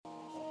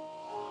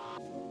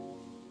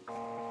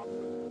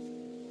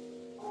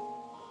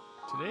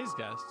Today's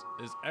guest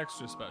is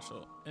extra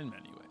special in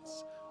many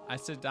ways. I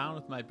sit down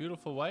with my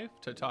beautiful wife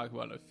to talk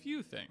about a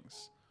few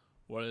things.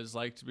 What it's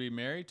like to be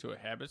married to a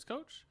habits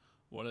coach,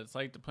 what it's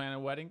like to plan a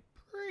wedding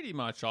pretty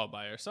much all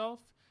by herself,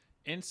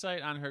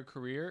 insight on her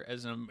career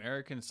as an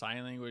American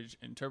Sign Language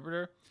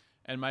interpreter,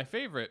 and my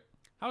favorite,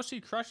 how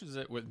she crushes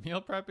it with meal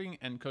prepping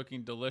and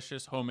cooking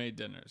delicious homemade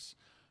dinners.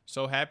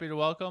 So happy to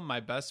welcome my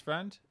best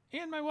friend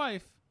and my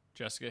wife,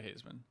 Jessica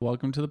Hazeman.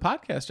 Welcome to the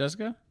podcast,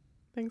 Jessica.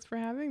 Thanks for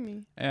having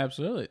me.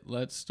 Absolutely.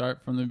 Let's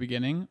start from the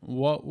beginning.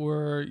 What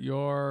were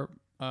your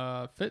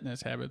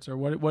fitness habits, or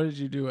what did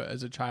you do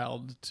as a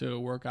child to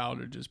work out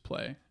or just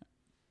play?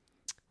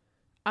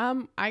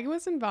 I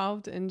was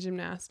involved in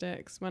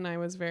gymnastics when I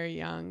was very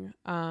young.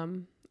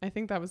 I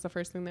think that was the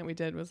first thing that we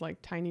did was like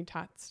tiny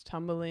tots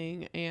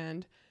tumbling,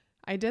 and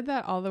I did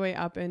that all the way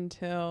up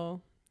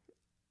until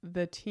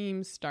the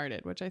team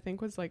started, which I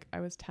think was like I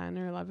was 10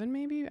 or 11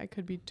 maybe. I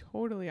could be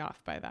totally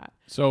off by that.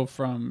 So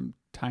from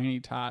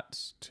tiny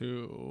tots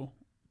to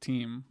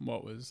team,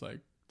 what was like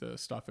the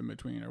stuff in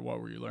between, or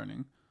what were you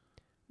learning?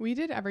 We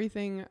did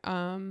everything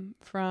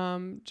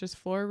from just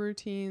floor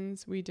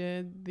routines. We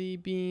did the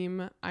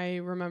beam. I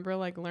remember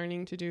like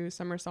learning to do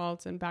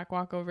somersaults and back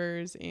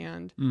walkovers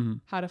and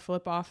how to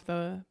flip off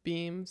the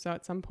beam. So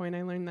at some point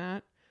I learned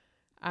that.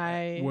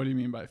 What do you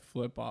mean by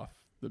flip off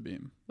the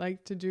beam? Like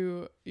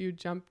you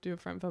jump, do a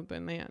front flip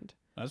and land.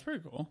 That's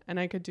pretty cool.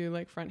 And I could do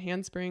like front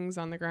handsprings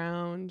on the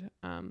ground,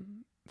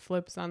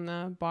 flips on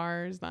the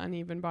bars, the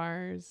uneven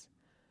bars,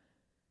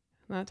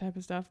 that type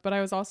of stuff. But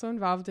I was also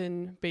involved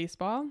in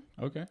baseball.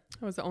 Okay.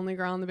 I was the only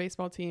girl on the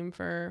baseball team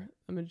for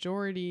the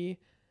majority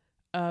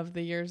of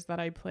the years that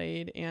I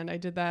played. And I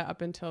did that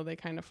up until they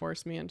kind of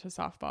forced me into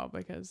softball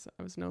because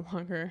I was no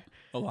longer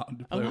allowed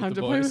to play with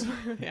the boys.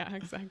 Yeah,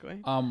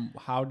 exactly.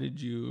 How did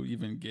you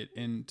even get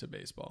into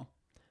baseball?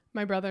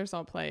 My brothers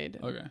all played.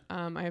 Okay.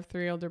 I have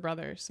 3 older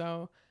brothers.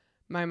 So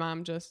my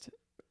mom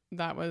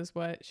that was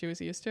what she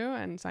was used to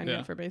and signed me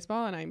up for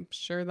baseball. And I'm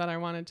sure that I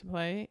wanted to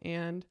play,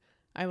 and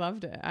I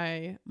loved it.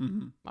 I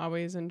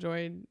always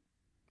enjoyed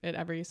it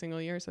every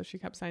single year. So she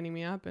kept signing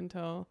me up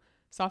until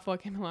softball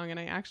came along. And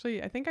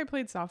I think I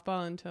played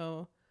softball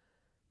until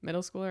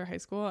middle school or high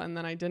school. And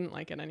then I didn't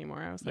like it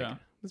anymore. I was like, it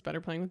was better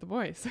playing with the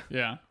boys.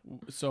 Yeah.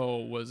 So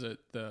was it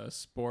the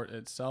sport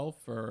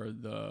itself or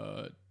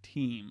the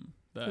team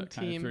that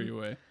kind of threw you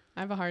away? I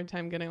have a hard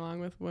time getting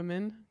along with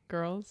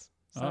girls.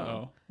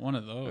 So one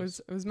of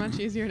those. It was much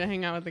easier to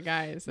hang out with the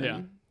guys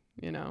and,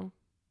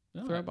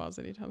 throw balls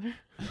at each other.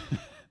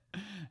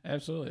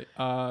 Absolutely.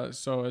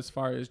 So as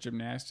far as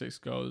gymnastics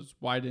goes,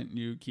 why didn't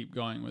you keep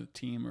going with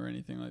team or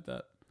anything like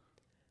that?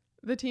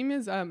 The team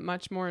is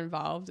much more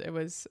involved.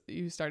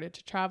 You started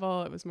to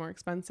travel. It was more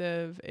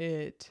expensive.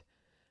 It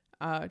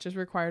just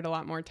required a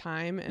lot more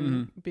time.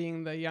 And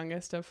being the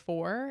youngest of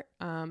 4,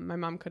 my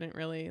mom couldn't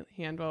really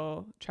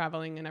handle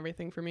traveling and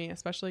everything for me,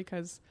 especially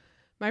because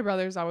my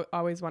brothers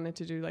always wanted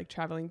to do like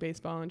traveling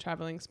baseball and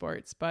traveling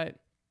sports. But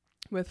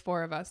with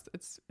 4 of us,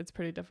 it's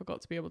pretty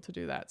difficult to be able to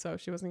do that. So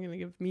she wasn't going to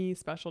give me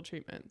special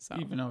treatment. So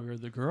even though you're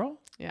the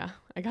girl? Yeah,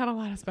 I got a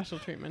lot of special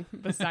treatment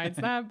besides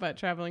that, but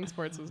traveling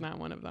sports was not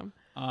one of them.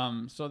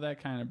 So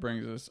that kind of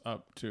brings us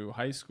up to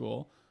high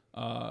school,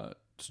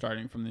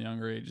 starting from the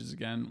younger ages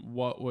again.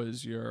 What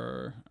was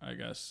your, I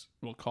guess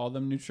we'll call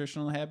them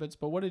nutritional habits,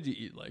 but what did you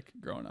eat like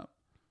growing up?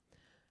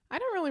 I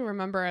don't really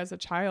remember as a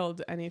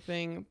child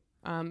anything.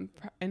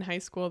 In high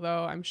school,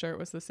 though, I'm sure it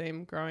was the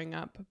same growing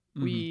up.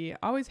 We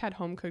always had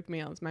home cooked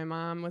meals. My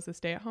mom was a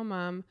stay-at-home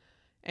mom,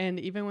 and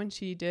even when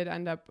she did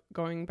end up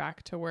going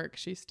back to work,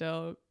 she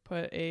still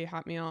put a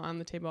hot meal on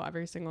the table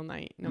every single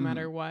night, no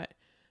matter what.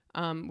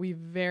 We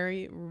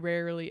very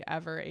rarely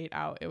ever ate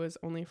out. It was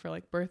only for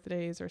like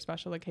birthdays or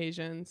special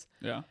occasions.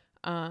 Yeah.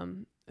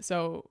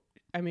 So,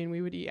 I mean,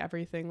 we would eat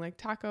everything like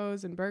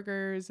tacos and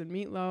burgers and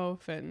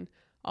meatloaf and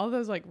all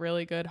those like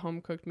really good home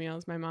cooked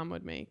meals my mom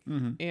would make.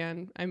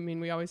 And I mean,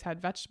 we always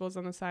had vegetables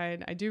on the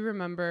side. I do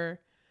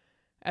remember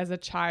as a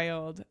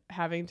child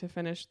having to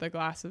finish the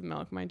glass of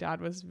milk. My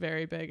dad was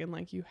very big and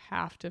like, you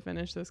have to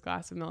finish this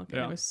glass of milk.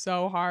 And it was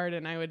so hard.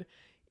 And I would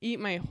eat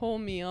my whole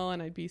meal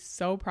and I'd be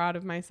so proud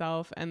of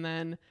myself. And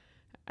then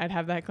I'd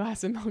have that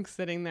glass of milk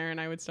sitting there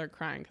and I would start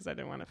crying because I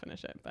didn't want to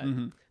finish it. But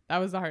that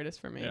was the hardest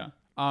for me. Yeah.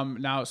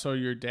 Now, so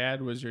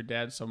was your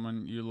dad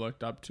someone you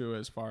looked up to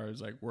as far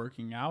as like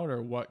working out,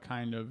 or what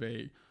kind of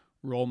a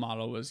role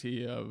model was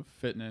he of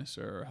fitness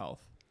or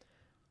health?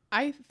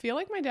 I feel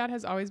like my dad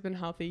has always been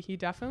healthy. He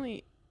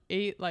definitely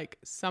ate like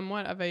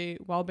somewhat of a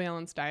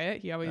well-balanced diet.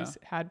 He always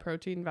had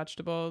protein,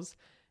 vegetables,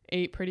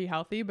 ate pretty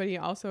healthy, but he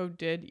also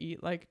did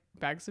eat like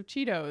bags of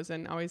Cheetos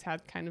and always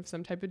had kind of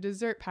some type of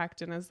dessert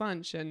packed in his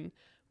lunch and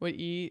would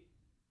eat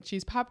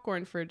cheese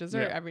popcorn for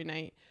dessert every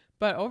night.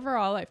 But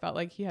overall, I felt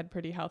like he had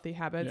pretty healthy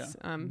habits.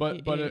 Yeah.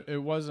 But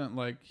it wasn't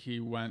like he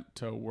went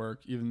to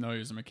work, even though he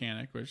was a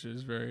mechanic, which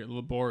is very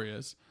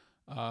laborious.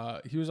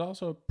 He was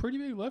also a pretty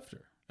big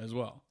lifter as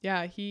well.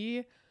 Yeah,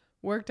 he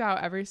worked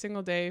out every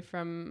single day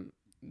from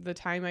the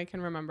time I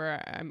can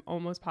remember, I'm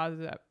almost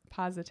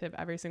positive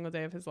every single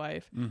day of his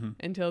life Mm-hmm.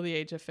 until the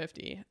age of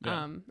 50.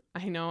 Yeah.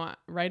 I know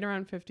right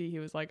around 50, he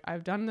was like,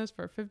 I've done this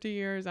for 50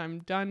 years. I'm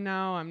done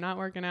now. I'm not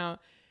working out.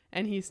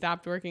 And he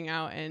stopped working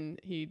out, and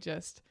he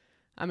just,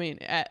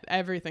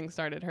 everything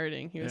started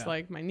hurting. He was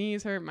like, my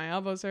knees hurt, my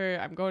elbows hurt.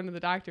 I'm going to the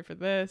doctor for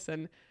this.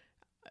 And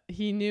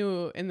he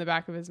knew in the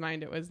back of his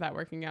mind it was that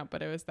working out,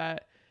 but it was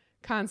that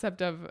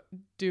concept of,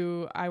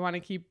 do I want to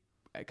keep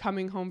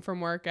coming home from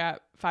work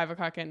at 5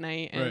 o'clock at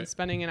night and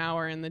spending an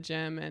hour in the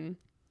gym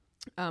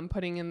and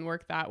putting in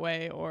work that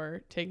way,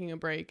 or taking a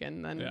break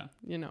and then,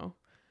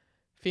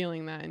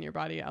 feeling that in your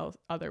body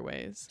other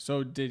ways.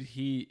 So did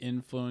he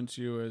influence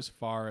you as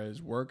far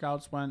as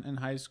workouts went in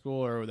high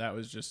school, or that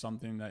was just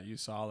something that you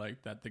saw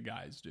like that the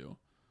guys do?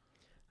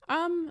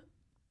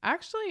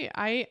 Actually,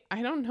 I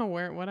don't know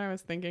what I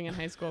was thinking in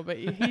high school, but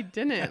he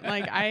didn't.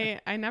 Like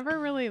I never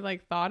really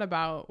like thought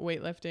about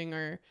weightlifting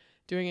or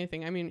doing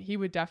anything. I mean, he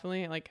would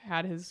definitely like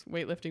had his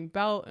weightlifting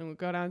belt and would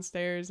go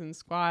downstairs and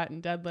squat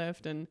and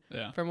deadlift, and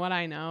from what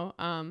I know,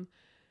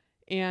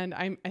 and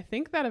I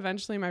think that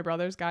eventually my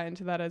brothers got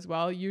into that as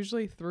well,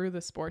 usually through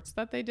the sports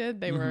that they did.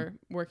 They were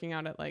working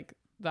out at like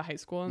the high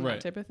school and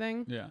that type of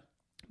thing. Yeah.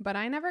 But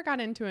I never got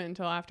into it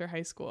until after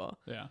high school.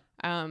 Yeah.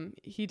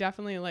 He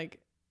definitely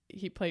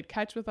he played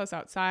catch with us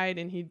outside,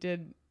 and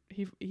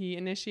he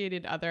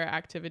initiated other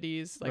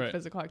activities, like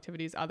physical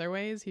activities, other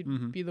ways.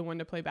 He'd be the one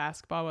to play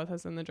basketball with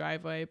us in the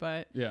driveway,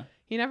 but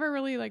he never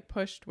really like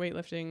pushed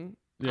weightlifting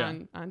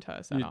onto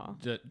us at all.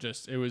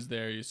 Just it was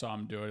there. You saw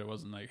him do it. It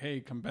wasn't like,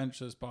 hey, come bench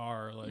this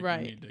bar, or like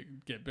you need to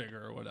get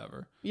bigger or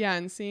whatever. Yeah,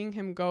 and seeing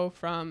him go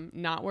from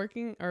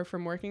working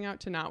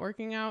out to not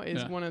working out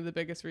is one of the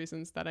biggest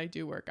reasons that I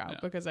do work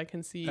out, because I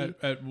can see.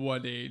 At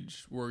what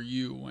age were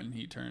you when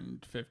he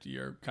turned 50,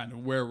 or kind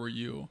of where were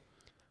you?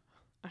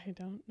 I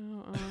don't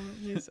know.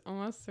 He's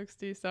almost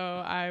 60. So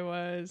I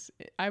was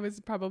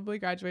probably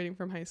graduating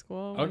from high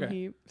school when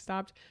he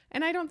stopped.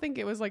 And I don't think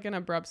it was like an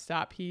abrupt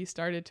stop. He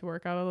started to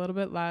work out a little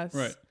bit less.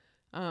 Right.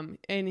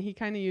 And he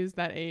kind of used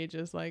that age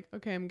as like,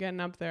 okay, I'm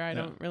getting up there. I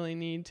don't really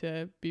need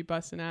to be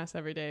busting ass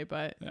every day,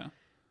 but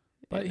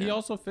But he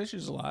also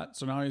fishes a lot.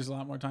 So now he has a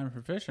lot more time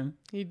for fishing.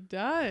 He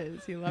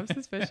does. He loves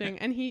his fishing,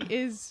 and he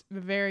is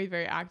very,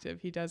 very active.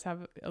 He does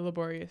have a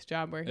laborious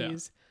job where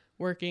he's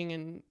working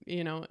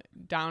and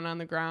down on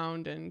the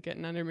ground and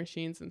getting under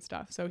machines and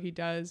stuff, so he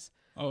does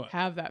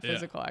have that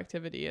physical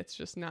activity. It's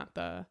just not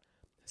the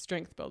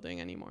strength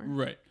building anymore.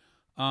 Right.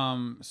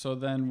 So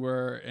then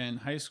we're in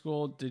high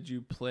school. Did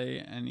you play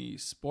any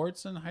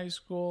sports in high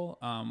school?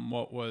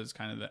 What was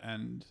kind of the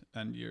end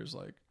years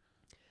like?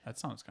 That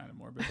sounds kind of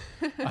morbid.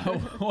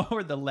 What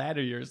were the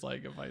latter years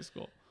like of high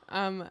school?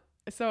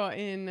 So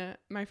in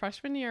my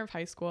freshman year of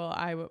high school,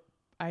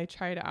 I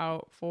tried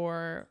out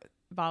for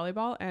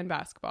volleyball and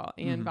basketball.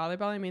 And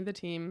volleyball, I made the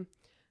team.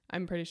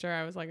 I'm pretty sure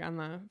I was like on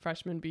the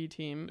freshman B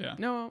team. Yeah.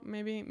 No,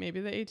 maybe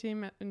the A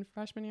team in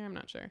freshman year. I'm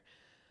not sure.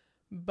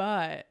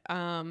 But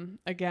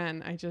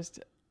again,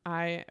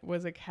 I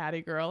was a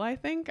catty girl, I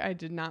think. I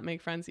did not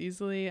make friends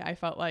easily. I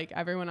felt like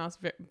everyone else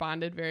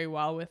bonded very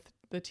well with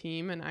the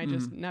team, and I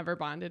just never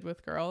bonded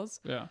with girls.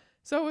 Yeah.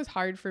 So it was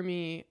hard for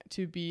me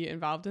to be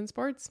involved in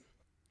sports.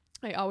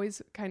 I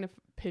always kind of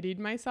pitied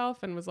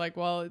myself and was like,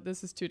 well,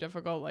 this is too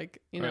difficult.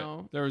 Like, you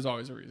know, there was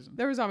always a reason.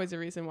 There was always a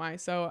reason why.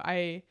 So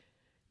I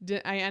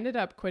ended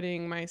up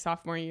quitting my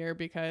sophomore year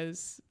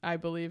because I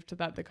believed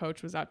that the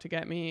coach was out to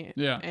get me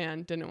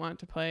and didn't want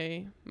to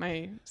play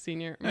my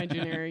junior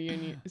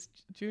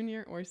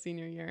or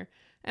senior year.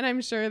 And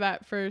I'm sure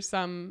that for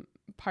some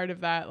part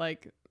of that,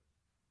 like,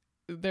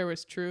 there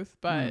was truth,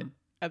 but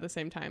at the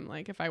same time,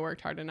 like, if I worked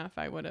hard enough,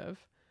 I would have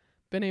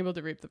been able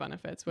to reap the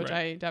benefits, which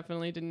I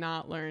definitely did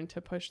not learn to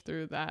push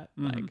through that,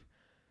 like,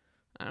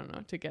 I don't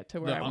know, to get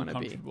to where I want to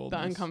be. The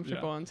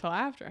uncomfortable until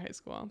after high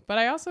school. But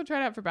I also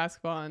tried out for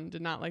basketball and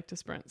did not like to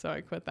sprint, so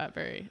I quit that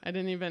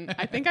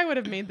I think I would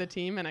have made the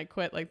team, and I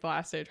quit like the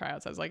last day of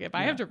tryouts. I was like, if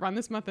I have to run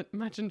this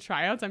much in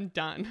tryouts, I'm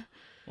done.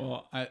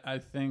 Well, I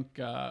think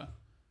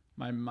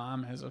my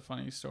mom has a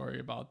funny story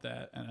about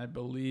that, and I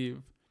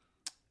believe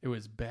it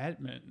was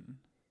badminton,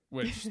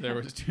 which there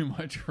was too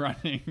much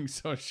running,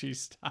 so she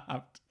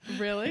stopped.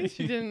 Really?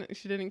 She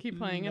didn't keep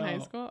playing in high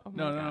school? Oh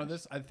no.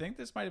 I think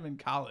this might have been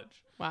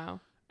college.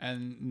 Wow.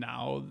 And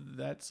now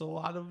that's a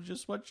lot of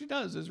just what she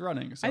does is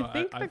running. So I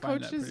think the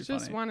coaches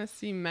just want to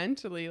see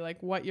mentally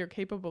like what you're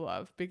capable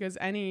of, because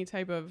any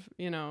type of,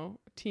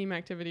 team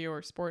activity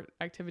or sport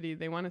activity,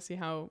 they want to see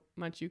how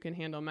much you can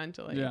handle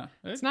mentally. Yeah.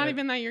 It's not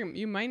even that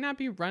you might not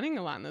be running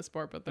a lot in the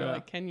sport, but they're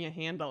like, can you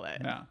handle it?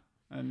 Yeah.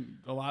 And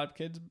a lot of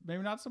kids,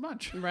 maybe not so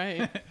much.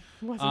 Right.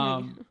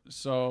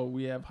 So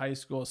we have high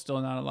school, still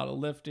not a lot of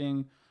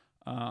lifting,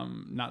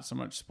 not so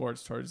much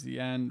sports towards the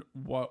end.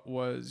 What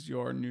was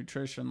your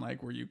nutrition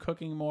like? Were you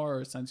cooking more,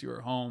 or since you were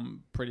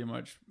home, pretty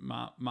much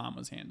mom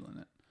was handling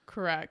it?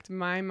 Correct.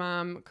 My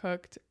mom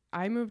cooked.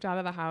 I moved out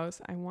of the house,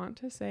 I want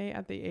to say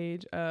at the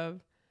age of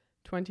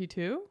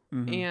 22,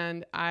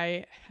 and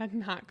I had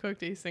not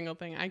cooked a single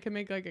thing. I could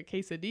make like a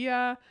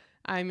quesadilla.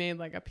 I made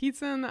like a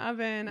pizza in the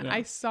oven. Yeah.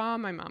 I saw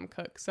my mom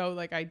cook. So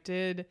like I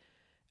did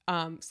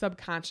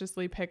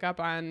subconsciously pick up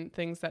on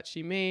things that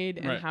she made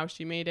and how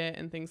she made it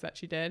and things that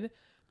she did.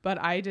 But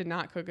I did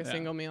not cook a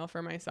single meal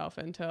for myself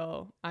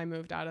until I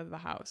moved out of the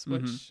house,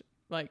 which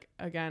like,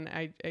 again,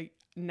 I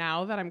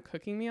now that I'm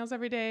cooking meals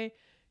every day,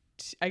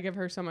 I give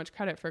her so much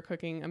credit for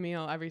cooking a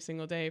meal every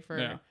single day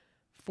for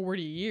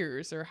 40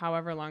 years or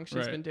however long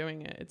she's been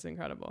doing it. It's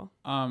incredible.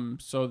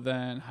 So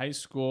then high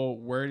school,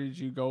 where did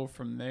you go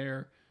from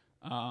there?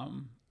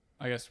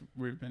 I guess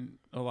we've been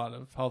a lot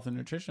of health and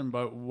nutrition,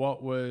 but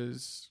what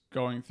was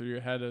going through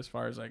your head as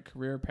far as like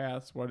career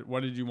paths?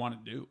 What did you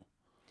want to do?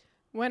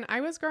 When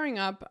I was growing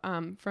up,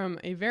 from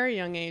a very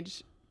young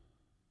age,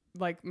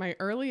 like my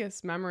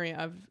earliest memory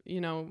of,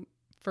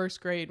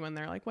 first grade when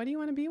they're like, what do you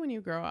want to be when you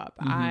grow up?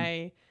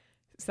 I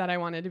said I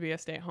wanted to be a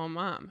stay-at-home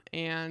mom,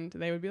 and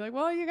they would be like,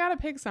 well, you got to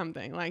pick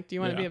something. Like, do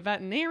you want to be a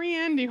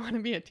veterinarian? Do you want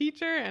to be a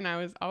teacher? And I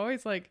was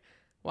always like,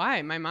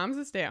 why? My mom's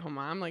a stay-at-home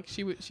mom. Like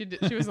she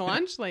was a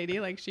lunch lady.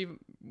 Like she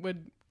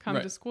would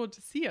come to school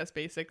to see us,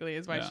 basically,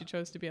 is why she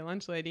chose to be a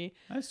lunch lady.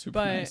 That's super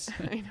nice.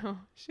 I know,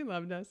 she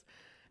loved us.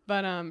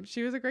 But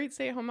she was a great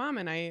stay-at-home mom,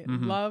 and I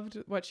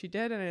loved what she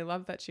did, and I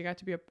loved that she got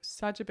to be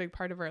such a big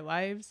part of our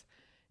lives,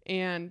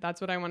 and that's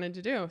what I wanted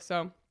to do.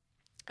 So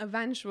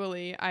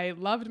eventually, I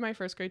loved my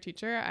first grade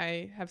teacher.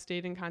 I have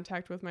stayed in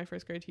contact with my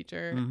first grade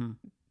teacher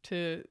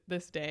to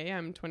this day.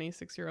 I'm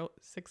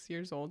 6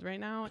 years old right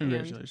now.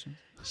 Congratulations.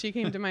 And she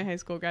came to my high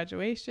school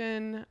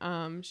graduation.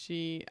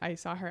 I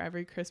saw her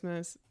every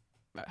Christmas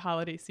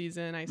holiday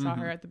season. I saw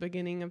her at the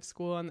beginning of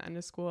school and the end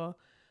of school,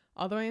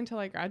 all the way until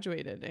I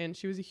graduated. And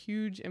she was a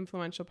huge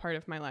influential part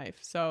of my life.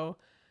 So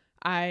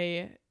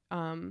I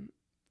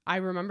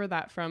remember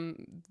that from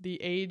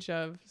the age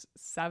of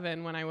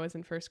 7, when I was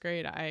in first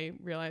grade, I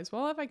realized,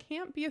 well, if I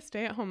can't be a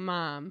stay-at-home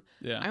mom,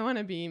 I want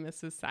to be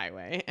Mrs.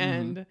 Syway.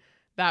 And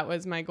that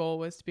was my goal,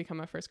 was to become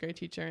a first grade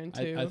teacher. And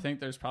I think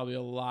there's probably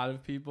a lot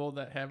of people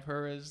that have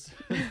her as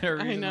their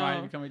reason why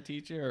to become a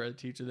teacher, or a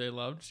teacher they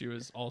loved. She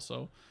was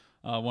also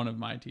one of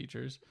my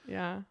teachers.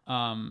 Yeah.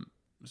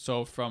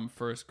 So from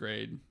first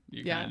grade,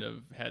 you kind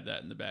of had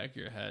that in the back of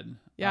your head.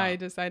 Yeah, I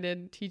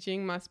decided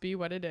teaching must be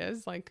what it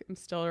is. Like, I'm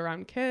still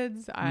around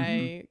kids.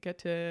 I get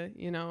to,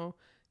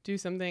 do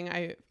something.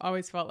 I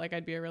always felt like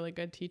I'd be a really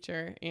good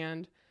teacher.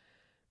 And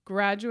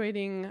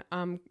graduating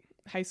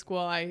high school,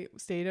 I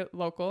stayed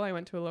local. I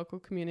went to a local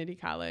community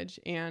college.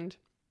 And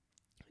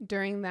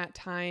during that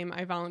time,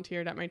 I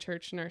volunteered at my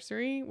church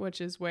nursery, which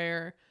is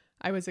where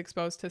I was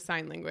exposed to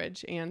sign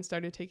language and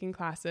started taking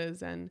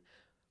classes. And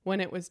when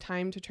it was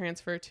time to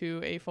transfer to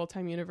a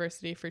full-time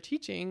university for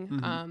teaching,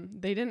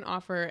 they didn't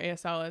offer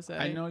ASL as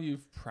a... I know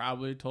you've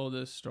probably told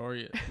this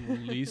story at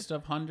least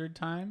 100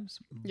 times,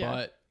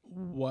 but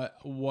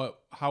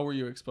how were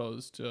you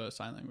exposed to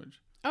sign language?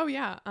 Oh,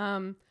 yeah.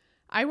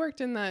 I worked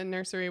in the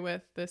nursery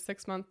with the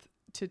 6-month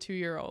to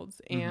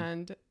 2-year-olds,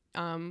 and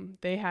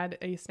they had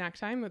a snack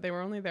time, but they were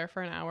only there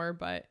for an hour,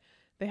 but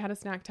they had a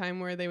snack time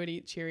where they would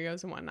eat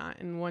Cheerios and whatnot.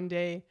 And one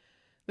day,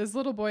 this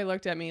little boy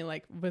looked at me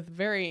like with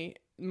very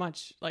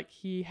much like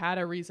he had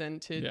a reason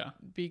to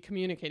be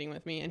communicating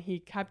with me, and he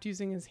kept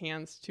using his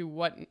hands to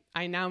what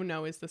I now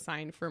know is the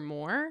sign for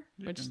more,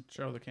 which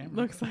show the camera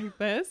looks like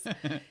this.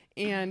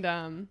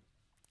 And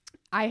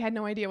I had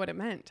no idea what it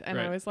meant, and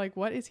I was like,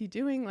 what is he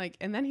doing? Like,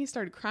 and then he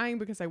started crying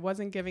because I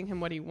wasn't giving him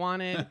what he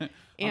wanted.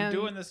 I'm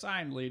doing the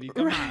sign, lady,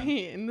 come on.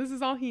 And this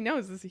is all he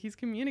knows, is he's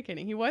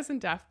communicating. He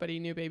wasn't deaf, but he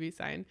knew baby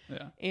sign.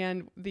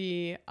 And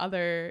the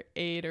other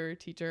aide or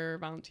teacher or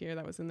volunteer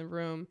that was in the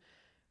room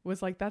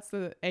was like, that's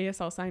the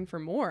ASL sign for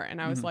more. And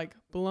I was like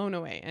blown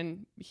away.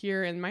 And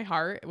here in my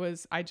heart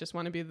was, I just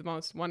want to be the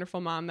most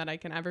wonderful mom that I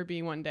can ever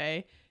be one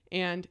day.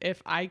 And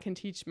if I can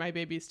teach my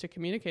babies to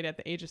communicate at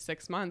the age of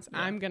 6 months,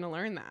 I'm going to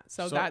learn that.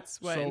 So that's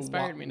what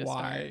inspired me to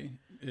start. Why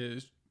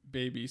is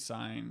baby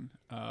sign,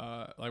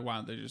 why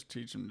don't they just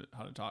teach them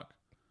how to talk?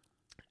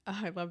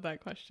 I love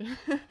that question.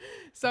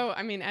 So,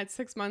 I mean, at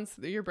 6 months,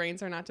 your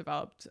brains are not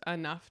developed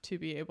enough to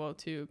be able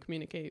to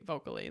communicate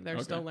vocally. They're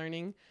still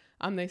learning.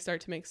 They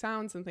start to make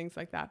sounds and things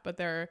like that, but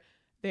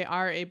they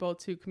are able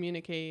to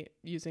communicate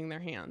using their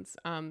hands.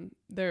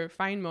 Their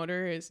fine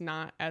motor is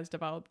not as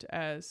developed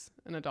as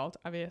an adult,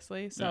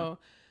 obviously. So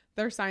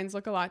their signs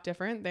look a lot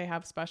different. They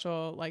have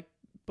special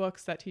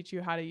books that teach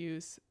you how to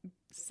use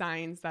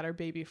signs that are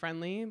baby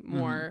friendly,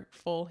 more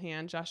full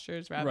hand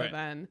gestures rather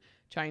than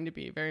trying to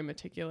be very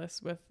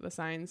meticulous with the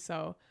signs.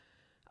 So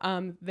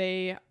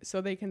they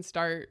can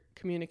start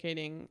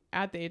communicating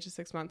at the age of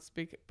 6 months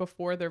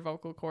before their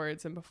vocal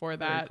cords, and before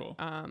that,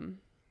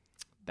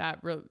 that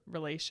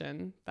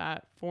relation,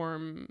 that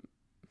form,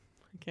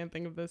 I can't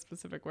think of the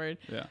specific word.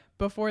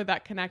 Before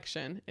that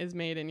connection is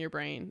made in your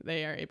brain,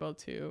 they are able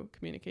to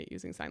communicate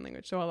using sign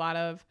language. So a lot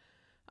of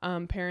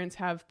parents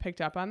have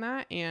picked up on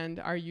that and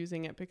are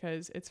using it,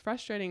 because it's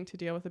frustrating to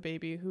deal with a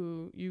baby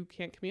who you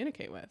can't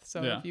communicate with.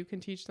 So if you can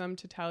teach them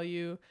to tell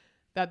you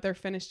that they're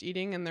finished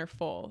eating and they're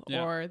full,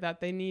 or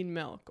that they need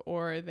milk,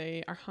 or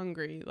they are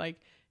hungry,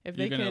 if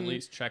you they can at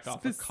least check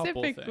off a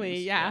couple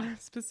things.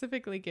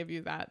 Specifically give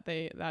you that,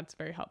 that's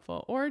very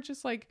helpful. Or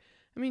just like,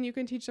 I mean, you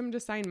can teach them to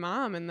sign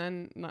mom, and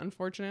then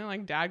unfortunately,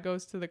 like dad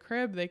goes to the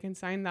crib, they can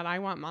sign that I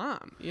want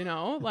mom, you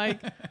know,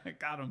 like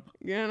got him,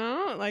 you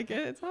know, like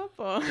it's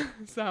helpful.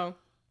 So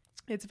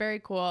it's very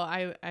cool.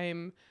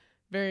 I'm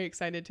very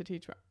excited to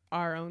teach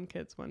our own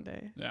kids one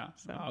day. Yeah.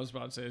 So I was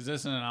about to say, is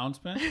this an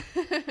announcement?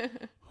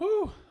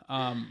 Whew.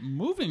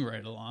 Moving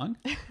right along.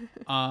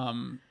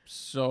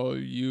 So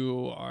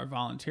you are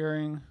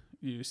volunteering,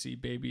 you see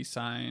baby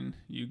sign,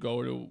 you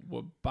go to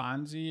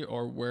Waubonsie,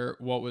 or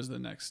what was the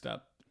next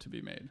step to be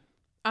made?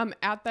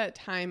 At that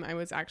time, I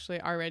was actually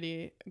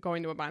already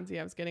going to Waubonsie.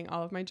 I was getting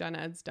all of my gen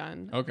eds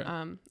done. Okay.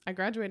 I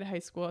graduated high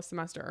school a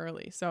semester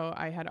early, so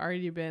I had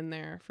already been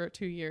there for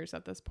 2 years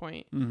at this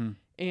point. Mm-hmm.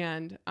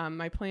 And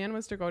my plan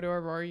was to go to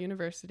Aurora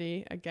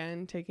University,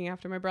 again, taking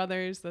after my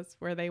brothers. That's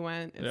where they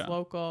went. It's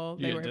local.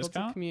 They were able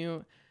to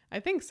commute. I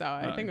think so.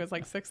 I think it was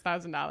like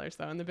 $6,000,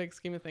 though. In the big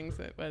scheme of things,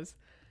 it was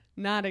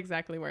not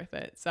exactly worth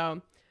it.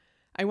 So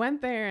I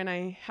went there and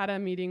I had a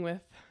meeting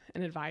with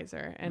an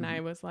advisor, and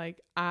I was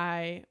like,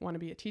 I want to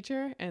be a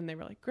teacher. And they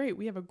were like, great,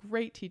 we have a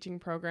great teaching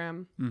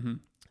program.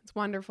 It's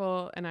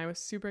wonderful. And I was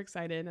super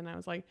excited. And I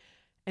was like,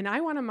 and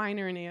I want to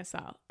minor in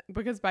ASL,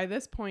 because by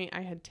this point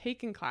I had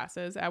taken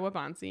classes at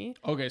Waubonsie.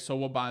 Okay, so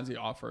Waubonsie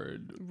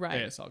offered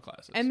ASL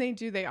classes, and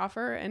they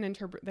offer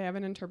they have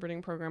an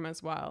interpreting program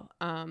as well.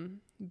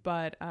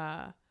 But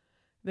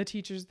the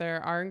teachers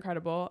there are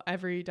incredible.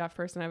 Every deaf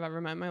person I've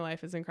ever met in my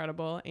life is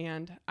incredible,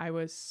 and I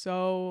was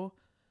so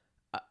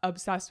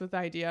obsessed with the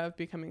idea of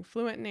becoming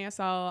fluent in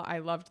ASL. I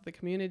loved the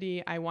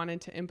community. I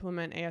wanted to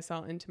implement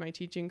ASL into my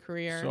teaching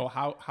career. So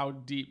how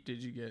deep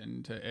did you get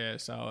into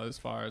ASL, as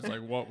far as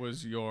like what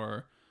was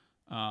your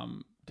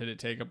did it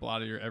take up a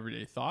lot of your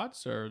everyday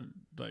thoughts, or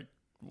like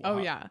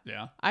yeah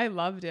I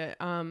loved it.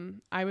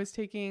 I was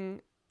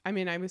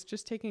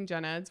just taking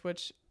gen eds,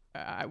 which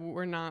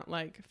were not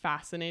like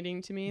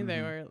fascinating to me.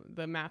 They were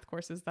the math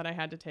courses that I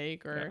had to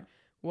take, or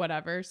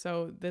whatever.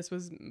 So this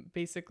was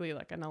basically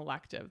like an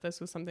elective. This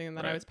was something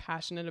that I was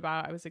passionate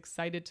about. I was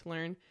excited to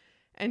learn.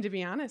 And to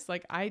be honest,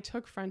 like I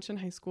took French in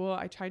high school.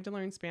 I tried to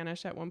learn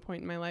Spanish at one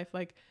point in my life.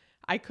 Like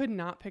I could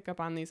not pick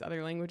up on these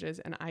other languages,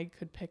 and I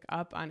could pick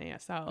up on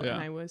ASL.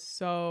 And I was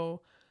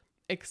so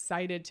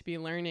excited to be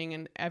learning.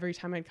 And every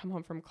time I'd come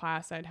home from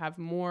class, I'd have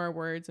more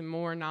words and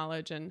more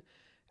knowledge. And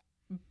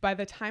by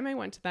the time I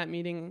went to that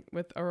meeting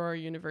with Aurora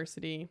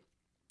University,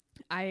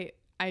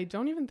 I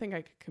don't even think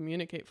I could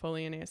communicate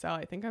fully in ASL.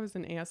 I think I was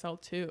in ASL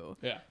 2,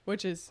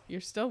 which is,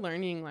 you're still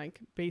learning like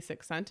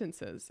basic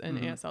sentences in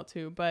ASL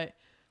 2, but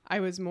I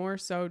was more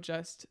so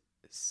just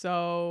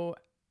so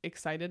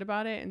excited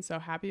about it and so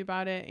happy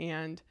about it.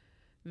 And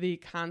the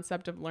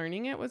concept of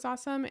learning it was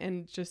awesome.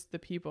 And just the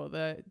people,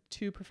 the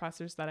 2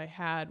 professors that I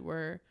had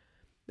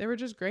they were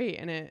just great.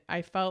 And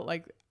I felt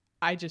like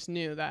I just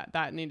knew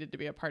that needed to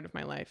be a part of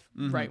my life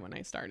right when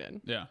I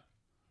started. Yeah.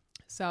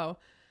 So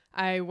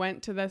I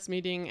went to this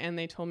meeting and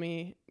they told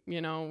me, you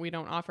know, we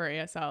don't offer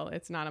ASL.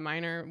 It's not a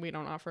minor. We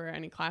don't offer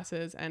any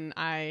classes. And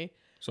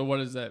So what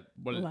is that?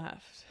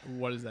 Left.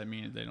 What does that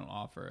mean if they don't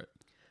offer it?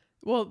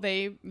 Well,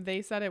 they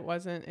said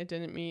it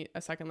didn't meet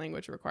a second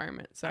language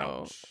requirement. So,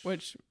 ouch.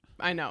 Which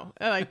I know,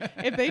 like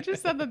if they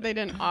just said that they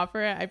didn't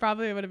offer it, I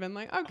probably would have been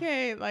like,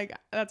 okay, like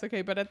that's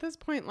okay. But at this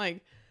point,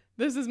 like,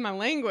 this is my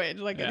language.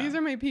 Like these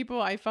are my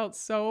people. I felt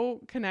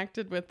so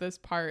connected with this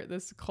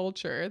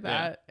culture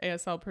that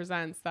ASL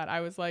presents, that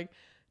I was like,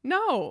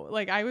 no,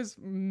 like I was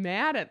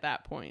mad at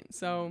that point.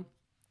 So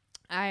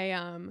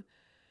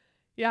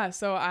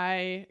so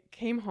I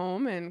came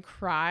home and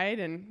cried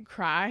and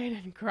cried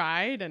and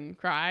cried and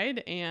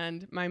cried.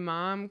 And my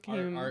mom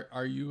came.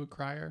 Are you a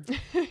crier?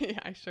 Yeah,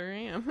 I sure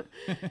am.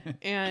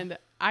 And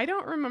I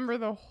don't remember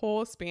the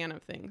whole span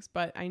of things,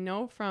 but I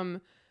know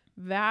from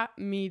that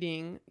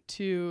meeting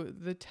to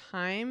the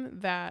time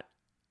that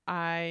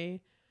I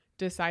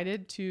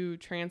decided to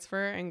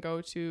transfer and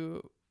go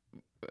to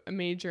a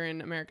major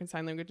in American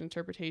Sign Language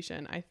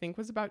interpretation, I think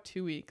was about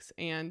 2 weeks,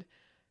 and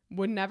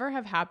would never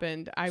have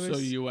happened. So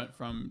you went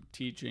from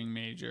teaching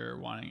major,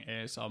 wanting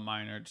ASL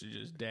minor, to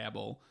just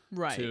dabble,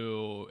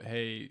 to,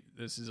 hey,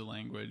 this is a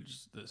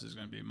language, this is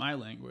going to be my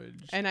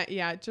language. And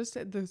just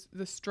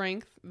the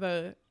strength,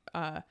 the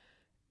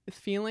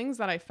feelings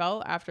that I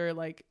felt after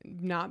like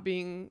not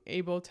being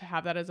able to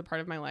have that as a part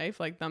of my life,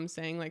 like them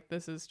saying like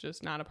this is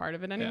just not a part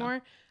of it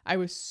anymore. I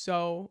was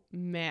so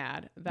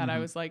mad that I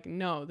was like,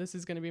 no, this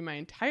is going to be my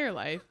entire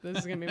life. This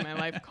is going to be my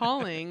life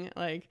calling.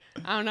 Like,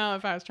 I don't know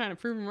if I was trying to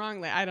prove them wrong.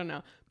 Like, I don't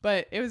know,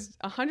 but it was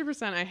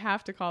 100%. I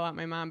have to call out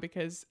my mom,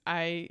 because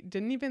I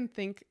didn't even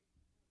think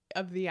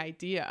of the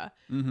idea.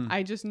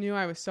 I just knew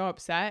I was so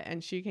upset,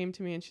 and she came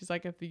to me and she's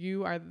like, if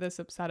you are this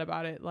upset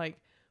about it, like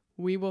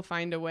we will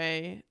find a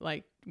way,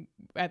 like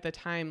at the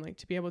time, like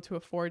to be able to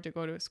afford to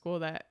go to a school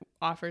that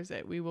offers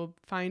it. We will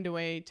find a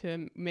way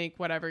to make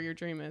whatever your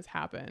dream is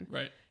happen.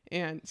 Right.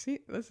 And see,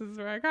 this is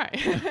where I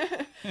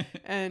cry.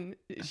 And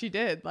she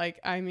did. Like,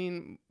 I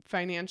mean,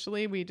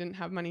 financially, we didn't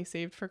have money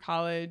saved for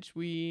college.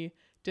 We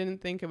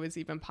didn't think it was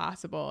even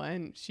possible.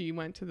 And she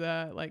went to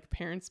the like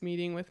parents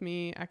meeting with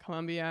me at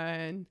Columbia,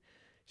 and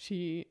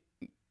we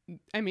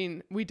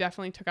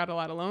definitely took out a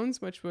lot of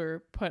loans, which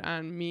were put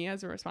on me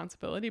as a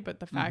responsibility. But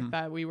the fact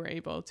that we were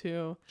able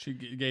to, she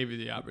gave you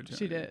the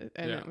opportunity. she did.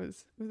 And it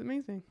was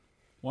amazing.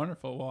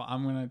 Wonderful. Well,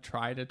 I'm going to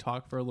try to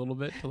talk for a little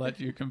bit to let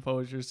you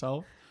compose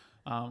yourself.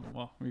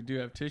 Well, we do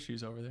have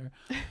tissues over there.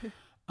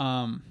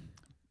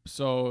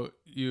 So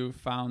you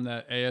found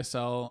that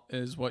ASL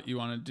is what you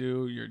want to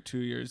do. You're 2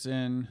 years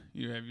in,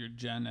 you have your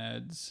gen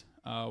eds.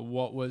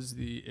 What was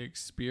the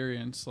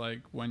experience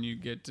like when you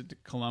get to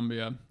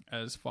Columbia,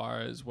 as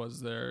far as,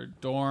 was there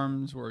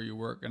dorms? Were you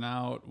working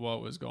out?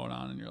 What was going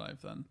on in your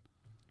life then?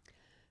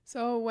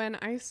 So when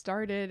I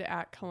started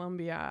at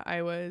Columbia,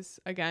 I was,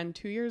 again,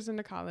 2 years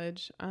into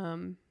college,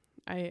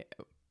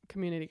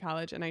 community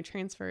college, and I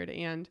transferred.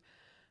 And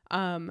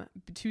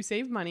to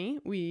save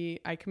money,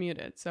 I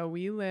commuted. So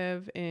we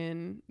live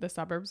in the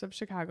suburbs of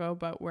Chicago,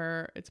 but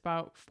it's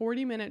about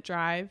 40-minute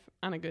drive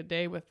on a good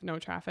day with no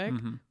traffic,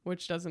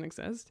 which doesn't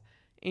exist.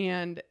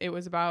 And it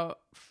was about,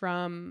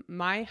 from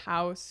my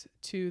house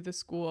to the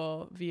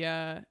school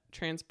via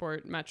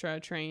transport, metro,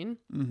 train,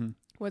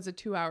 was a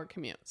 2-hour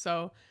commute.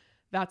 So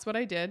that's what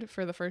I did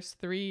for the first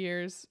 3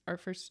 years, or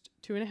first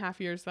 2.5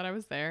 years that I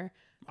was there.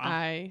 Wow.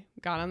 I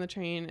got on the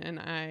train and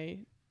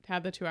I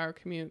had the 2-hour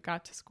commute,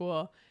 got to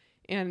school.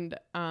 And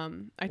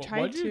I tried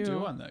to... What did you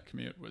do on that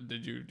commute?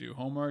 Did you do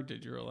homework?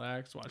 Did you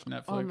relax, watch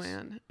Netflix? Oh,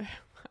 man.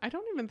 I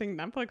don't even think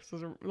Netflix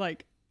was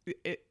like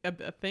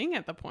a thing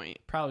at the point.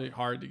 Probably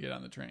hard to get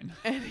on the train.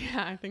 And,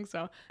 yeah, I think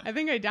so. I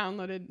think I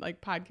downloaded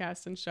like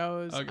podcasts and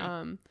shows.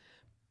 Okay.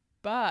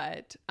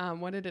 But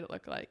what did it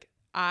look like?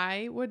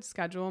 I would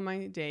schedule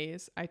my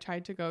days. I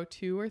tried to go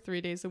 2 or 3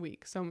 days a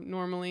week. So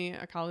normally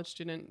a college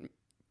student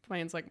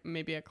plans like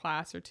maybe a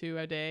class or 2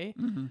 a day.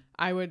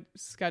 I would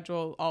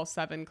schedule all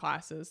 7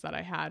 classes that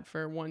I had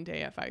for one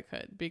day if I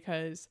could,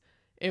 because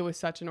it was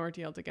such an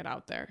ordeal to get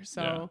out there.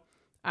 So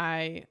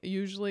I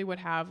usually would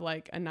have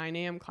like a 9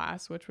 a.m.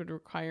 class, which would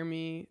require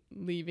me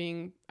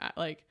leaving at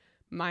like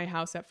my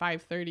house at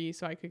 5:30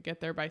 so I could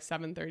get there by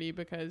 7:30,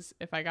 because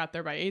if I got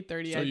there by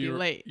 8:30, I'd be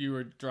late. You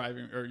were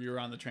driving, or you were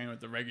on the train with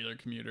the regular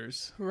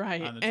commuters.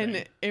 Right.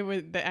 And it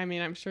was,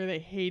 I'm sure they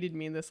hated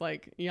me, this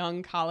like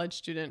young college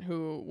student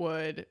who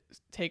would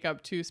take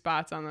up 2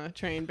 spots on the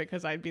train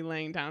because I'd be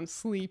laying down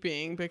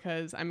sleeping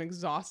because I'm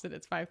exhausted.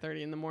 It's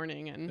 5:30 in the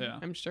morning, and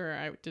I'm sure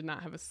I did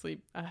not have a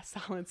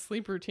solid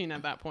sleep routine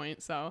at that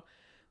point. So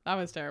that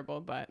was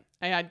terrible. But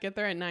I'd get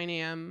there at 9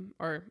 a.m.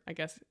 or I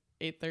guess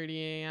 8:30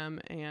 a.m.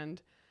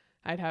 and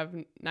I'd have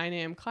 9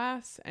 a.m.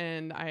 class,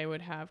 and I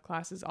would have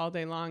classes all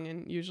day long,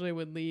 and usually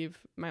would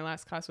leave. My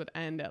last class would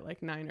end at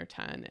like 9 or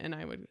 10 and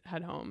I would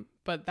head home.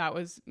 But that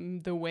was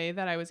the way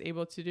that I was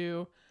able to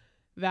do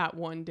that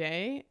one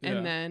day.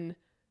 And then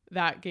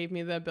that gave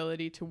me the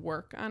ability to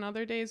work on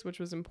other days, which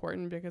was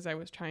important because I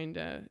was trying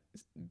to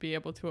be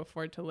able to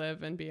afford to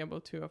live and be able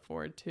to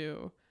afford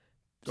to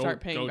start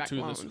paying back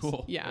loans. The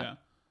school. Yeah.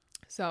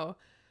 So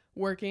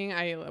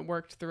I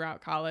worked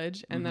throughout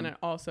college, and then it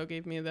also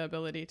gave me the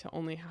ability to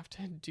only have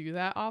to do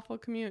that awful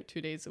commute 2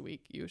 days a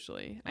week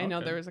usually. I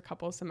know there was a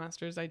couple of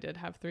semesters I did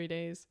have 3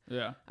 days.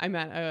 Yeah. I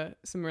met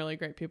some really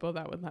great people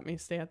that would let me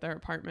stay at their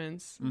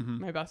apartments.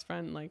 My best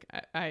friend, like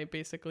I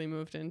basically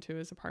moved into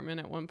his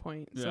apartment at one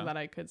point so that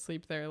I could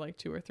sleep there like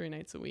 2 or 3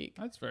 nights a week.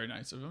 That's very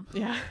nice of him.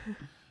 Yeah.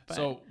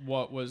 So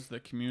what was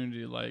the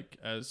community like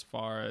as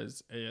far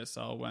as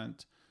ASL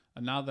went?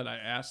 And now that I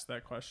asked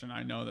that question,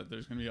 I know that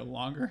there's going to be a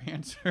longer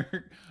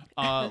answer.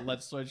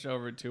 Let's switch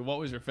over to, what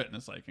was your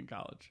fitness like in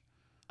college?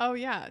 Oh,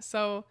 yeah.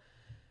 So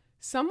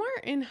somewhere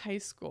in high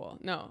school,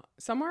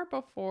 somewhere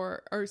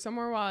before, or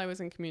somewhere while I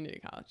was in community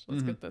college,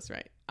 let's get this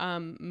right.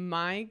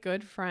 My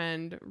good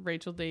friend,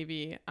 Rachel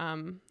Davey,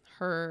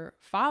 her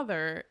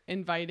father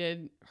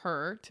invited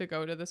her to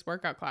go to this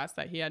workout class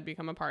that he had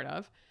become a part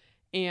of.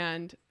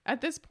 And at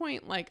this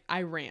point, like,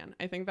 I ran.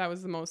 I think that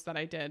was the most that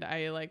I did.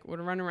 I like would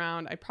run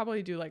around. I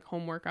probably do like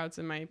home workouts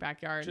in my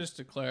backyard. Just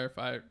to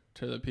clarify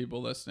to the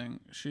people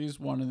listening,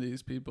 she's one of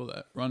these people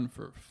that run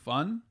for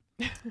fun.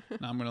 And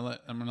I'm gonna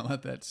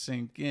let that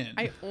sink in.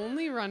 I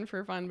only run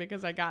for fun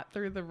because I got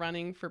through the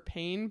running for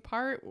pain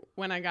part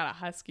when I got a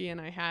husky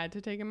and I had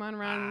to take him on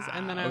runs.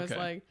 And then I was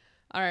like,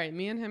 all right,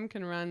 me and him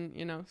can run,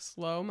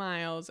 slow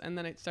miles. And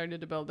then it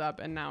started to build up,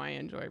 and now I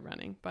enjoy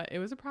running. But it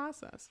was a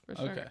process for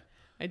sure. Okay.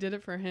 I did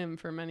it for him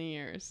for many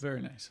years. Very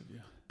nice of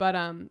you. But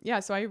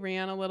so I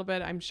ran a little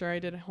bit. I'm sure I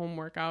did home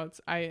workouts.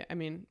 I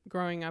mean,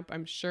 growing up,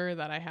 I'm sure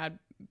that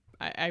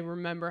I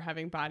remember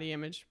having body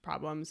image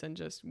problems and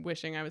just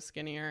wishing I was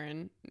skinnier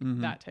and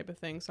that type of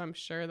thing. So I'm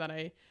sure that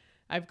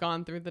I've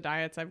gone through the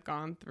diets I've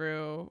gone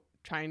through,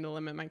 trying to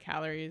limit my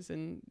calories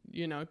and,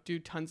 do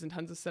tons and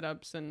tons of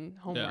sit-ups and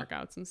home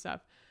workouts and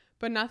stuff.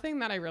 But nothing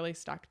that I really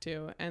stuck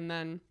to. And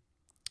then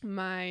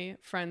my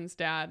friend's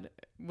dad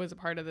was a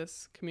part of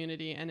this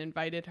community and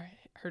invited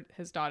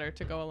his daughter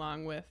to go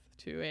along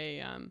to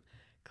a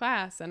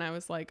class. And I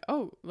was like,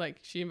 oh, like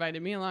she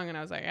invited me along, and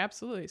I was like,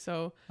 absolutely.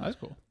 So that's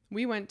cool.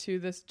 we went to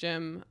this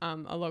gym,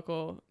 a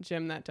local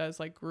gym that does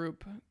like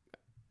group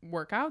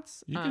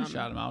workouts. You can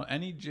shout them out.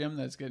 Any gym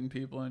that's getting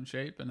people in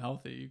shape and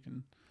healthy, you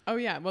can. Oh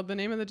yeah, well the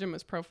name of the gym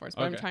was Proforce,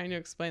 but I'm trying to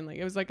explain, like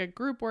it was like a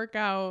group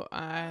workout.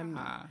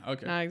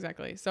 Okay. Not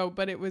exactly. So,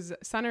 but it was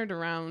centered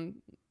around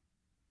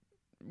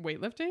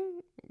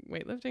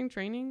weightlifting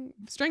training,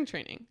 strength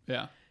training.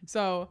 Yeah.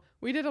 So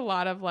we did a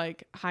lot of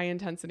like high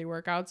intensity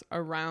workouts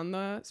around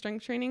the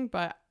strength training,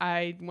 but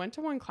I went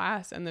to one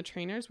class and the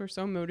trainers were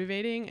so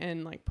motivating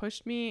and like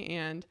pushed me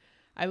and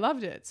I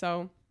loved it.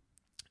 So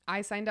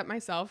I signed up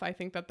myself. I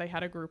think that they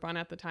had a Groupon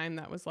at the time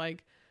that was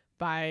like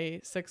buy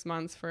 6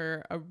 months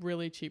for a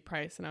really cheap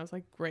price. And I was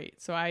like,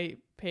 great. So I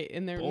paid,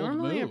 and they're Bold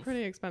normally move. a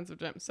pretty expensive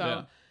gym. So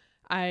Yeah.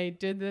 I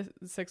did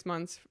the 6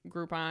 months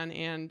Groupon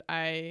and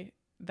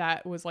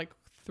that was like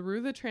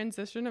through the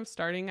transition of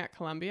starting at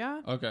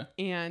Columbia. Okay.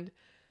 And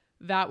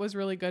that was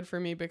really good for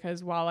me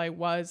because while I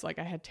was like,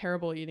 I had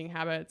terrible eating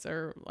habits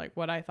or like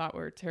what I thought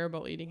were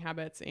terrible eating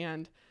habits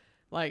and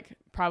like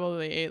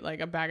probably ate like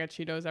a bag of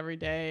Cheetos every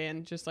day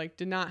and just like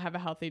did not have a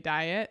healthy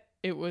diet,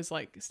 it was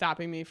like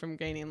stopping me from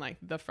gaining like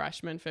the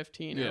freshman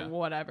 15 or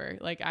whatever.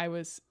 Like I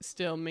was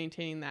still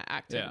maintaining that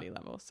activity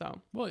level.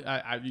 So, well,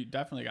 you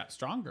definitely got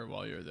stronger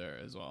while you were there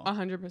as well.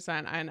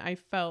 100%. And I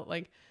felt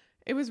like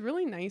it was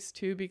really nice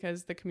too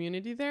because the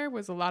community there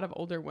was a lot of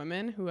older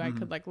women who I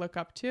could like look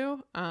up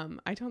to.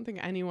 I don't think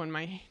anyone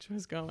my age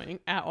was going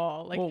at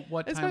all. Like, well,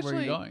 what time were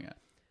you going at?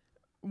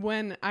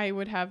 When I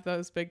would have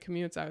those big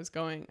commutes,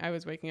 I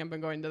was waking up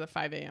and going to the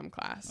 5 a.m.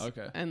 class.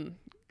 Okay. And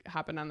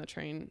hopping on the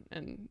train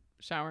and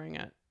showering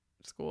at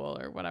school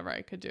or whatever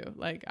I could do.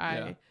 Like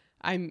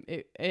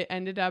it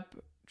ended up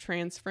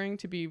transferring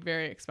to be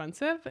very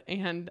expensive.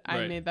 And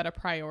I made that a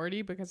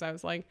priority because I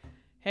was like,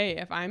 hey,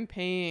 if I'm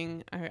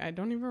paying, I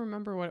don't even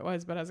remember what it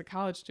was, but as a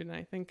college student,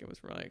 I think it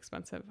was really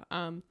expensive.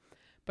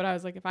 But I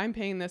was like, if I'm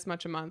paying this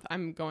much a month,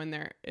 I'm going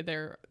there.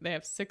 They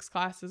have 6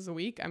 classes a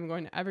week. I'm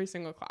going to every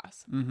single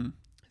class. Mm-hmm.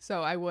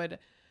 So I would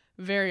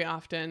very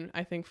often,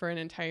 I think for an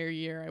entire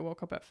year, I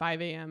woke up at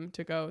 5 a.m.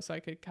 to go so I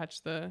could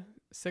catch the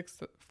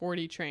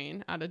 6:40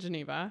 train out of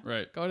Geneva,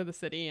 go to the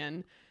city,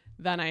 and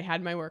then I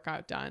had my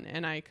workout done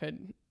and I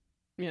could,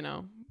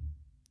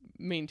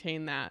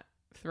 maintain that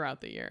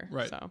throughout the year.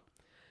 Right. So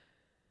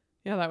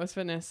yeah, that was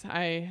fitness.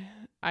 I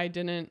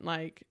didn't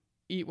like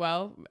eat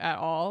well at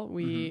all.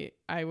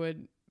 I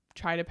would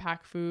try to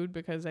pack food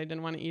because I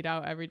didn't want to eat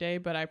out every day,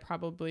 but I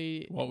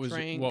probably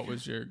drank. What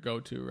was your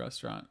go-to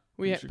restaurant?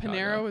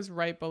 Panera was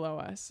right below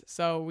us.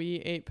 So we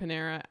ate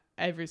Panera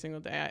every single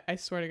day. I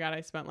swear to God,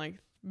 I spent like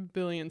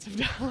billions of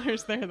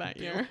dollars there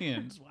that year.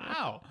 Billions.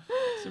 Wow.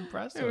 It's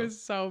impressive. It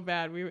was so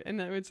bad. And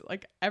it was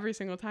like every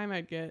single time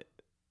I'd get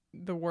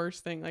the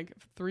worst thing, like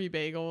 3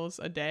 bagels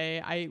a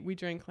day. We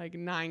drank like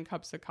 9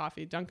 cups of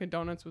coffee. Dunkin'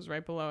 Donuts was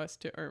right below us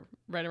or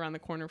right around the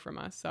corner from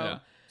us.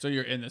 So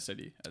you're in the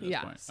city at this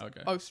point.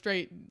 Okay. Oh,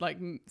 straight like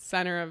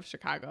center of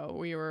Chicago.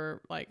 We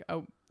were like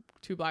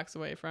 2 blocks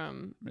away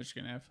from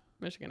Michigan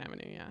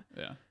Avenue.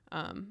 Yeah.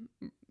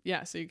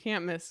 Yeah. So you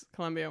can't miss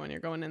Columbia when you're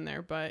going in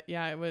there. But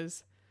yeah, it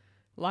was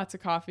lots of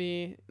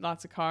coffee,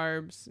 lots of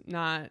carbs,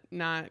 not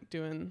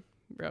doing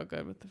real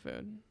good with the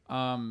food.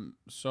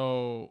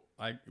 So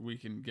we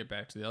can get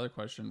back to the other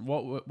question.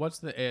 What's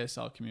the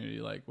ASL community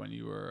like when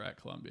you were at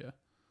Columbia?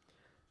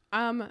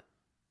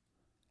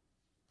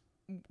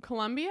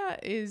 Columbia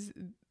is,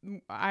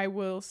 I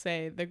will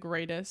say, the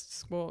greatest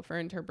school for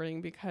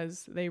interpreting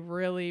because they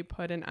really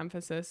put an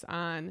emphasis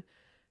on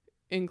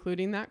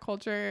including that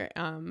culture,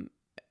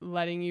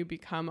 letting you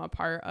become a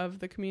part of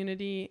the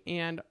community,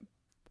 and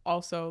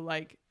also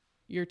like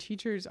your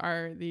teachers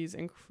are these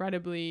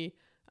incredibly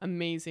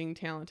amazing,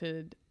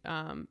 talented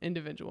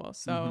individuals.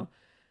 So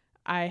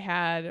I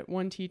had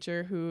one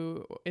teacher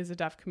who is a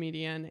deaf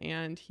comedian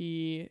and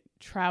he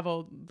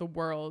traveled the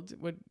world,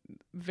 would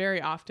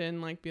very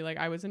often like be like,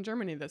 I was in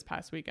Germany this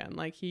past weekend.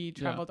 Like he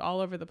traveled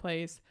all over the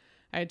place.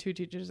 I had 2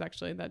 teachers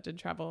actually that did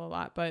travel a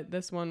lot, but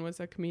this one was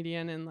a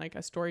comedian and like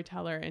a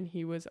storyteller, and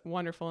he was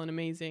wonderful and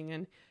amazing.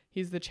 And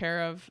he's the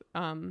chair of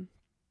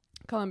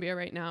Columbia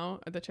right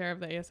now, the chair of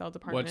the ASL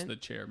department. What's the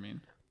chair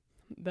mean?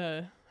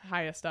 The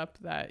highest up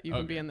that you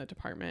can be in the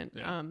department.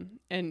 Yeah.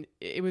 And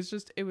it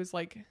was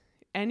like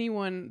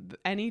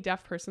any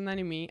deaf person that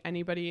I meet,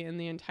 anybody in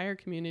the entire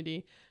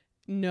community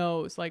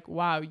knows like,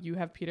 wow, you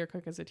have Peter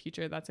Cook as a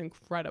teacher. That's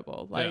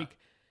incredible. Like,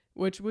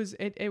 which was,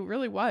 it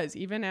really was.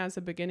 Even as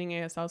a beginning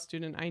ASL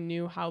student, I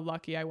knew how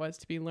lucky I was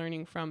to be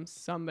learning from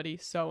somebody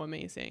so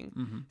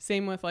amazing.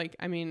 Same with like,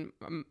 I mean,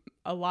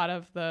 a lot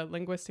of the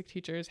linguistic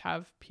teachers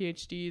have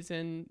PhDs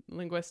in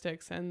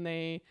linguistics, and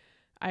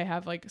I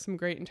have like some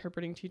great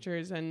interpreting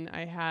teachers, and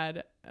I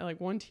had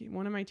like one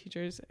of my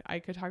teachers, I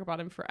could talk about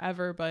him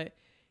forever, but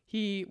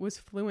he was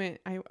fluent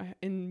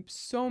in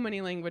so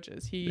many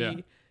languages.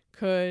 He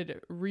could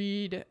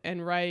read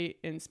and write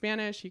in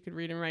Spanish. He could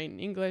read and write in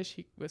English.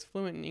 He was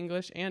fluent in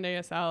English and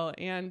ASL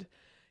and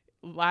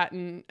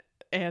Latin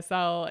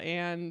ASL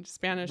and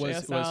Spanish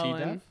ASL. Was he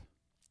deaf?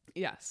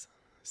 Yes.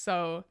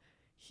 So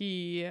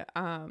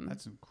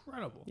That's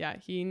incredible. Yeah,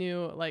 he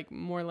knew like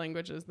more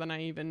languages than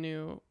I even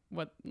knew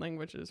what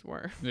languages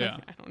were. Yeah.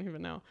 Like, I don't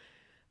even know.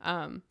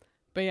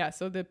 But yeah,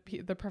 so the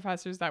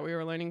professors that we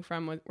were learning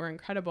from were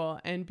incredible,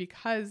 and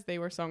because they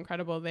were so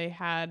incredible, they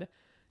had,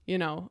 you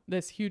know,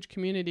 this huge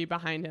community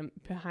behind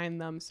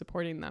them,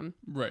 supporting them.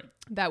 Right.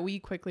 That we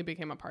quickly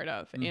became a part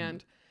of,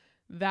 and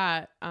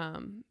that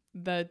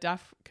the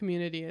deaf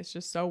community is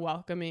just so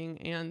welcoming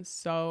and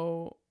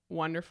so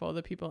wonderful.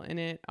 The people in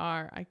it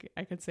are,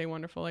 I could say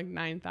wonderful like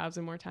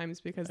 9,000 more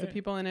times, because the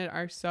people in it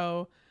are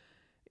so,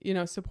 you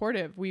know,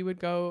 supportive.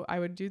 I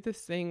would do this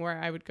thing where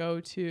I would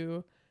go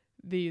to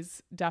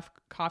these deaf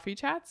coffee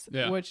chats,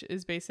 which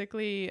is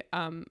basically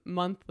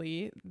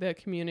monthly. The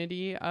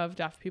community of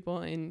deaf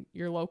people in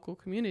your local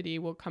community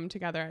will come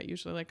together at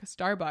usually like a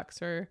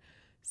Starbucks or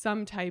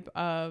some type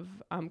of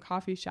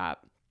coffee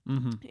shop,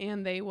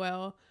 and they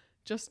will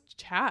just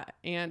chat.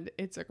 And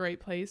it's a great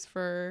place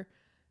for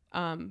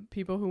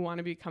people who want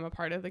to become a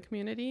part of the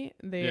community.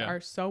 They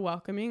are so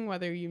welcoming,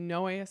 whether you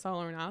know ASL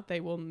or not. They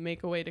will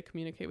make a way to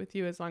communicate with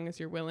you as long as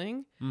you're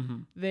willing.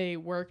 They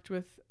worked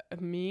with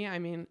me. I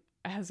mean,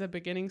 as a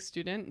beginning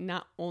student,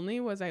 not only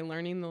was I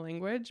learning the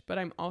language, but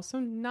I'm also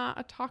not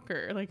a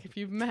talker. Like, if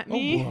you've met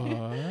me,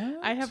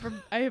 I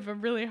have a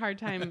really hard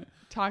time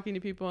talking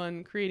to people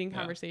and creating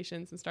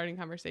conversations and starting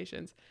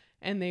conversations.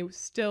 And they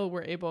still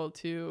were able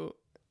to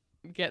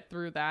get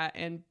through that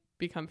and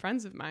become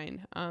friends of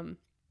mine.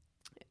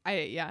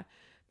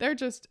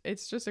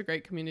 It's just a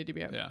great community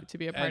to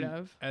be a part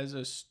of. As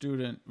a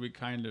student, we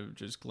kind of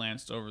just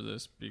glanced over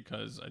this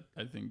because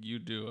I think you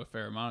do a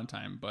fair amount of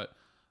time, but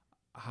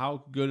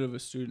how good of a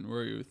student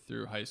were you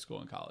through high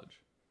school and college?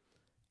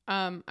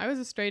 I was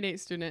a straight A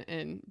student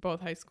in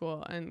both high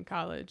school and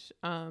college.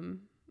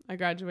 I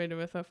graduated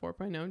with a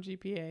 4.0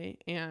 GPA,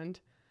 and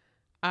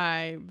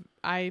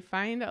I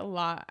found a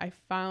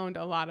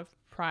lot of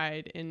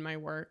pride in my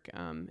work,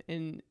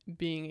 in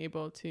being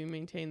able to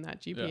maintain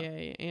that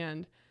GPA,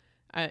 and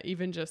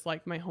even just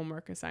like my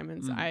homework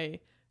assignments.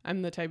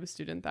 I'm the type of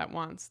student that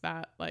wants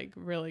that like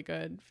really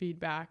good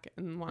feedback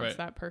and wants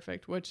that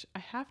perfect, which I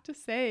have to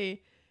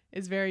say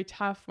is very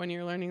tough when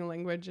you're learning a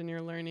language and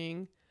you're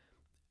learning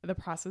the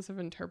process of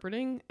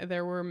interpreting.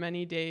 There were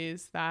many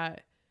days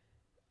that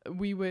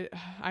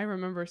I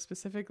remember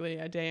specifically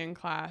a day in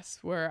class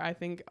where I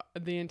think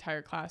the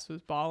entire class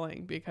was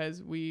bawling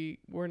because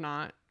we're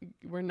not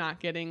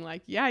getting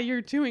like, yeah,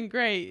 you're doing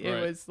great.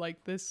 It was like,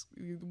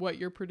 what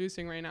you're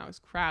producing right now is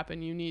crap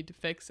and you need to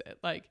fix it.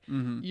 Like,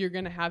 you're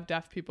going to have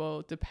deaf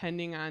people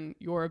depending on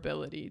your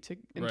ability to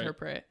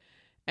interpret.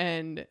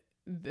 And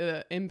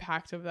the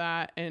impact of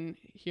that, and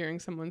hearing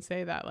someone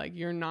say that like,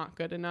 you're not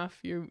good enough,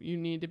 you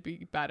need to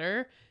be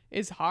better,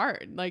 is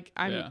hard. Like,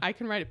 I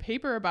can write a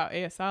paper about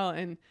ASL,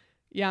 and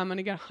I'm going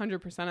to get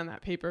 100% on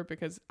that paper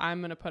because I'm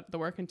going to put the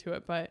work into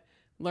it. But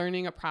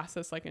learning a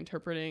process like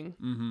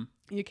interpreting,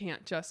 you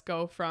can't just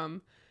go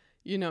from,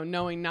 you know,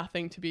 knowing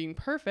nothing to being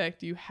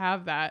perfect. You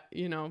have that,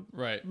 you know,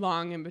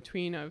 long in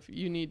between of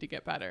you need to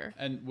get better.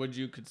 And would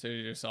you consider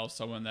yourself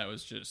someone that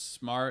was just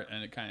smart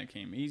and it kind of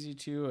came easy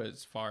to you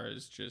as far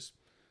as just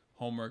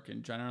homework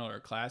in general or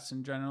class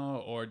in general,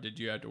 or did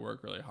you have to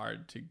work really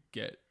hard to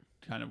get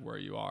kind of where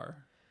you are?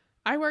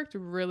 I worked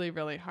really,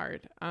 really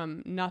hard.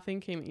 Nothing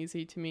came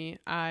easy to me.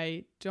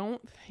 I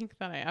don't think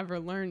that I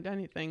ever learned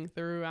anything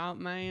throughout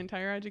my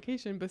entire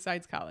education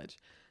besides college.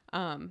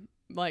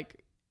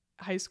 Like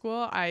high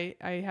school, I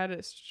had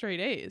a straight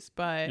A's,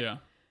 but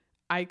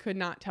I could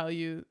not tell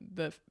you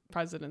the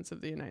presidents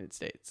of the United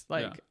States.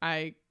 Like,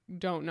 I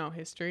don't know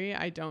history.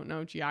 I don't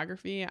know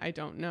geography. I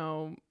don't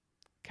know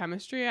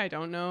chemistry. I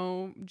don't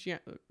know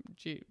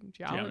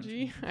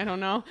geology. I don't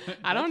know.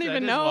 I don't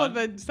even know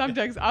the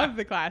subjects of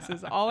the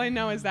classes. All I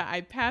know is that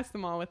I passed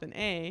them all with an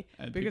A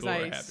because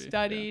I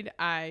studied,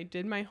 I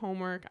did my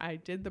homework, I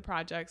did the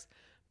projects,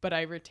 but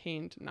I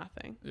retained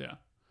nothing.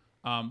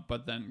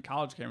 But then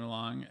college came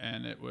along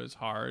and it was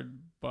hard,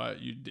 but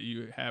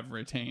you have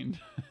retained.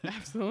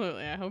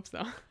 Absolutely. I hope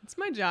so. It's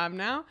my job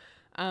now.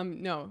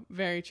 No,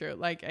 very true.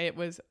 Like, it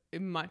was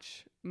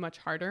much, much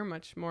harder,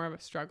 much more of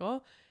a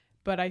struggle.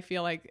 But I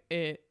feel like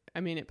it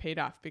paid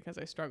off because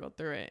I struggled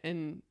through it.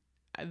 And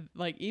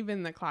like,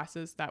 even the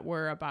classes that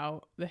were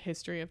about the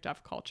history of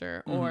deaf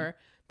culture or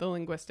the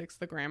linguistics,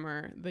 the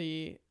grammar,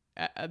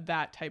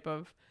 that type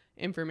of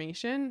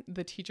information,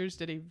 the teachers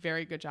did a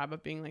very good job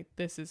of being like,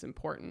 this is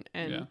important.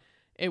 And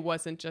it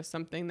wasn't just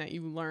something that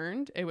you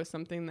learned. It was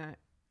something that,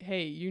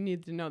 hey, you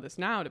need to know this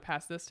now to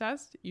pass this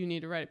test. You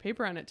need to write a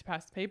paper on it to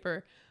pass the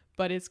paper.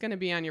 But it's going to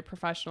be on your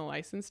professional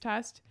license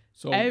test.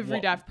 So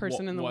every deaf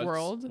person in the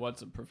world.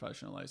 What's a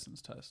professional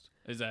license test?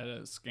 Is that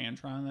a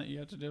Scantron that you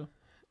have to do?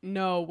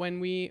 No,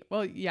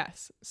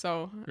 yes.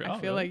 So I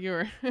feel like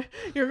you're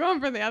going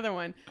for the other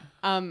one.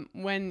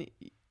 When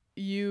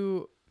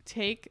you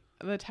take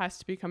the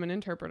test to become an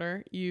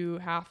interpreter, you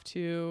have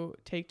to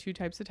take two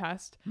types of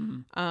test.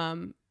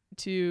 One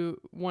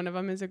of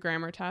them is a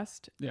grammar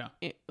test.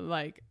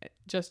 Like,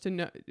 just to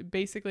know,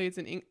 basically it's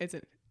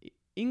an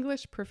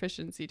English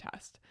proficiency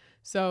test.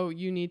 So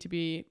you need to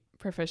be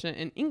proficient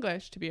in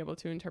English to be able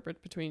to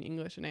interpret between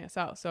English and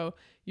ASL. So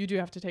you do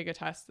have to take a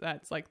test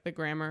that's like the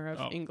grammar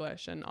of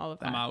English and all of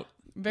that. I'm out.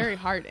 Very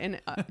hard.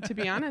 And to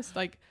be honest,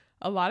 like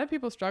a lot of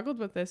people struggled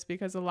with this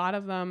because a lot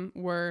of them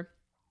were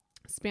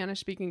Spanish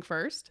speaking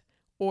first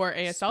or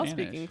ASL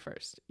speaking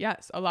first.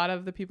 Yes. A lot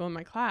of the people in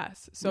my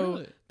class. So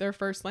Really? their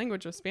first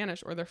language was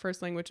Spanish or their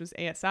first language was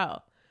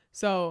ASL.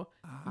 So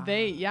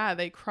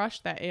they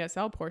crushed that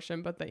ASL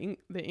portion, but the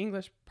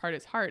English part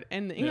is hard.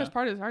 And the English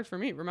part is hard for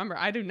me. Remember,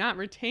 I do not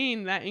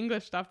retain that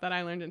English stuff that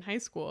I learned in high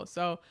school.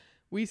 So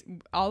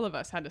all of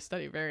us had to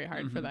study very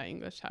hard for that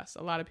English test.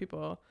 A lot of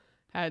people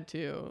had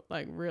to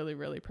like really,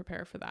 really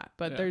prepare for that.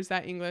 But there's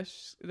that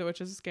English, which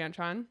is a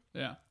Scantron.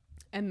 Yeah.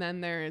 And then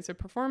there is a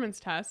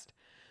performance test,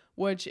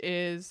 which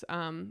is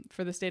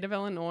for the state of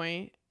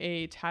Illinois,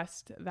 a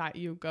test that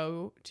you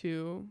go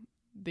to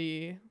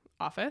the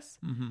office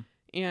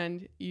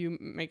and you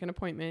make an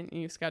appointment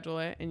and you schedule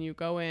it and you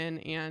go in,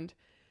 and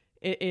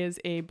it is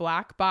a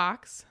black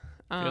box.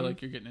 I feel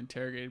like you're getting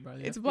interrogated by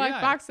the It's FBI. a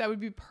black box that would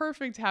be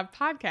perfect to have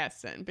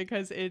podcasts in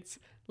because it's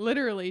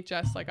literally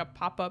just like a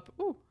pop-up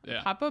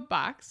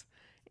box,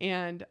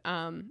 and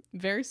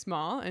very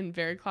small and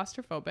very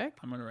claustrophobic.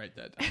 I'm gonna write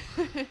that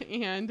down.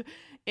 And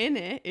in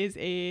it is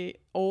a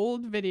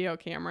old video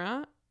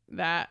camera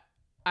that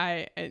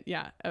an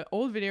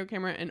old video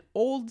camera, an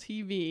old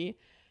TV,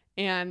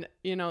 and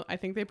I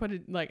think they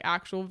put like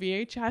actual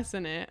VHS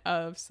in it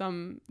of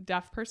some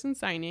deaf person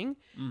signing.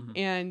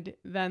 And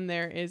then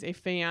there is a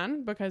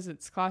fan because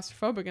it's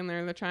claustrophobic in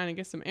there. They're trying to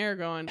get some air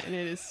going, and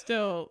it's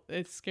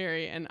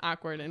scary and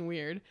awkward and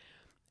weird.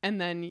 And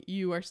then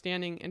you are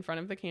standing in front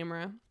of the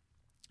camera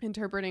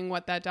interpreting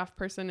what that deaf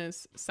person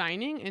is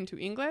signing into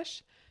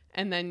English.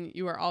 And then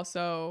you are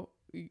also,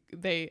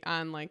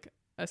 on like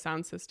a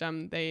sound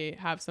system, they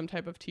have some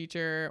type of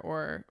teacher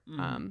or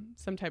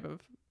some type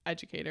of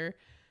educator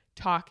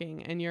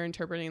talking, and you're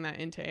interpreting that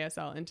into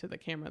ASL into the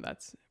camera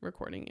that's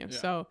recording you.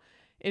 So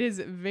it is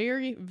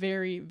very,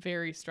 very,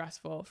 very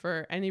stressful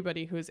for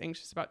anybody who is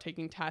anxious about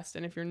taking tests.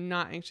 And if you're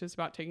not anxious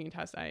about taking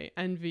tests, I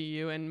envy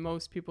you. And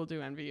most people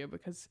do envy you,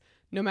 because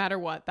no matter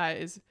what,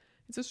 it's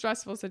a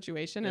stressful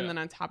situation. And then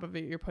on top of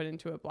it, you're put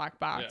into a black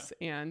box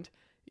and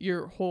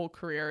your whole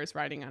career is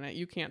riding on it.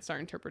 You can't start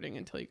interpreting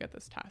until you get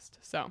this test.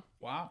 So,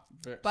 wow.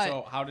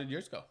 So how did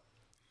yours go?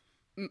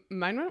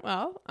 Mine went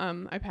well.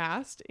 I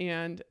passed,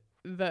 and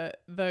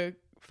the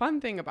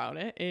fun thing about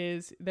it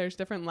is there's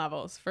different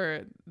levels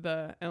for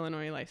the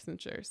Illinois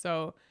licensure.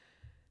 So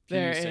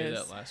Can you say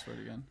that last word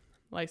again?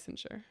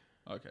 Licensure.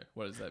 Okay.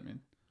 What does that mean?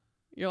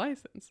 Your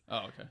license.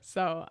 Oh, okay.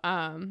 So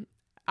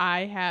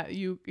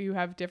you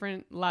have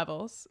different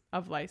levels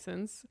of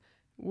license,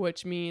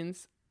 which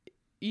means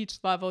each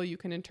level you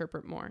can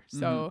interpret more.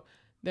 So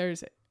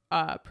there's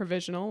a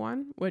provisional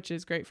one, which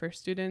is great for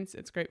students.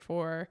 It's great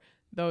for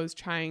those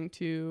trying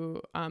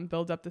to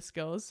build up the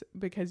skills,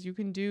 because you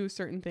can do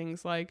certain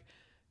things like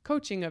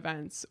coaching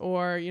events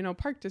or,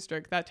 park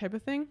district, that type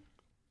of thing.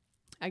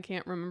 I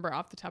can't remember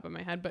off the top of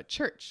my head, but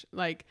church,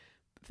 like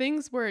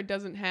things where it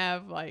doesn't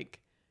have like,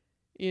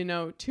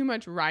 too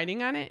much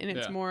riding on it. And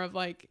it's more of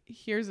like,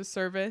 here's a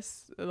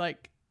service,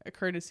 like a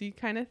courtesy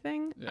kind of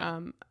thing.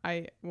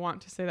 I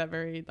want to say that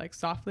very like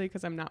softly,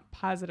 because I'm not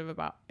positive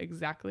about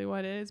exactly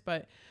what it is,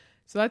 but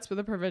so that's for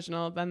the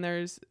provisional. Then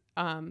there's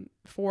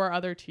 4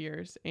 other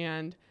tiers,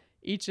 and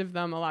each of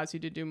them allows you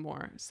to do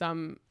more.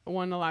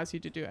 One allows you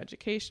to do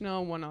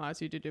educational, one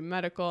allows you to do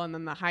medical, and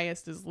then the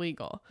highest is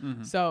legal.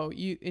 So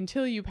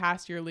until you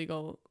pass your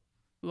legal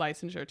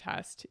licensure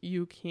test,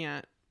 you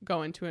can't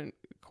go into a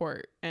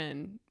court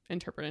and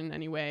interpret in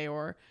any way,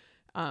 or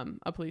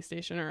a police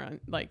station, or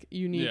like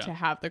you need to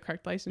have the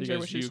correct licensure,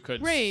 which is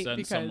great.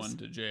 Send someone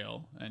to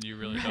jail, and you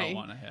really don't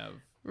want to have.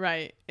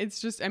 Right.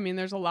 It's just,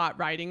 there's a lot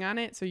riding on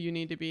it. So you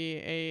need to be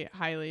a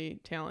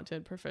highly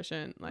talented,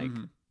 proficient, like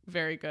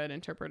very good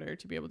interpreter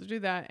to be able to do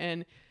that.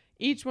 And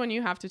each one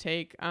you have to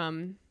take,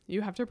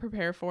 you have to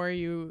prepare for.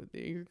 You're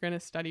going to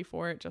study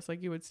for it just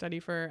like you would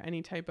study for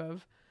any type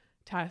of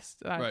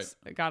test that's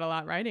got a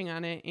lot riding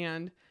on it.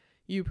 And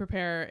you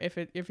prepare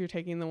if you're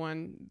taking the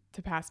one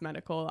to pass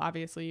medical,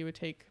 obviously you would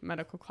take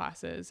medical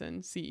classes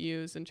and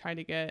CEUs and try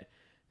to get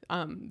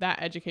that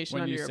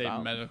education under your belt. When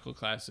you say medical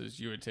classes,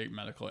 you would take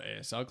medical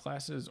ASL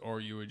classes,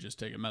 or you would just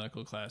take a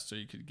medical class so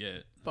you could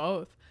get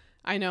both?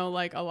 I know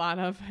like a lot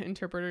of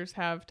interpreters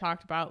have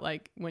talked about,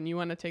 like, when you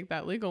want to take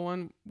that legal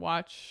one,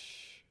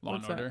 watch Law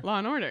and Order. Law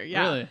and Order.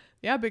 Yeah. Really?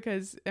 Yeah,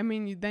 because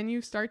then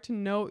you start to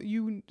know,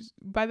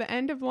 by the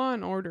end of Law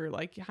and Order,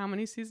 like how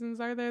many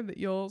seasons are there, that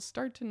you'll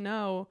start to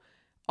know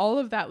all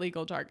of that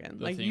legal jargon.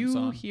 The like theme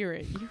song. Hear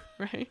it,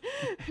 right?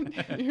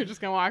 You're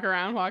just gonna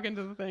walk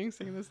into the thing,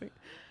 sing this thing.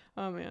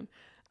 Oh man.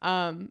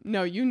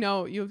 No,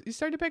 you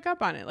start to pick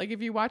up on it. Like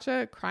if you watch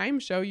a crime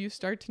show, you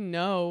start to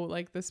know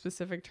like the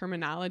specific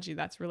terminology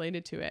that's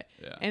related to it.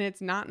 Yeah. And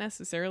it's not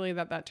necessarily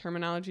that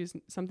terminology is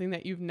something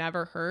that you've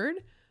never heard,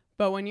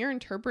 but when you're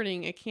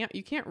interpreting,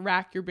 you can't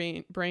rack your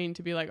brain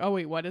to be like, oh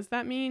wait, what does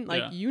that mean?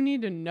 Like you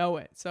need to know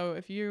it. So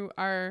if you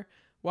are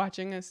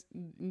watching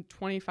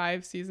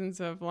 25 seasons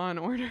of Law and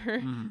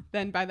Order,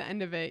 then by the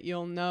end of it,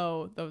 you'll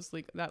know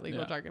that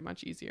legal jargon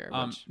much easier.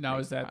 Now,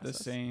 is that the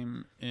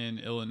same in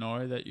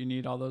Illinois that you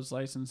need all those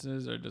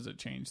licenses, or does it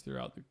change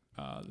throughout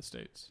the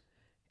states?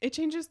 It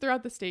changes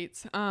throughout the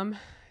states.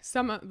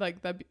 Some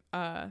like the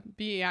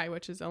BEI,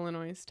 which is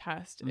Illinois'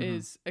 test,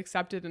 is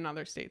accepted in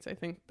other states. I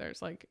think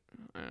there's like,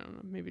 I don't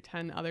know, maybe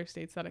 10 other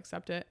states that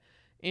accept it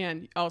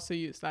and also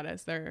use that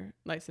as their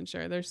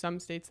licensure. There's some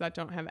states that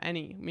don't have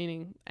any,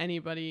 meaning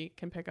anybody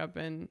can pick up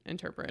and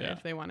interpret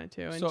if they wanted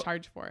to and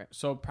charge for it.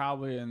 So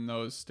probably in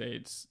those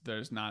states,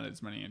 there's not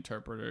as many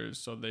interpreters,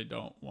 so they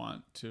don't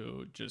want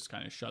to just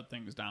kind of shut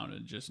things down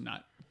and just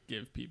not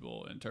give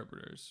people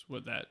interpreters.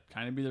 Would that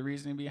kind of be the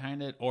reasoning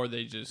behind it, or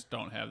they just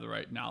don't have the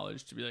right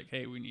knowledge to be like,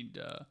 hey, we need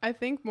to... I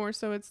think more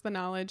so it's the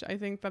knowledge. I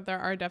think that there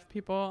are deaf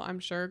people, I'm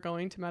sure,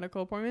 going to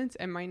medical appointments.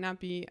 It might not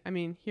be, I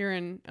mean, here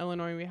in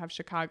Illinois we have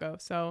Chicago,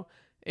 so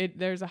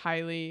there's a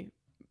highly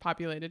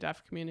populated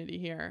deaf community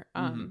here.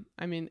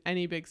 I mean,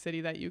 any big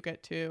city that you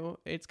get to,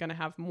 it's going to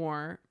have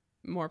more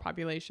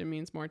population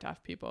means more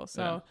deaf people.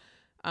 So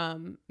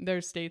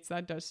there's states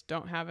that just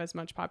don't have as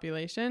much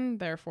population,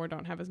 therefore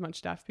don't have as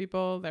much deaf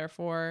people,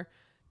 therefore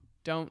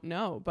don't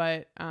know.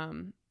 But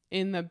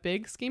in the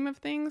big scheme of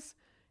things,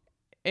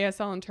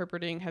 ASL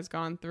interpreting has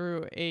gone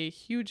through a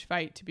huge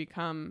fight to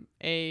become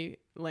a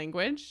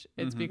language.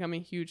 It's become a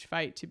huge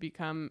fight to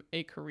become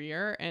a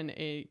career and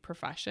a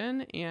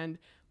profession. And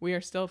we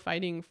are still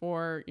fighting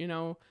for,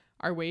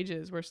 our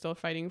wages. We're still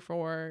fighting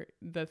for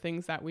the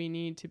things that we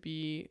need to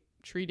be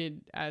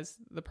treated as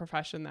the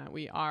profession that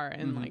we are.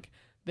 And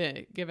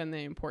given the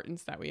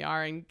importance that we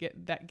are, and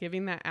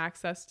giving that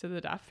access to the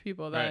deaf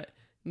people that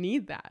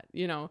need that,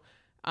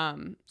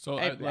 So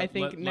I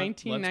think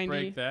 1990. Let's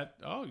break that.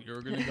 Oh,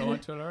 you're going to go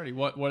into it already.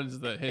 What is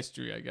the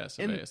history, I guess,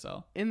 of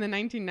ASL? In the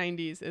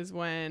 1990s is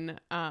when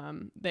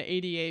the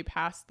ADA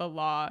passed the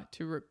law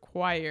to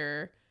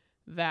require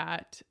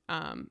that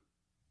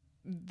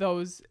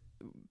those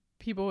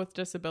people with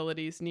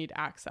disabilities need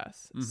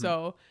access.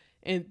 So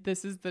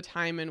this is the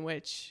time in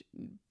which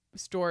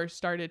stores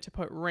started to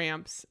put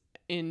ramps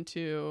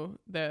into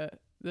the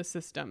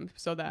system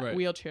so that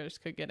wheelchairs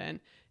could get in.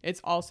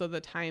 It's also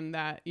the time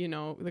that,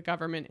 the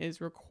government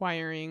is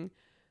requiring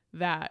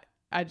that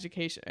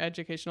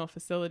educational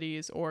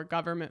facilities or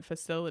government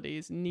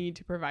facilities need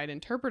to provide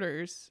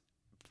interpreters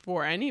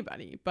for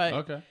anybody.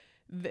 But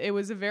it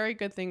was a very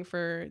good thing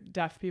for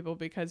deaf people,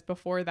 because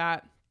before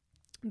that,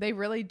 they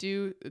really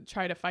do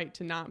try to fight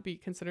to not be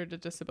considered a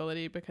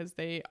disability, because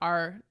they're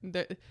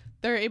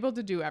able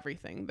to do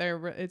everything.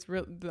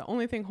 The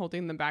only thing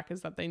holding them back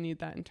is that they need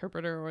that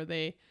interpreter, or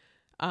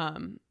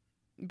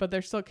but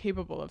they're still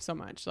capable of so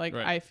much.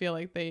 I feel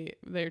like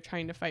they're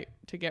trying to fight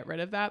to get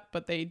rid of that,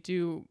 but they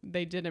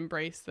did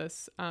embrace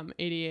this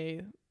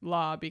ADA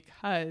law,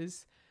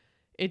 because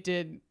it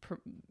did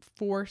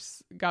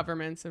force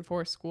governments and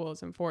force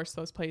schools and force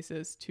those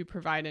places to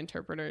provide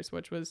interpreters,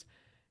 which was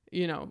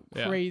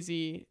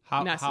crazy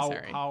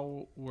necessary.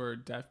 How were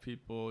deaf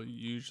people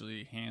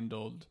usually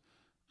handled?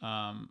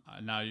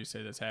 Now you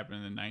say this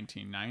happened in the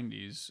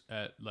 1990s.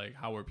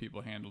 How were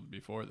people handled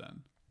before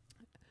then?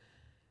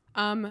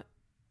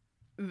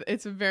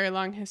 It's a very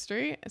long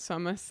history, so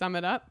I'm gonna sum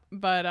it up.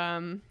 But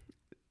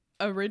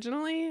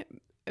originally,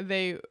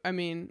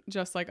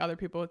 just like other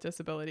people with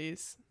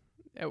disabilities,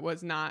 it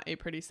was not a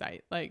pretty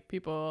sight.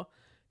 People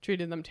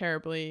treated them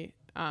terribly.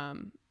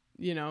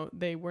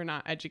 They were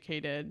not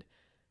educated.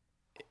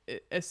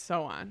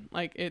 So on.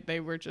 They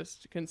were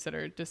just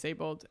considered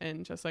disabled,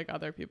 and just like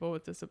other people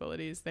with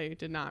disabilities, they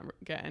did not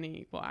get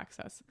any equal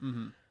access.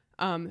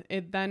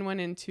 It then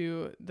went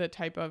into the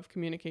type of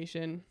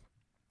communication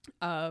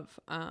of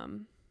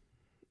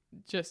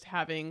just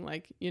having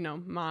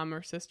mom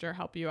or sister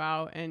help you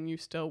out, and you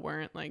still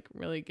weren't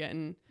really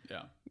getting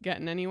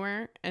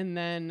anywhere. And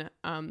then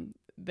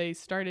they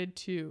started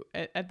to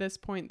at this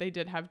point, they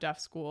did have deaf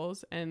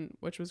schools, and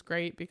which was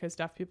great, because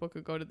deaf people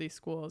could go to these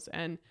schools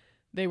and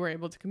they were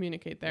able to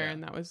communicate there,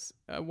 and that was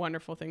a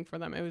wonderful thing for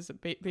them. It was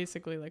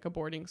basically like a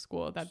boarding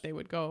school that they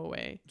would go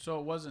away. So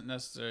it wasn't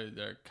necessarily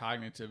their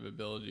cognitive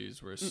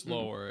abilities were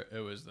slower. It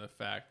was the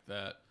fact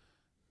that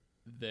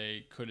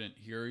they couldn't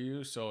hear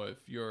you. So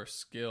if your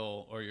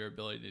skill or your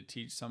ability to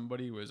teach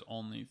somebody was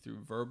only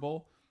through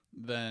verbal,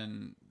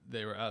 then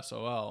they were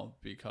SOL,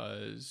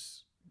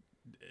 because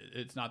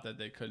it's not that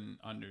they couldn't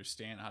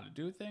understand how to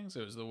do things.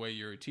 It was the way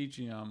you were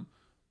teaching them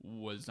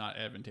was not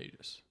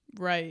advantageous.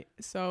 Right.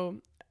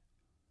 So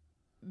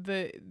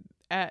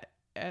at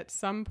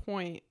some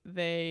point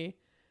they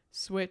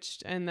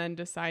switched and then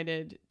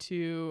decided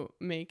to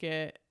make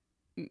it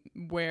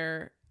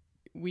where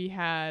we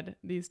had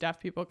these deaf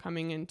people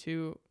coming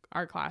into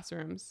our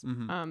classrooms,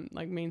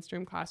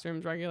 mainstream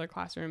classrooms, regular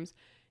classrooms,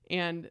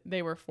 and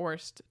they were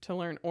forced to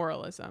learn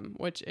oralism,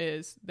 which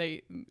is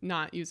they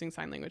not using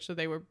sign language. So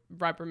they were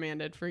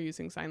reprimanded for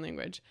using sign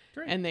language.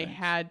 Great, and they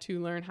had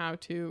to learn how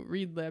to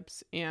read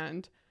lips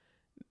and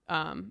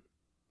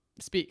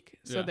speak.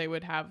 So they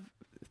would have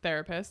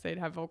therapists, they'd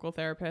have vocal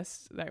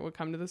therapists that would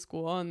come to the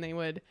school, and they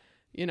would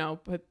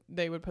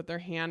they would put their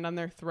hand on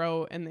their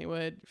throat and they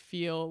would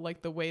feel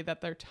like the way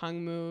that their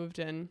tongue moved,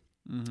 and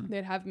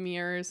they'd have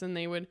mirrors and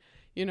they would,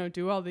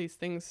 do all these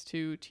things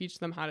to teach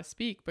them how to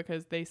speak,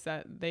 because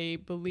they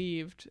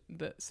believed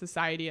that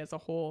society as a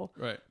whole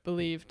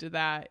believed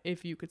that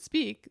if you could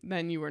speak,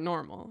 then you were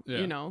normal.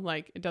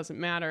 Like it doesn't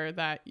matter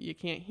that you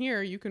can't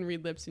hear, you can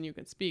read lips and you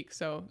can speak.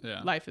 So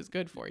life is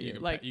good for you.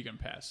 You can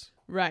pass.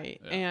 Right.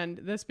 Yeah. And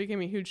this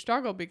became a huge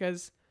struggle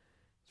because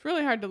it's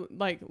really hard to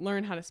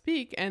learn how to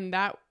speak, and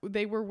that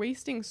they were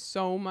wasting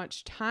so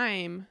much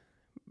time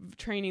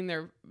training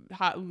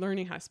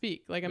learning how to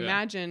speak.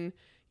 Imagine,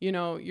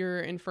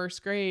 you're in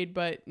first grade,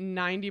 but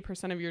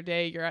 90% of your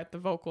day you're at the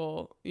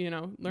vocal,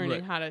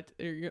 learning how to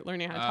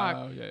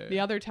talk. The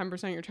other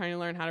 10% you're trying to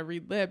learn how to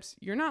read lips.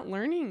 You're not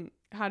learning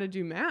how to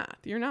do math.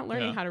 You're not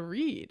learning how to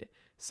read.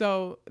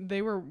 So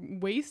they were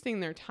wasting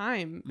their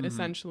time,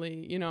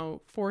 essentially,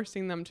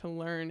 forcing them to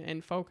learn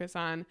and focus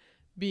on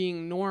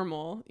being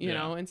normal, you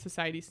know, in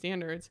society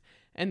standards,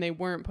 and they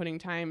weren't putting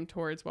time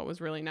towards what was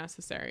really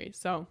necessary.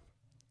 So,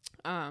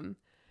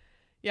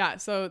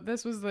 so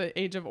this was the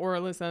age of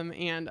oralism,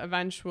 and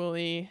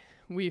eventually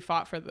we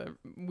fought for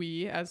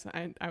as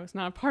I was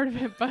not a part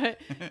of it, but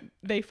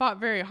they fought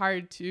very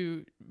hard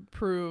to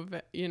prove,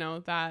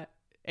 that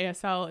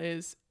ASL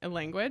is a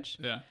language.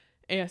 Yeah.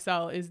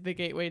 ASL is the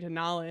gateway to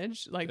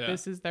knowledge.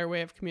 This is their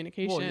way of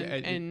communication.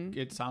 Well, and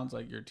it sounds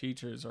like your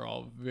teachers are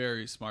all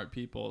very smart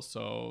people,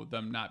 so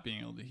them not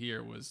being able to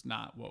hear was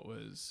not what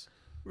was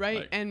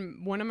right.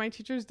 And one of my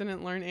teachers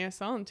didn't learn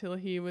ASL until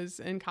he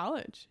was in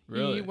college.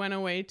 Really? He went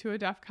away to a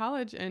deaf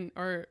college in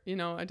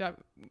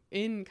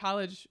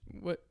college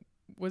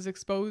was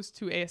exposed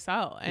to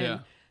ASL,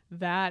 and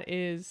that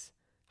is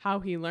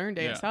how he learned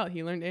ASL.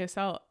 He learned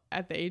ASL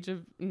at the age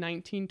of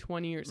 19,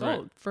 20 years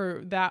old.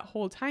 For that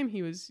whole time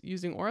he was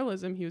using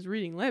oralism, he was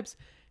reading lips.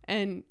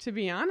 And to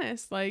be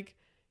honest,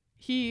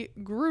 he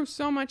grew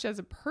so much as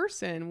a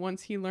person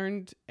once he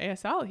learned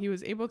ASL. He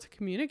was able to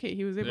communicate.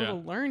 He was able to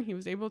learn. He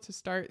was able to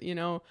start,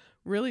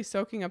 really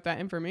soaking up that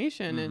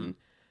information. And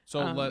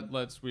so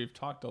we've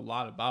talked a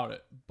lot about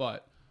it,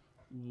 but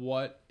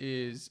what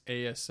is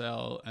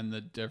ASL and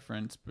the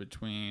difference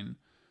between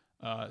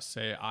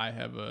say I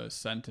have a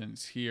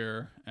sentence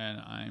here and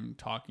I'm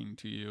talking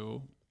to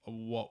you,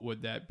 what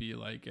would that be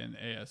like in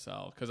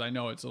ASL? Because I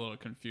know it's a little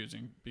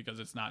confusing because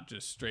it's not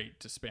just straight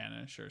to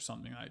Spanish or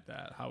something like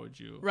that. How would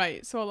you?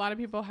 Right. So a lot of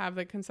people have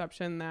the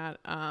conception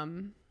that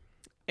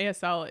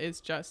ASL is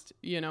just,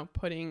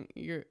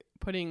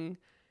 putting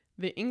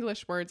the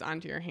English words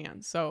onto your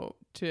hands. So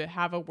to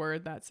have a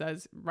word that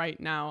says right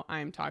now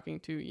I'm talking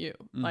to you,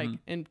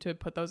 and to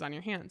put those on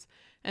your hands.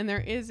 And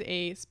there is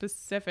a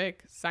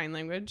specific sign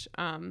language,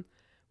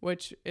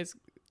 which is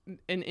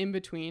an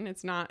in-between.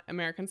 It's not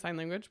American Sign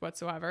Language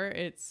whatsoever.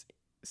 It's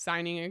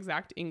signing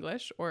exact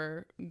English,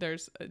 or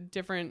there's a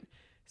different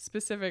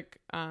specific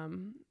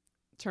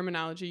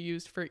terminology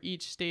used for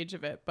each stage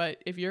of it.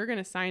 But if you're going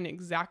to sign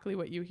exactly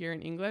what you hear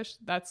in English,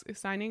 that's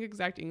signing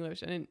exact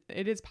English, and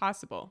it is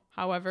possible.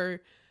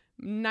 However,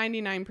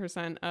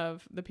 99%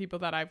 of the people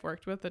that I've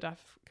worked with, the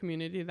deaf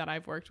community that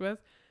I've worked with,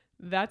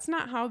 that's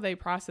not how they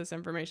process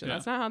information.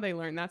 That's not how they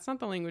learn. That's not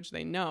the language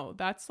they know.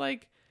 That's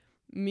like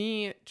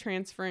me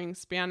transferring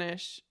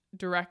Spanish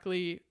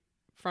directly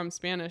from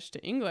Spanish to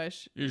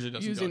English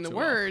using the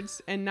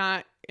words and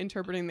not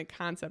interpreting the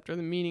concept or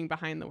the meaning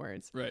behind the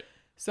words. Right.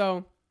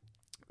 So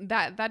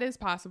that is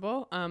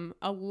possible.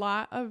 A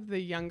lot of the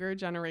younger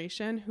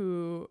generation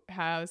who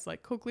has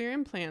cochlear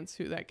implants,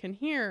 that can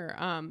hear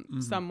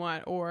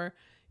somewhat, or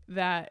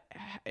that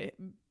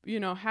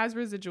has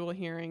residual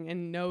hearing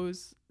and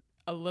knows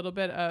a little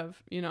bit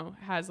of,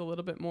 has a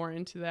little bit more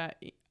into that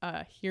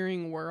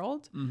hearing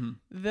world,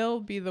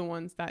 they'll be the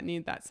ones that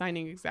need that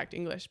signing exact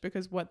English,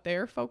 because what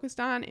they're focused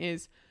on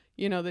is,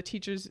 the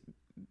teacher's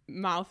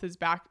mouth is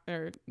back,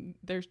 or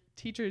their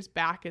teacher's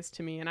back is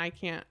to me, and I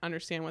can't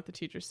understand what the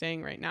teacher's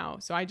saying right now.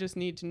 So I just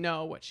need to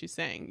know what she's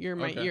saying. You're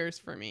my ears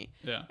for me.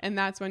 Yeah. And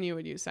that's when you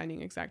would use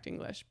signing exact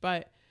English.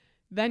 But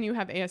then you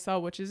have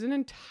ASL, which is an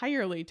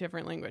entirely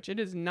different language. It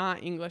is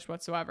not English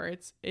whatsoever.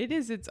 It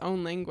is its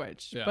own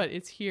language, but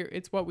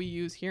it's what we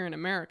use here in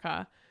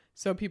America.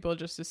 So people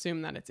just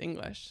assume that it's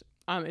English.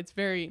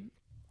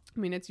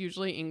 It's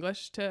usually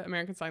English to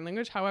American Sign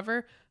Language.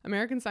 However,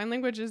 American Sign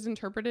Language is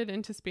interpreted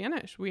into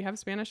Spanish. We have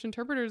Spanish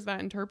interpreters that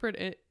interpret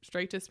it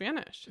straight to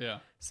Spanish. Yeah.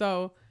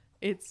 So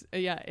it's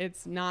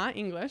not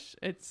English.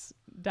 It's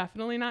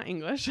definitely not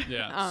English.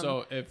 Yeah.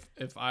 So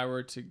if I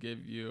were to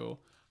give you,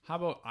 how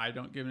about I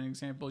don't give an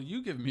example?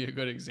 You give me a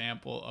good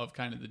example of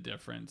kind of the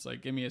difference.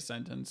 Give me a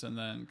sentence and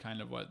then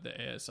kind of what the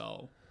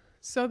ASL.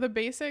 So the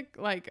basic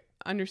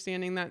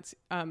understanding that's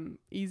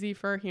easy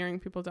for hearing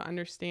people to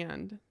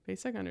understand,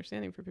 basic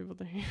understanding for people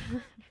to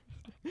hear,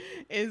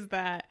 is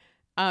that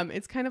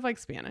it's kind of like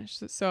Spanish.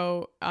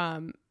 So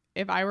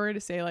if I were to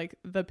say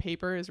the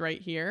paper is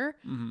right here,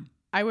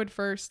 I would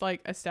first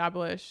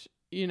establish,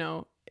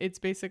 it's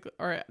basically,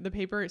 or the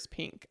paper is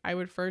pink. I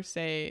would first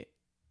say,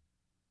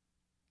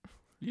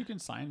 You can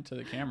sign to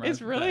the camera.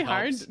 It's really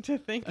hard helps. to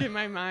think in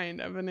my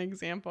mind of an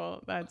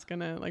example that's going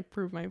to like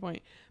prove my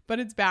point, but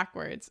it's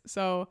backwards.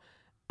 So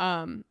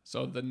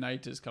the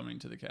knight is coming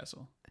to the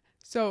castle.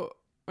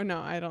 No,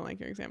 I don't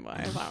like your example.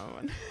 I allow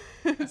one.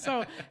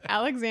 So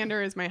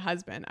Alexander is my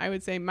husband. I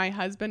would say my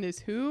husband is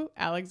who?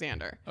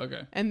 Alexander.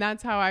 Okay. And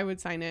that's how I would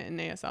sign it in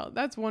ASL.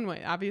 That's one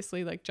way.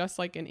 Obviously, like just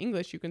like in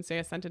English, you can say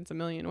a sentence a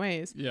million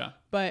ways. Yeah.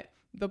 But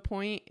the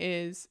point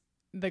is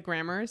the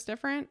grammar is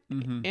different.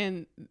 Mm-hmm.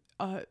 And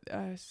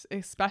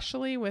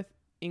especially with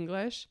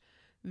English,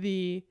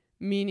 the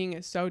meaning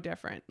is so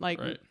different. Like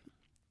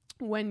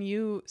when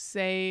you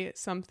say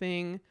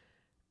something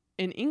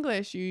in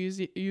English, you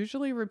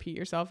usually repeat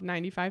yourself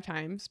 95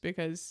 times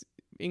because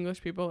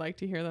English people like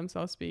to hear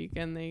themselves speak,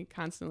 and they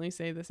constantly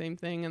say the same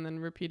thing and then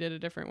repeat it a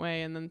different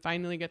way and then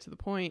finally get to the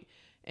point.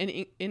 And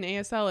in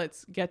ASL,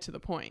 it's get to the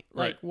point.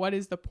 Like, what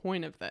is the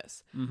point of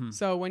this? Mm-hmm.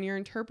 So when you're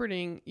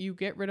interpreting, you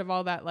get rid of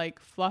all that like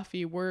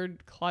fluffy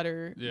word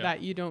clutter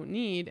that you don't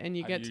need, and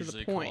you get to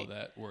the point. I usually call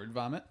that word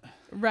vomit.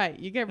 Right.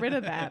 You get rid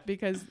of that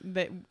because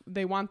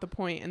they want the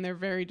point, and they're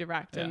very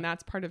direct, and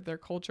that's part of their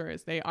culture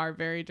is they are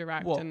very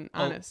direct and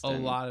honest. A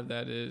lot of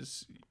that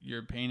is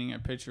you're painting a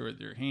picture with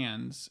your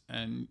hands,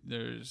 and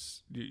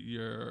there's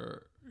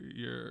your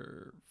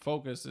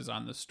focus is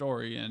on the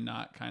story and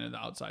not kind of the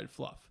outside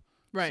fluff.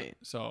 Right.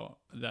 So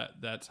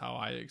that's how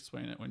I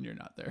explain it when you're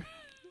not there.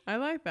 I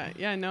like that.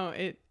 Yeah, no,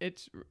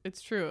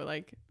 it's true.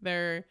 Like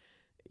a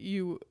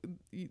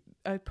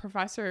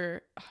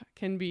professor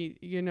can be,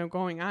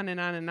 going on and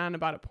on and on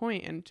about a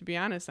point. And to be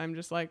honest, I'm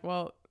just like,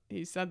 well,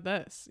 he said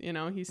this,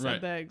 he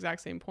said the exact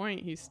same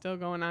point. He's still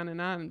going on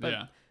and on,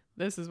 but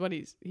this is what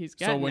he's getting.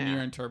 So when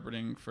you're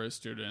interpreting for a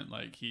student,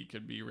 like he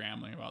could be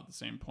rambling about the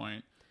same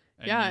point.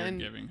 And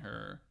giving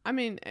her. I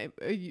mean,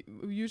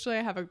 usually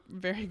I have a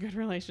very good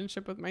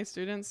relationship with my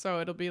students,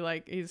 so it'll be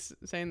like he's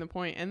saying the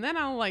point, and then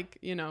I'll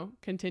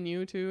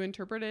continue to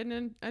interpret it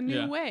in a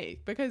new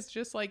way, because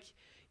just like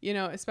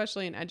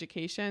especially in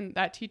education,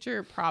 that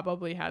teacher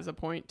probably has a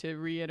point to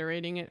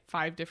reiterating it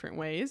 5 different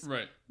ways,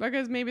 right?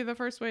 Because maybe the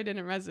first way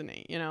didn't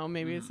resonate,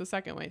 maybe it's the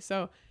second way.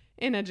 So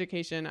in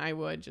education, I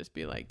would just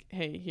be like,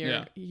 hey,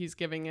 here, he's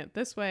giving it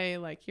this way.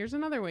 Like, here's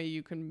another way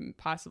you can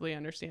possibly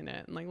understand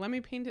it. And like, let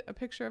me paint a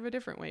picture of a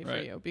different way for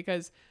you.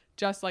 Because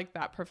just like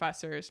that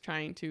professor is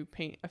trying to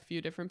paint a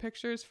few different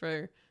pictures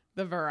for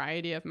the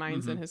variety of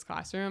minds in his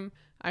classroom,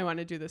 I want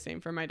to do the same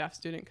for my deaf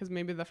student, because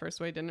maybe the first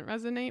way didn't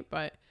resonate,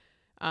 but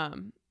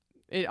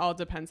it all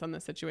depends on the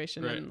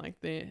situation and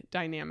like the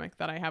dynamic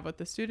that I have with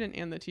the student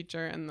and the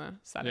teacher and the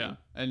setting. Yeah.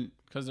 And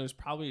because there's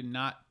probably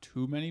not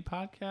too many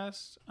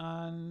podcasts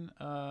on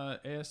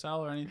ASL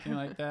or anything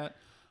like that.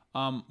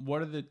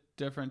 What are the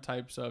different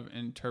types of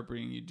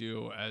interpreting you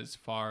do as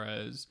far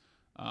as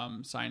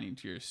signing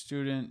to your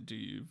student? Do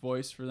you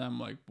voice for them?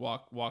 Like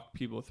walk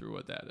people through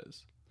what that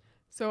is.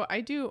 So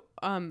I do,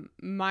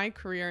 my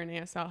career in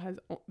ASL has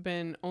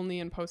been only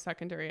in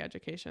post-secondary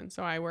education.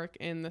 So I work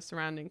in the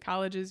surrounding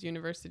colleges,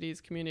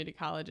 universities, community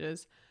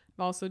colleges.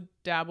 I've also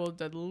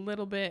dabbled a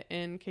little bit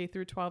in K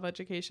through 12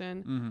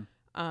 education.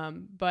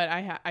 But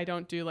I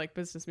don't do like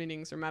business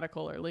meetings or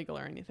medical or legal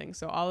or anything.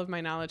 So all of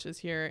my knowledge is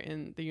here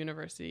in the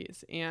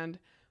universities. And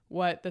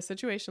what the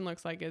situation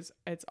looks like is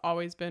it's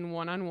always been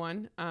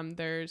one-on-one.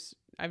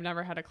 I've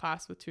never had a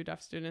class with 2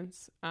 deaf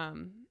students.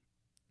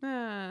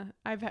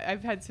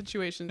 I've had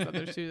situations where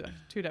there's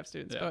two deaf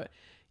students, but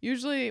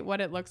usually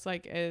what it looks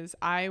like is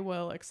I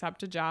will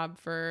accept a job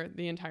for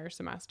the entire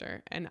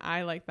semester, and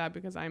I like that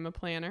because I'm a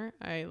planner.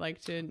 I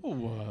like to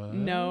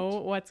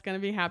know what's going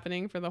to be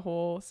happening for the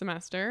whole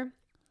semester.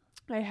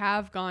 I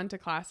have gone to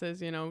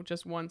classes,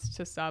 just once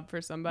to sub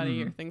for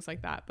somebody or things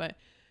like that, but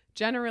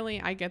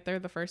generally I get there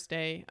the first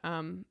day.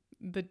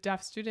 The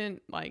deaf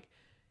student, like,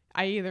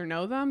 I either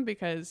know them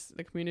because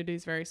the community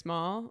is very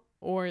small,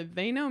 or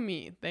they know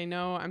me. They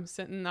know I'm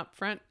sitting up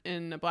front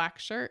in a black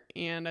shirt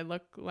and I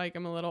look like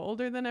I'm a little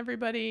older than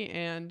everybody,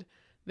 and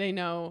they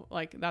know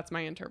like that's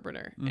my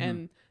interpreter,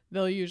 and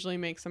they'll usually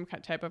make some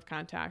type of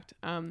contact.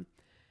 And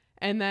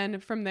then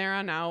from there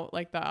on out,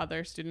 like the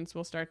other students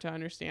will start to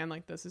understand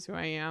like this is who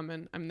I am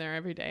and I'm there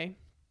every day.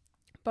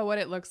 But what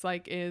it looks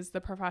like is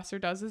the professor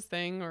does his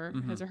thing or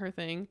his or her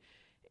thing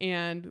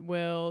and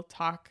will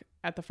talk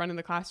at the front of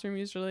the classroom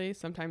usually.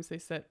 Sometimes they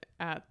sit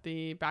at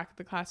the back of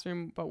the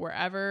classroom, but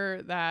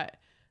wherever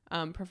that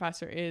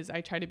professor is,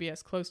 I try to be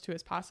as close to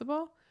as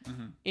possible.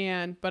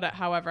 But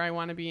however, I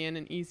want to be in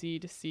an easy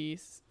to see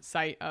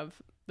sight of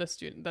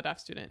the deaf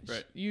student.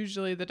 Right.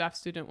 Usually the deaf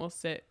student will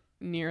sit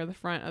near the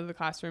front of the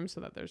classroom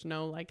so that there's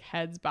no like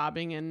heads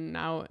bobbing in and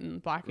out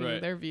and blocking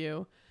their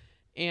view.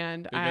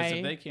 And because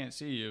if they can't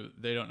see you,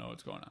 they don't know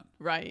what's going on.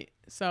 Right.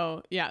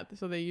 So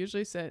so they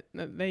usually sit,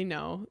 they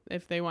know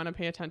if they want to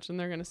pay attention,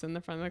 they're going to sit in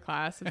the front of the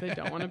class. If they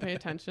don't want to pay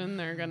attention,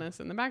 they're going to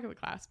sit in the back of the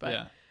class.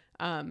 But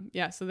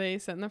so they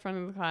sit in the front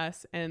of the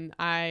class and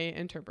I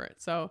interpret.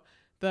 So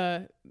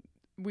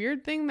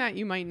weird thing that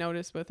you might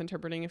notice with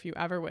interpreting, if you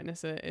ever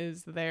witness it,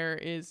 is there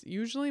is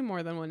usually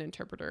more than one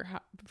interpreter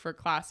for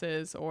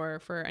classes or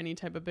for any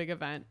type of big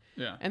event.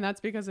 Yeah. And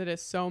that's because it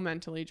is so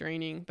mentally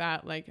draining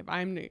that, like, if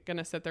I'm going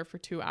to sit there for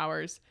 2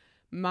 hours,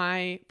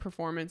 my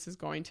performance is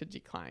going to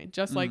decline.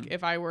 Just like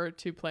if I were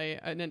to play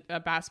a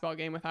basketball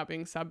game without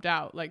being subbed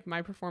out, like,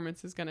 my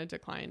performance is going to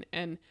decline.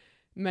 And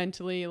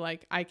mentally,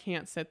 like, I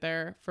can't sit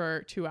there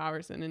for 2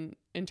 hours and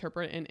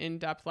interpret an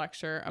in-depth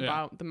lecture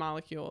about the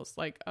molecules,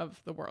 like, of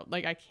the world.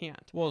 Like, I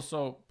can't. Well,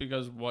 so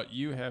because what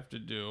you have to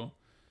do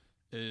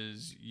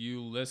is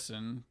you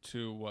listen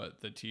to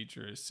what the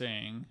teacher is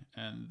saying,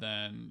 and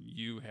then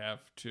you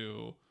have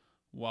to,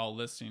 while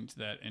listening to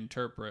that,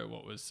 interpret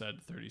what was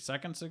said 30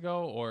 seconds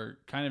ago, or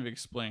kind of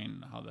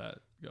explain how that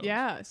goes.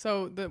 Yeah.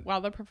 So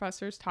while the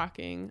professor's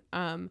talking,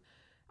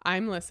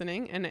 I'm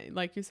listening, and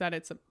like you said,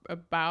 it's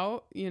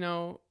about,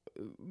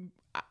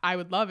 I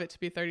would love it to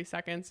be 30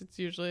 seconds. It's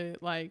usually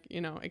like,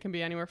 it can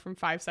be anywhere from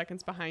 5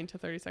 seconds behind to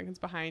 30 seconds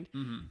behind.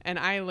 And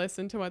I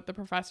listen to what the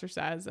professor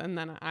says, and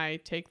then I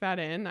take that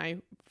in.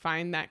 I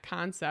find that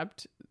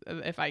concept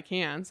if I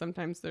can.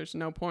 Sometimes there's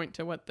no point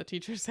to what the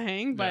teacher's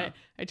saying, but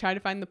I try to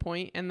find the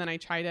point, and then I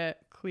try to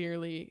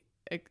clearly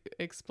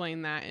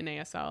explain that in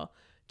ASL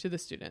to the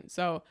student.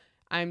 So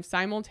I'm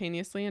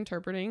simultaneously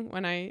interpreting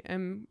when I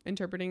am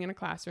interpreting in a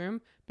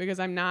classroom, because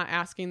I'm not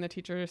asking the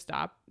teacher to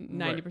stop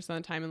 90% of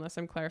the time unless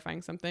I'm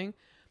clarifying something.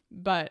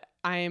 But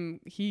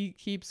he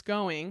keeps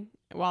going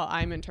while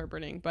I'm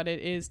interpreting, but it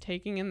is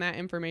taking in that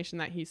information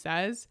that he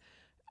says,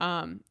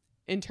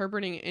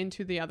 interpreting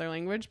into the other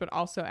language, but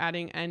also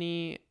adding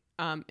any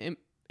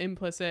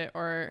implicit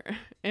or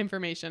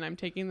information. I'm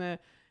taking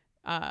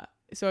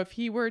so if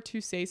he were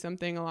to say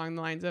something along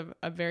the lines of,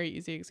 a very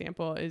easy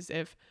example is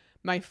if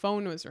my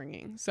phone was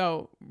ringing.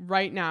 So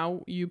right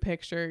now you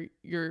picture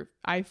your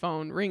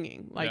iPhone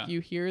ringing, like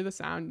you hear the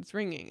sound, it's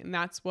ringing. And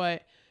that's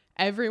what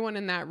everyone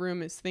in that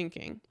room is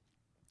thinking.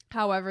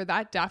 However,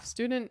 that deaf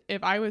student,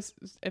 if I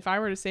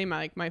were to say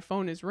my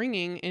phone is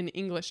ringing in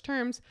English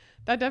terms,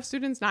 that deaf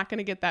student's not going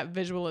to get that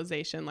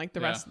visualization like the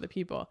rest of the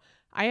people.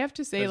 I have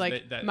to say,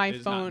 like, my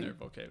phone, not in their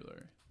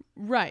vocabulary.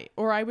 Right.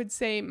 Or I would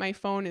say my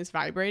phone is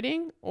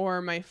vibrating,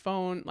 or my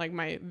phone, like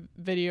my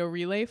video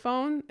relay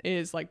phone,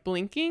 is like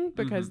blinking,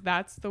 because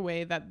that's the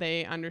way that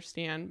they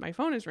understand my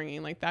phone is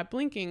ringing. Like that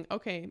blinking.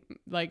 Okay.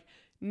 Like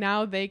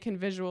now they can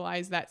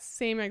visualize that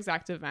same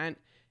exact event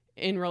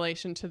in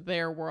relation to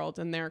their world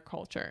and their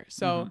culture.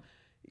 So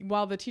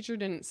while the teacher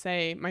didn't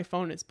say my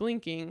phone is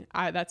blinking,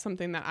 that's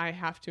something that I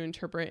have to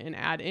interpret and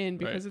add in,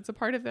 because it's a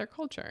part of their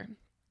culture.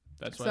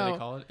 That's why they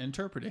call it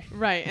interpreting.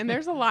 Right. And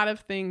there's a lot of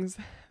things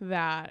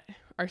that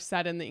are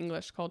said in the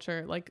English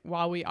culture. Like,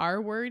 while we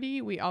are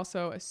wordy, we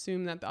also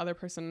assume that the other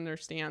person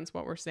understands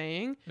what we're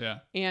saying. Yeah.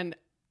 And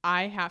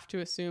I have to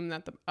assume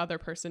that the other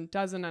person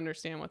doesn't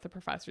understand what the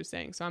professor's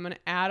saying. So I'm going to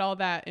add all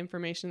that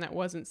information that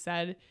wasn't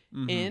said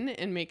in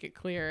and make it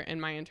clear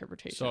in my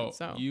interpretation.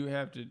 So you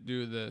have to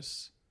do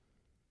this.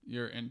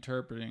 You're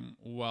interpreting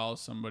while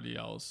somebody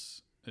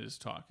else is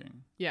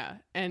talking. Yeah.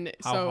 And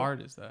how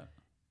hard is that?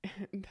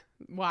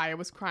 Why I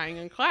was crying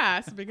in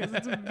class, because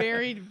it's a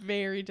very,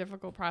 very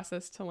difficult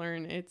process to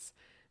learn. It's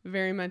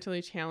very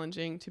mentally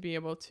challenging to be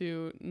able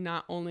to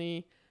not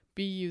only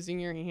be using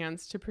your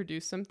hands to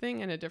produce something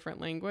in a different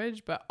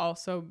language, but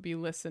also be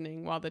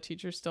listening while the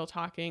teacher's still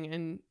talking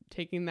and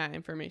taking that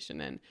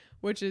information in,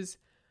 which is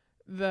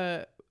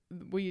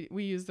we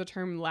use the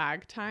term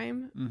lag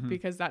time,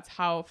 because that's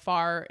how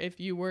far, if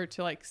you were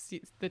to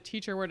the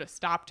teacher were to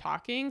stop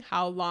talking,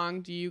 how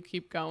long do you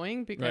keep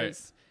going?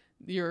 Because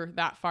you're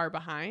that far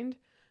behind.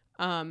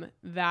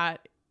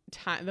 That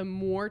time, the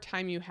more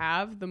time you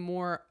have, the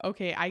more,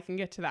 okay, I can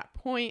get to that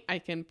point. I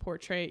can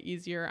portray it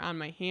easier on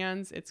my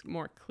hands. It's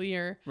more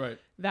clear. Right.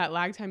 That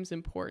lag time is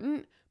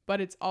important, but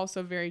it's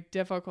also very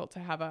difficult to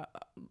have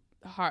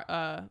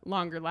a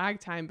longer lag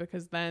time,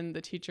 because then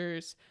the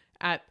teacher's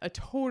at a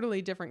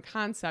totally different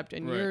concept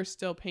and you're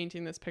still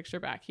painting this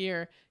picture back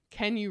here.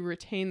 Can you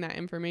retain that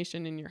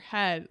information in your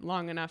head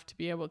long enough to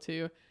be able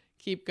to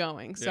keep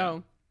going?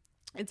 So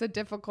it's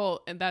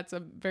that's a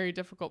very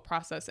difficult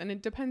process. And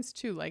it depends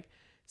too. Like,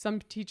 some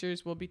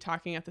teachers will be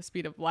talking at the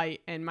speed of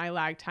light, and my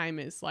lag time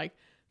is like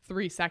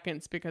 3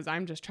 seconds, because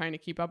I'm just trying to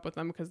keep up with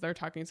them, because they're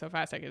talking so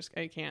fast. I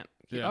can't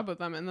keep up with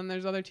them. And then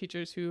there's other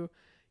teachers who,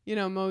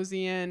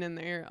 mosey in, and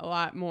they're a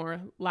lot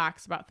more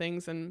lax about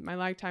things. And my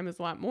lag time is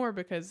a lot more,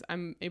 because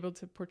I'm able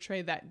to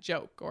portray that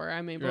joke, or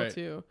I'm able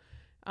to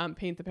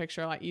paint the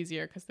picture a lot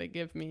easier, because they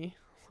give me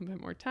a little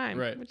bit more time,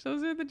 which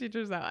those are the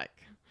teachers I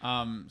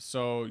like.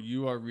 So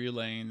you are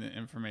relaying the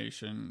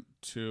information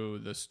to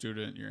the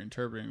student you're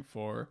interpreting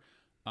for.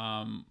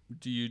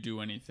 Do you do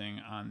anything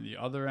on the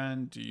other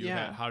end?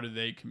 How do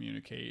they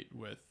communicate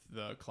with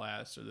the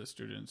class or the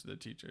students or the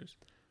teachers?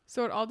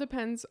 So it all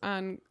depends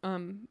on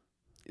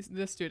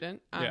the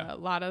student. A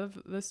lot of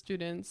the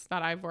students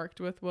that I've worked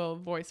with will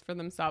voice for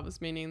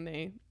themselves, meaning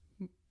they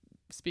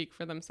speak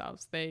for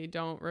themselves. They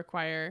don't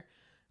require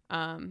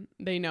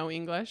they know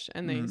English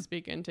and they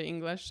speak into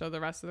English, so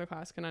the rest of the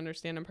class can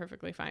understand them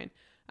perfectly fine.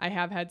 I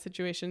have had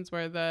situations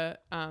where the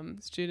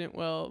student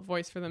will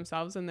voice for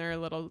themselves and they're a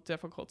little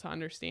difficult to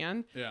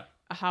understand. Yeah.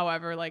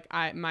 However, like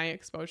my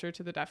exposure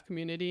to the deaf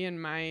community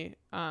and my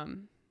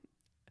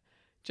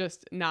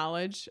just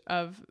knowledge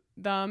of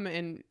them,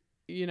 and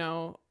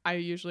I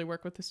usually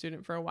work with the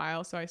student for a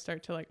while, so I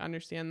start to like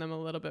understand them a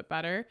little bit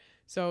better.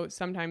 So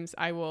sometimes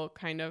I will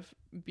kind of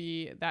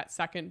be that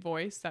second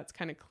voice that's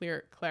kind of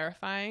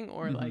clarifying,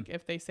 or like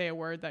if they say a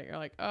word that you're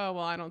like, oh,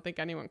 well, I don't think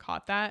anyone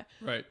caught that.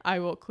 Right. I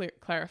will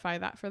clarify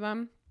that for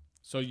them.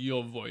 So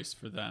you'll voice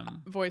for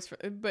them.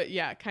 But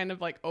yeah, kind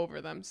of like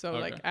over them. So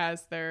like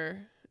as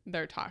they're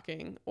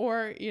talking,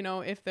 or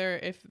if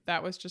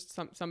that was just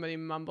somebody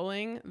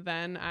mumbling,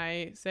 then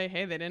I say,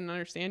 hey, they didn't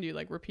understand you,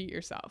 like repeat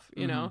yourself,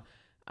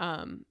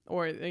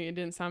 or it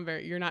didn't sound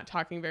you're not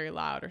talking very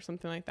loud or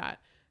something like that.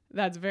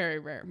 That's very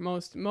rare.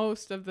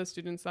 Most of the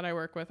students that I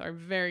work with are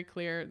very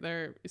clear.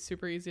 They're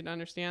super easy to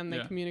understand. They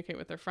communicate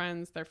with their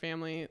friends, their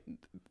family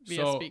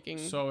via speaking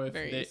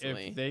very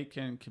easily. If they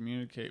can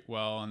communicate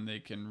well and they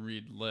can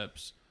read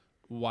lips,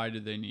 why do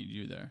they need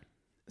you there?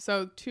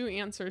 So 2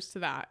 answers to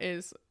that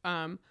is,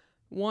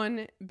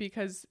 one,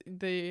 because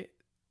the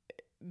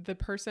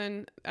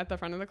person at the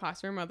front of the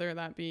classroom, whether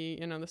that be,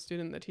 the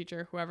student, the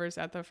teacher, whoever's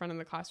at the front of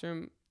the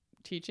classroom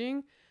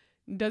teaching,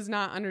 does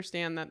not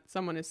understand that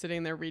someone is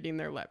sitting there reading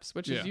their lips,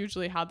 which is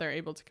usually how they're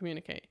able to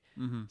communicate.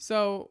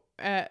 So,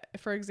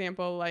 for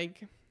example,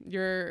 like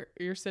you're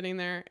sitting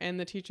there and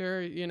the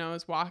teacher,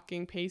 is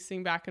walking,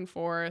 pacing back and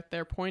forth.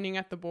 They're pointing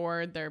at the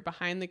board. They're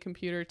behind the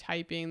computer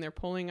typing. They're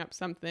pulling up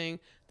something.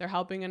 They're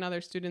helping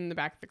another student in the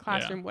back of the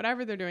classroom.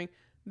 Whatever they're doing,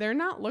 they're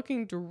not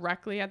looking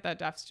directly at that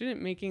deaf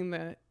student, making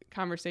the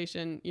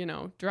conversation,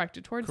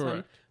 directed towards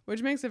them,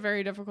 which makes it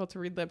very difficult to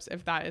read lips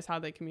if that is how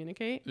they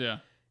communicate. Yeah.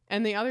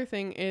 And the other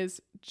thing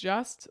is,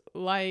 just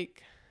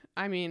like,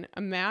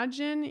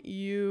 imagine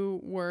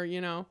you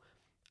were,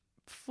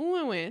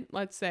 fluent,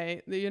 let's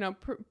say,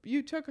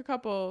 you took a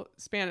couple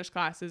Spanish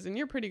classes and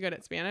you're pretty good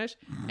at Spanish,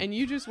 and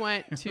you just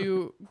went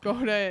to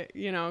go to,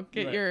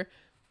 get your...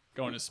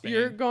 Going to Spain.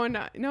 You're going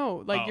to,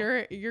 no, like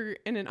you're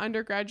in an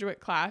undergraduate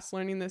class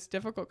learning this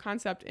difficult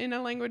concept in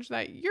a language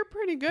that you're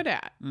pretty good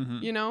at,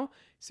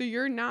 so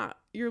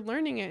you're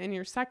learning it in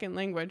your second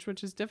language,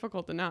 which is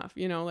difficult enough,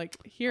 like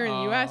here in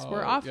the US,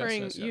 we're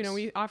offering,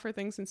 we offer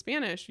things in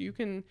Spanish. You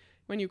can,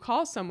 when you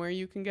call somewhere,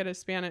 you can get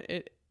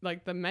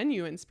like the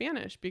menu in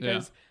Spanish,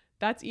 because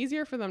that's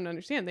easier for them to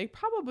understand.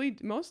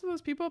 Most of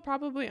those people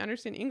probably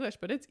understand English,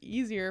 but it's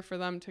easier for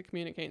them to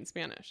communicate in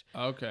Spanish.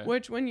 Okay.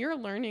 Which, when you're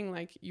learning,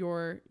 like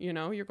you're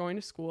going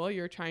to school,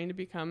 you're trying to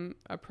become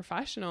a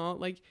professional,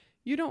 like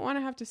you don't want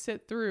to have to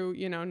sit through,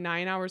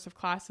 9 hours of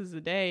classes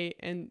a day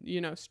and,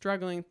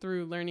 struggling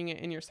through learning it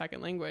in your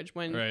second language,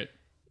 when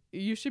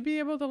you should be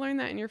able to learn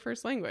that in your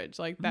first language.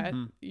 Like that,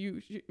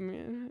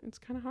 it's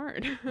kind of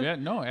hard. Yeah,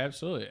 no,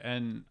 absolutely.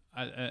 And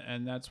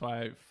that's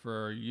why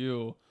for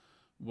you,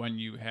 when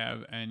you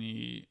have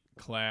any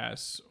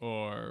class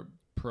or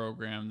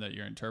program that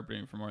you're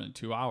interpreting for more than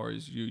 2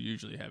 hours, you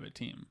usually have a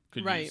team.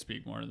 Could you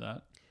speak more to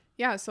that?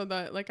 Yeah. So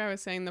like I was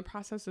saying, the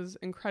process is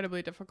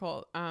incredibly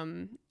difficult.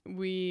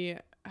 We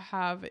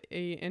have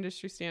a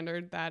industry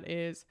standard that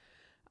is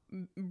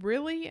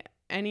really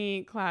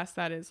any class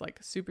that is like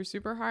super,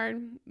 super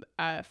hard.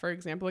 For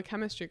example, a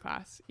chemistry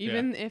class,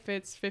 even if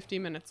it's 50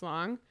 minutes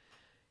long,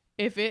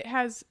 if it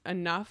has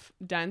enough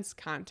dense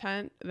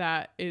content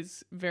that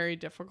is very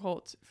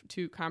difficult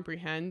to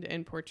comprehend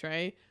and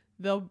portray,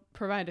 they'll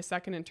provide a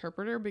second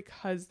interpreter,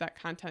 because that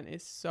content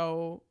is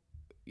so,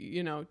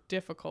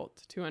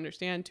 difficult to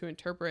understand, to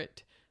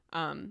interpret.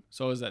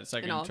 So is that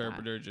second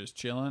interpreter just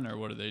chilling, or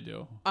what do they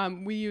do?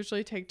 We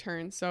usually take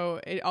turns.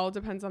 So it all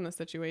depends on the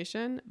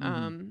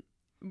situation.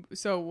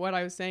 So what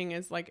I was saying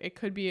is, like, it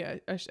could be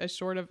a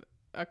short of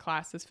a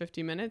class is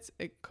 50 minutes.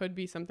 It could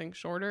be something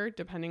shorter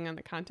depending on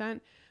the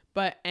content.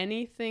 But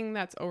anything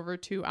that's over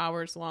 2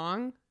 hours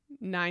long,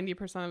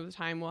 90% of the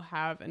time will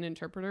have an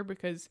interpreter,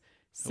 because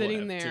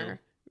sitting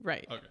there,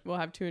 we'll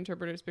have 2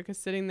 interpreters, because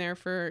sitting there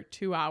for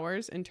 2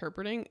 hours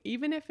interpreting,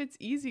 even if it's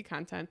easy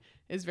content,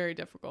 is very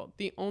difficult.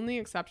 The only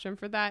exception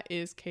for that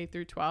is K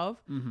through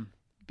 12,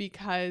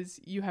 because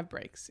you have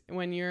breaks.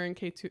 When you're in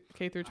K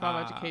through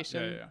 12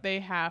 education, they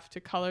have to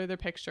color their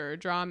picture,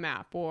 draw a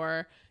map,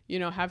 or,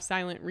 have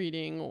silent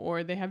reading,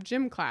 or they have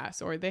gym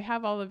class, or they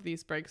have all of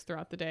these breaks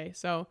throughout the day.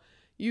 So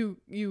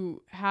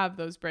you have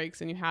those breaks,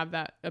 and you have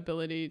that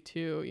ability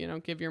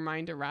to, give your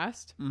mind a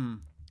rest.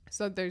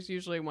 So there's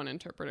usually 1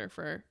 interpreter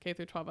for K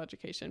through 12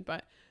 education.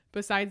 But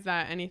besides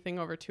that, anything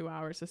over 2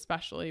 hours,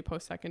 especially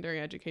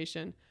post-secondary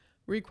education,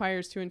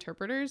 requires 2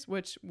 interpreters,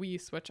 which we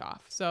switch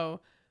off.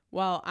 So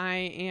while I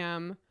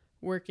am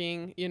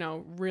working,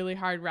 really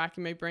hard,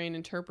 racking my brain,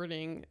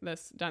 interpreting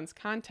this dense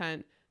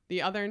content,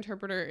 the other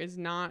interpreter is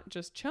not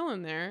just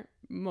chilling there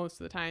most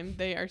of the time.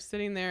 They are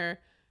sitting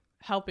there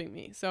helping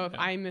me. So if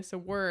Yeah. I miss a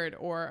word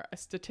or a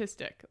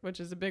statistic, which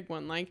is a big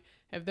one, like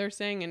if they're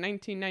saying in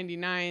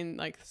 1999,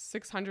 like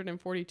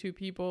 642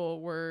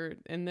 people were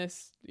in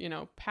this,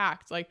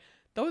 pact, like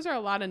those are a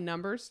lot of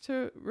numbers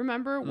to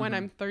remember when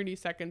I'm 30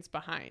 seconds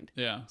behind.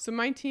 Yeah. So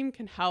my team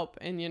can help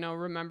and,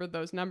 remember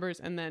those numbers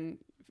and then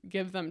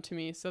give them to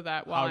me so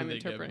that while How do I'm they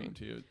interpreting, give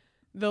them to you?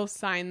 they'll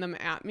sign them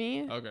at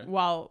me. Okay.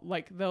 While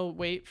like they'll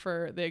wait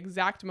for the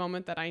exact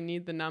moment that I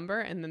need the number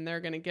and then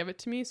they're going to give it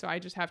to me. So I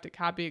just have to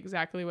copy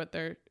exactly what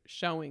they're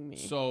showing me.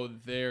 So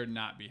they're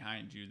not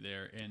behind you.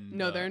 They're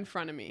they're in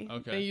front of me.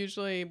 Okay. They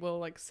usually will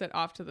like sit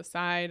off to the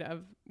side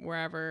of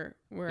wherever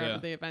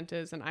the event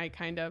is. And I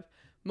kind of,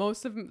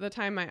 most of the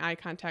time my eye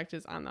contact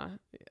is on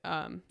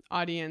the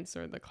audience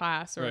or the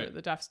class or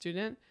the deaf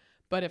student.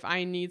 But if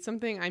I need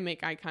something, I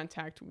make eye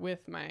contact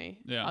with my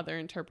other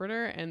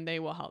interpreter and they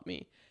will help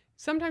me.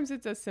 Sometimes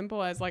it's as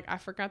simple as like, I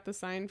forgot the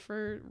sign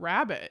for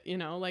rabbit,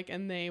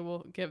 and they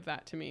will give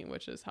that to me,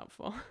 which is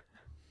helpful.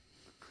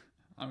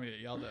 I'm going to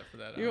get yelled at for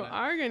that. You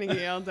are going to get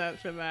yelled at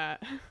for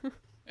that.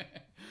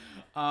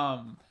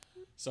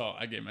 So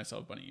I gave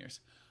myself bunny ears.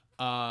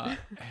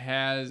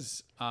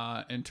 Has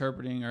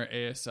interpreting or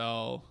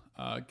ASL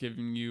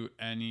given you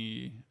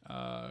any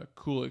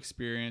cool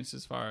experience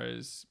as far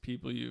as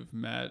people you've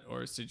met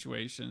or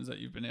situations that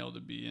you've been able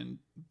to be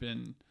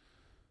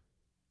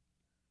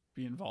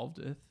involved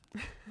with?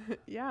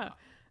 Yeah.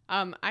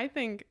 I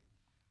think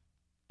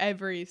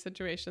every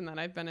situation that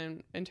I've been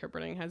in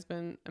interpreting has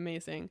been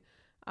amazing.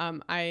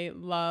 I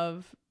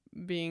love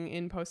being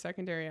in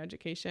post-secondary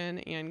education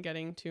and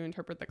getting to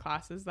interpret the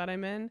classes that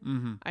I'm in.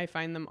 Mm-hmm. I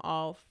find them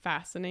all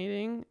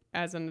fascinating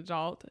as an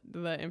adult,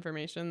 the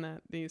information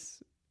that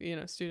these,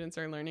 students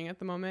are learning at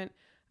the moment.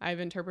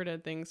 I've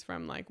interpreted things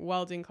from like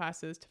welding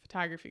classes to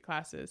photography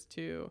classes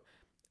to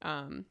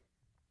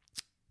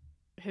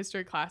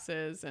history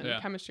classes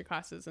and chemistry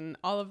classes and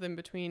all of them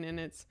between. And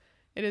it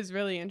is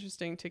really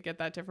interesting to get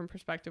that different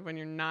perspective when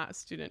you're not a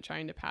student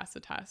trying to pass a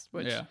test,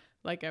 which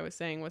like I was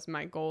saying was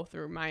my goal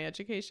through my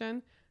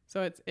education.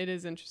 So it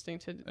is interesting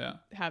to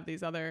have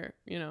these other,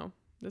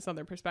 this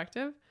other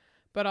perspective,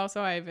 but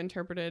also I've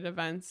interpreted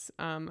events.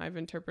 I've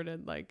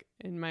interpreted like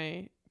in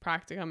my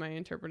practicum, I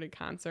interpreted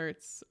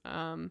concerts.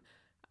 What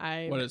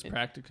does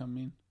practicum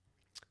mean?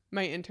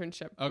 My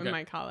internship in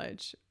my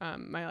college.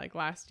 My like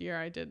last year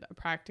I did a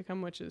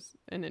practicum, which is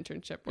an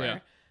internship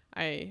where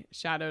I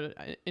shadowed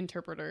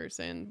interpreters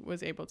and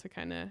was able to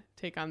kind of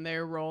take on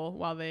their role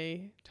while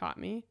they taught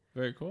me.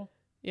 Very cool.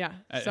 Yeah.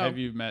 So have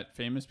you met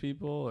famous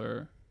people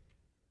or?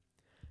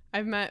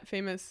 I've met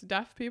famous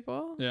deaf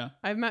people. Yeah.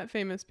 I've met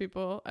famous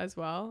people as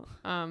well.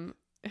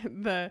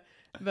 The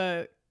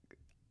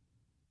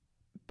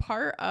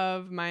part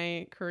of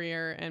my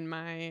career and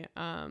my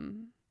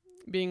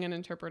being an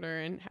interpreter,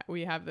 and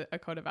we have a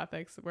code of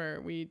ethics where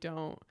we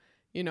don't,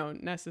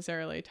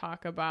 necessarily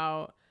talk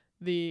about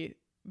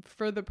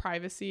for the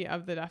privacy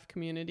of the deaf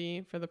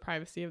community, for the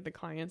privacy of the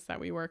clients that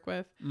we work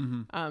with.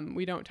 Mm-hmm.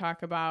 We don't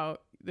talk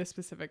about the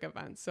specific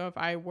events. So if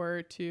I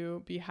were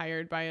to be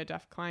hired by a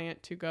deaf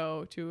client to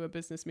go to a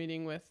business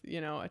meeting with,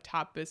 a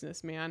top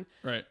businessman,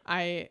 right?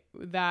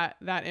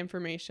 That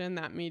information,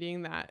 that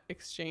meeting, that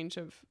exchange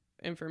of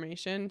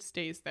information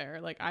stays there.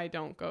 Like I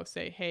don't go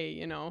say,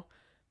 hey,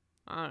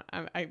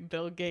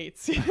 Bill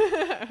Gates.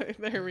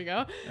 There we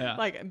go. Yeah.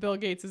 Like Bill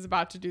Gates is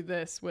about to do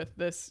this with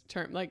this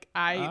term. Like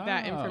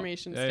that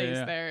information stays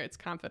there. It's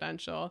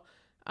confidential.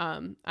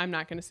 I'm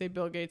not going to say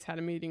Bill Gates had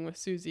a meeting with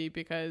Susie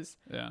because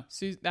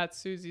that's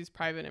Susie's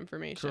private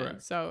information.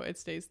 Correct. So it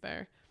stays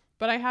there.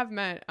 But I have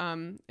met,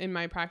 in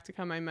my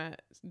practicum, I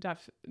met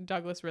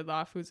Douglas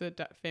Ridloff, who's a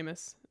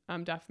famous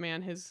deaf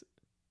man. His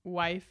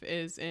wife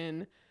is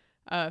in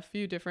a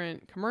few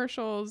different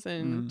commercials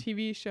and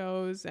TV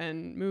shows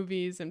and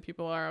movies, and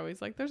people are always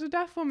like, there's a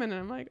deaf woman. And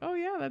I'm like, oh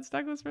yeah, that's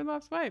Douglas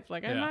Ridloff's wife.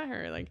 Like I met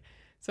her. Like,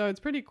 so it's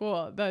pretty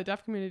cool. The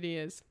deaf community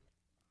is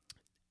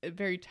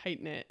very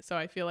tight knit. So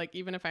I feel like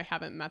even if I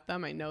haven't met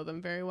them, I know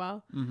them very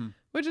well,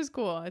 which is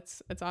cool.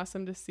 It's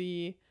awesome to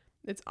see.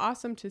 It's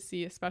awesome to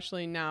see,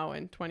 especially now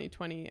in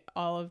 2020,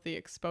 all of the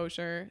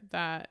exposure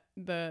that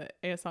the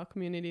ASL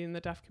community and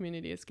the deaf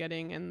community is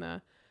getting, and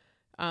the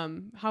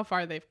how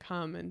far they've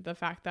come, and the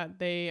fact that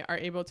they are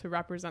able to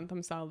represent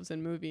themselves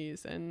in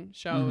movies and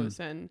shows.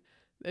 And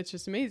it's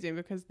just amazing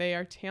because they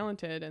are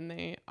talented and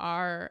they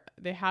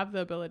have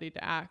the ability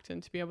to act,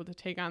 and to be able to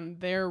take on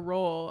their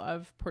role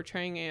of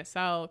portraying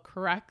ASL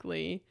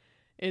correctly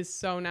is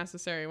so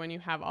necessary when you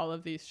have all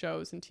of these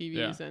shows and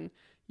TVs and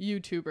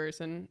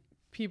YouTubers and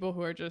people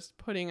who are just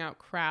putting out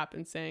crap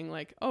and saying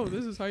like, oh,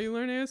 this is how you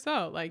learn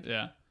ASL. Like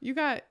you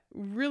got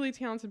really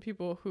talented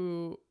people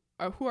who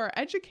are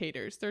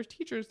educators, they're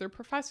teachers, they're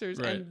professors,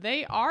 and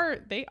they are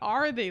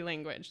the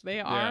language. They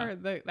are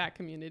that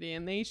community,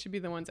 and they should be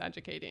the ones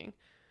educating.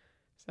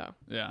 So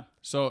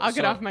I'll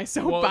get off my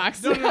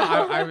soapbox. Well, no.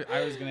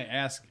 I was going to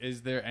ask,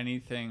 is there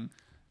anything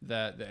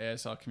that the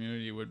ASL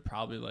community would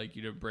probably like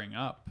you to bring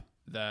up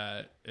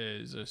that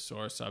is a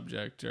sore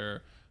subject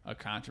or a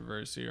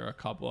controversy, or a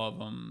couple of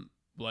them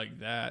like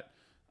that,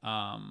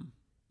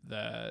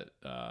 that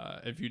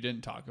if you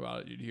didn't talk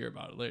about it, you'd hear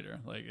about it later?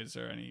 Like, is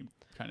there any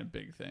kind of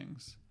big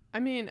things? I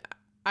mean,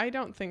 I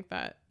don't think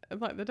that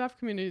the deaf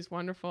community is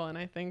wonderful, and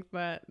I think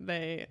that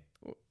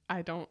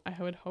I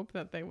would hope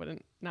that they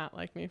wouldn't not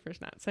like me for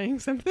not saying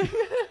something.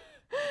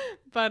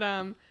 But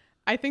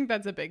I think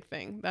that's a big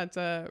thing. That's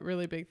a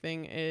really big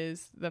thing,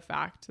 is the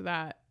fact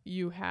that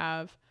you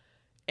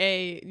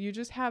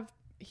just have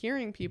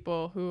hearing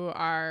people who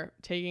are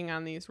taking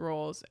on these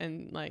roles,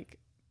 and like,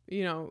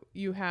 you know,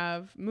 you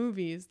have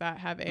movies that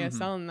have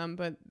ASL in them,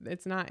 but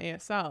it's not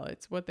ASL.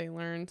 It's what they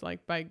learned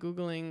like by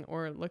Googling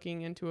or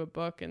looking into a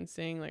book and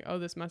saying like, oh,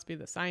 this must be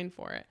the sign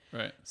for it.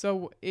 Right.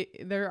 So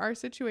there are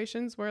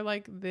situations where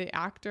like the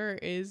actor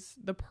is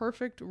the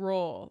perfect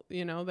role,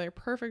 you know, they're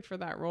perfect for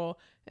that role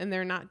and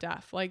they're not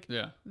deaf. Like,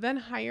 then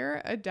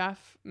hire a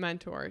deaf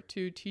mentor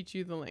to teach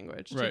you the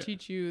language, to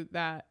teach you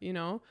that, you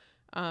know.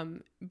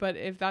 But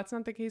if that's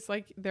not the case,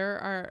 like there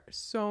are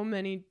so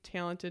many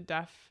talented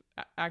deaf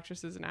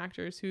actresses and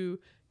actors who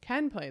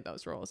can play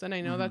those roles, and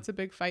I know that's a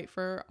big fight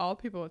for all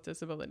people with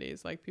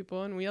disabilities. Like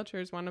people in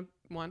wheelchairs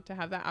want to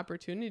have that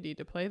opportunity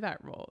to play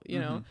that role, you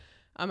know.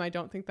 I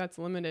don't think that's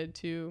limited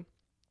to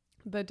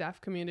the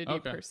deaf community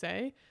per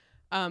se,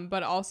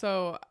 but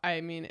also, I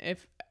mean,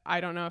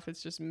 I don't know if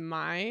it's just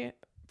my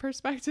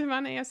perspective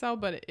on ASL,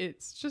 but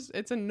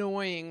it's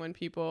annoying when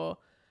people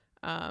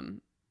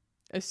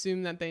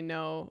assume that they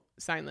know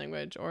sign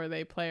language, or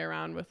they play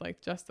around with like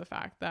just the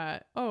fact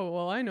that, oh,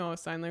 well, I know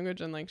sign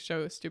language, and like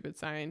show a stupid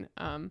sign.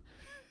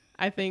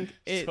 I think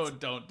so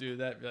don't do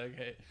that. Be like,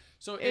 hey,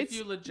 so if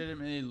you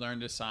legitimately learn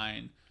to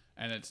sign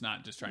and it's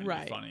not just trying to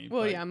be funny.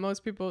 Well, yeah,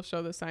 most people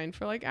show the sign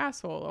for like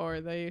asshole, or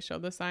they show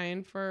the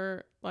sign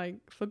for like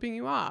flipping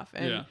you off.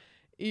 And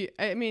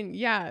I mean,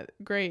 yeah,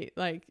 great.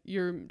 Like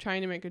you're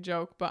trying to make a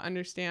joke, but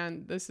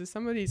understand this is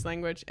somebody's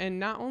language. And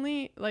not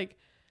only like,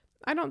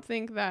 I don't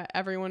think that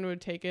everyone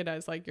would take it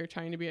as like you're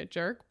trying to be a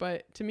jerk,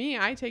 but to me,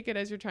 I take it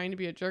as you're trying to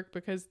be a jerk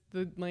because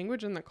the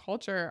language and the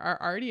culture are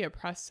already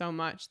oppressed so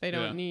much. They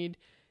don't need,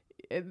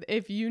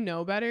 if you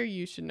know better,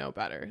 you should know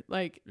better.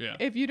 Like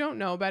if you don't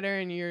know better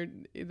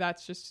and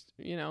that's just,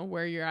 you know,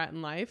 where you're at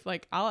in life,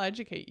 like I'll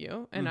educate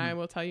you and I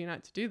will tell you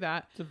not to do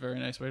that. It's a very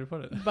nice way to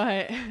put it.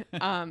 But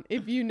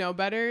if you know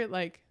better,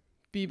 like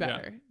be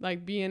better,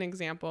 like be an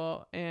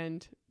example,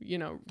 and you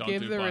know,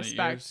 give the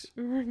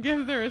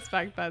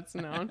respect that's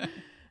known.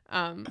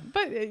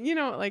 But you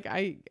know, like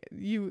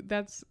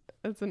that's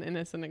an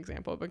innocent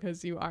example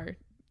because you are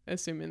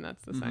assuming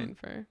that's the sign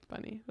for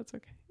Bunny. That's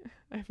okay.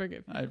 I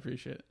forgive you. I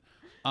appreciate it.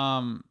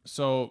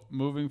 So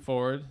moving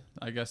forward,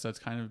 I guess that's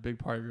kind of a big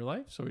part of your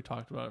life. So we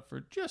talked about it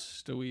for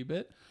just a wee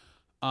bit.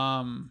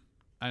 And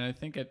I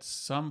think at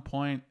some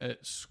point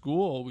at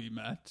school we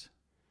met.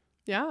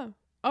 Yeah.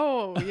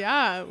 Oh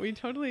yeah, we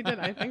totally did.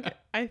 I think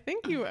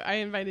I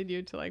invited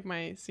you to like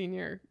my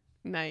senior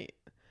night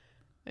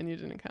and you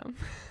didn't come.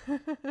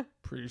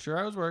 Pretty sure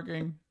I was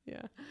working.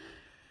 Yeah.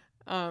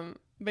 But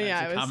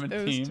that's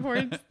it was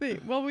towards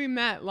we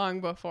met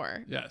long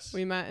before. Yes.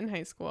 We met in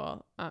high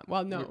school.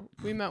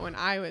 We met when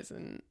I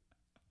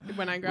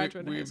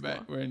graduated high school.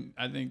 Met when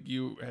I think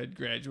you had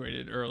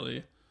graduated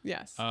early.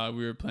 Yes.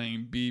 We were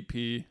playing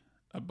BP.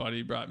 A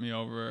buddy brought me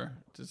over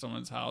to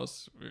someone's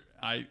house.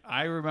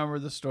 I remember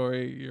the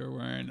story. You're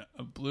wearing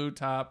a blue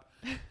top,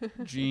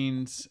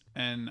 jeans,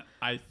 and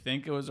I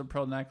think it was a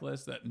pearl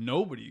necklace that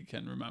nobody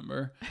can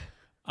remember.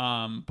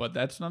 But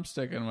that's what I'm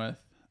sticking with.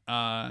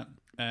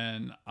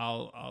 And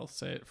I'll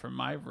say it for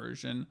my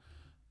version.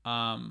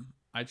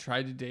 I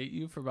tried to date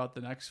you for about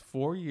the next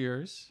 4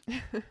 years.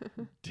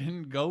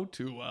 Didn't go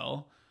too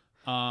well.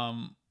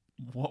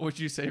 What would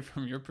you say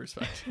from your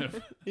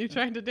perspective? You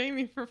tried to date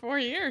me for 4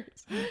 years.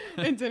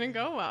 It didn't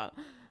go well.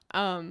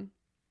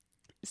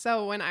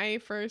 So when I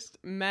first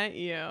met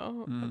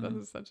you, this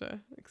is such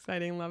an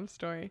exciting love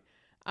story.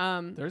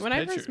 When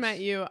I first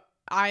met you,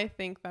 I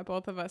think that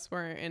both of us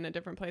were in a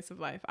different place of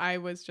life. I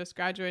was just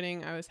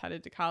graduating. I was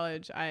headed to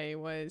college. I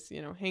was,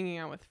 you know, hanging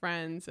out with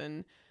friends,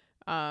 and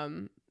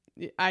I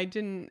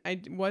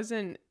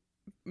wasn't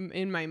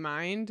in my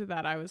mind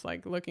that I was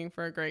like looking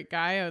for a great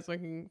guy. I was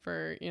looking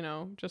for, you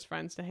know, just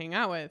friends to hang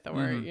out with,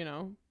 or you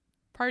know,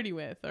 party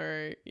with,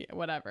 or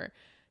whatever.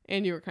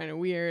 And you were kind of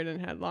weird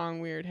and had long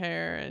weird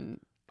hair. And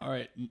all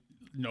right,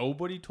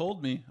 nobody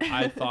told me.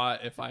 I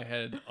thought if I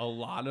had a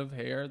lot of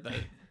hair that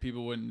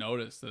people wouldn't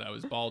notice that I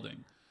was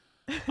balding.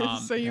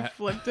 So you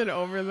flipped it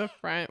over the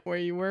front where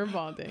you were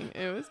balding.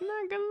 It was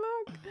not good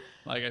luck.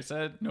 Like I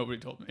said, nobody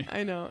told me.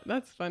 I know,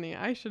 that's funny.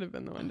 I should have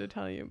been the one to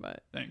tell you,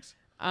 but thanks.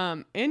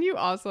 And you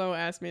also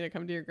asked me to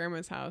come to your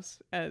grandma's house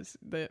as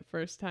the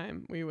first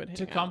time we would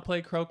hang out. To come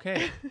play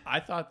croquet.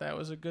 I thought that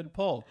was a good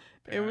pull.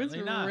 Apparently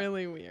it was not.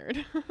 Really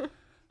weird.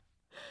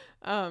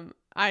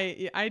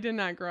 I did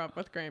not grow up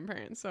with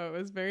grandparents, so it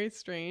was very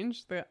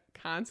strange, the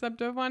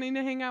concept of wanting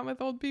to hang out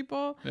with old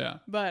people. Yeah.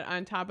 But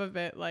on top of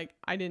it, like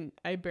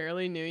I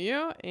barely knew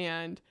you,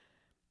 and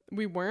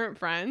we weren't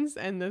friends,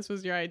 and this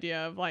was your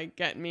idea of like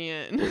getting me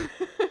in.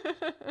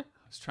 I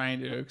was trying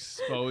to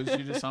expose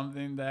you to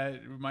something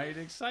that might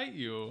excite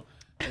you.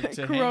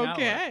 To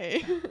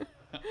croquet.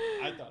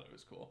 I thought it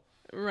was cool.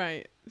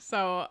 Right.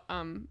 So,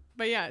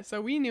 but yeah,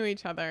 so we knew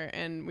each other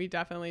and we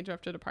definitely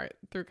drifted apart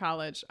through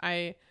college.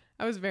 I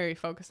was very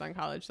focused on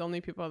college. The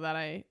only people that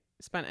I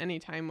spent any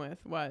time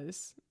with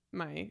was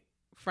my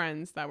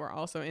friends that were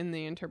also in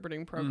the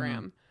interpreting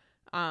program.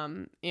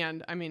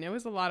 And I mean, it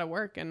was a lot of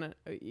work. And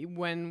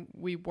when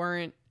we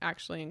weren't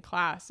actually in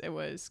class, it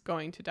was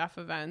going to deaf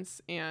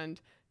events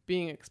and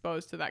being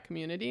exposed to that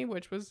community,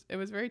 it was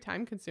very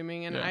time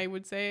consuming. And I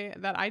would say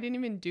that I didn't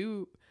even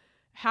do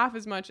half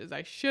as much as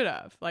I should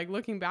have. Like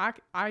looking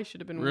back, I should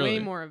have been way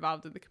more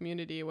involved in the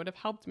community. It would have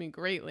helped me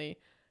greatly.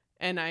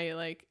 And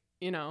I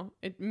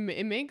it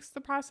makes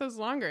the process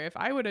longer. If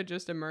I would have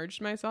just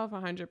immersed myself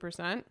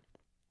 100%,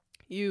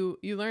 you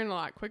learn a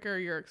lot quicker.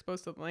 You're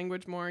exposed to the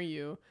language more.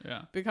 You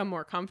become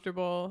more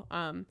comfortable.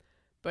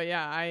 But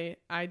yeah,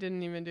 I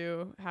didn't even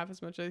do half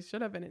as much as I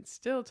should have, and it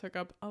still took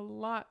up a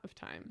lot of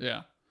time.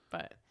 Yeah.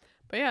 But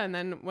yeah, and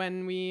then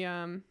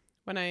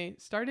when I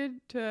started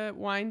to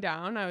wind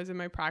down, I was in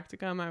my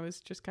practicum. I was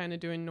just kind of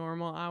doing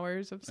normal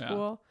hours of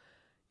school.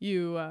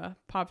 You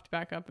popped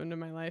back up into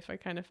my life. I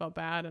kind of felt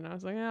bad, and I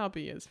was like, I'll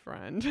be his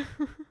friend.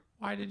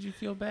 Why did you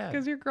feel bad?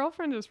 Because your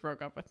girlfriend just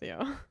broke up with you.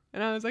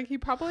 And I was like, he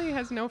probably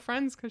has no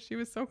friends because she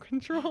was so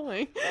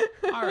controlling.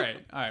 All right.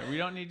 We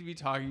don't need to be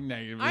talking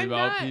negatively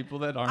about people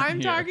that aren't here.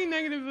 I'm talking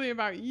negatively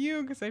about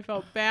you because I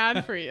felt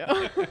bad for you.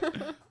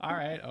 All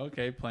right.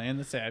 Okay. Playing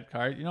the sad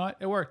card. You know what?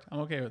 It worked. I'm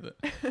okay with it.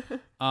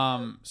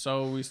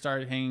 So we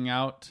started hanging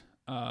out.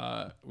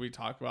 We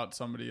talk about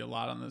somebody a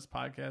lot on this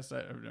podcast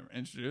that I've never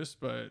introduced,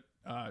 but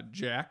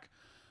Jack.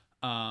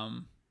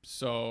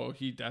 So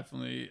he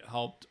definitely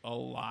helped a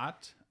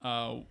lot.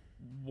 I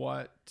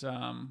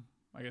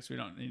guess we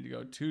don't need to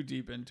go too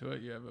deep into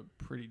it. You have a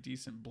pretty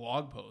decent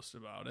blog post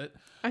about it.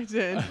 I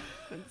did.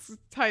 It's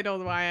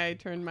titled "Why I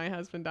Turned My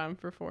Husband Down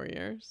for 4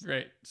 Years."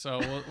 Great. So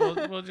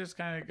we'll just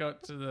kind of go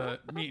to the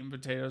meat and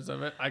potatoes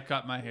of it. I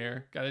cut my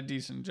hair, got a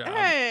decent job.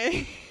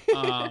 Hey.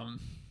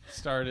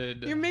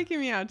 Started. You're making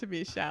me out to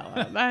be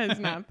shallow. That is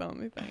not the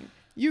only thing.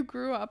 You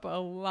grew up a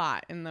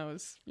lot in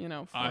those, 4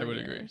 years. I would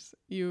agree.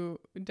 You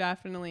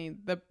definitely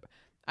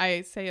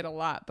I say it a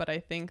lot, but I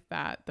think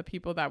that the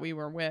people that we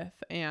were with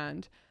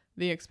and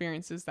the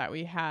experiences that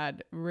we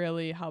had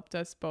really helped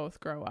us both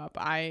grow up.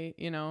 I,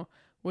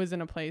 was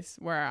in a place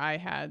where I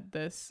had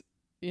this,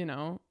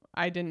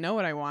 I didn't know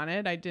what I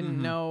wanted. I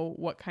didn't know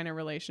what kind of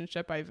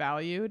relationship I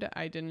valued.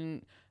 I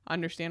didn't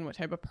understand what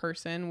type of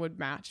person would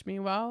match me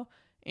well.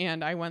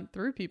 And I went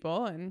through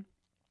people and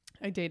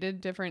I dated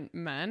different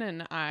men,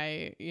 and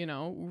I,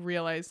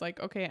 realized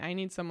like, okay, I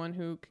need someone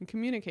who can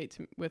communicate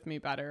with me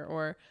better,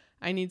 or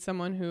I need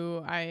someone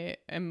who I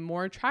am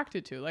more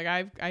attracted to. Like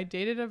I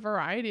dated a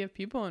variety of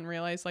people and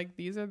realized like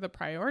these are the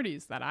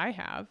priorities that I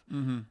have.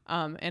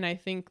 And I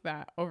think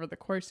that over the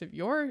course of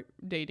your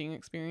dating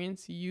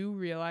experience, you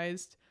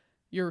realized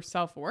your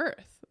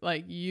self-worth.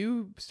 Like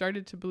you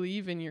started to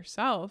believe in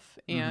yourself,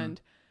 and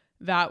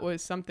that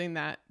was something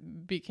that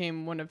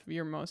became one of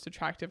your most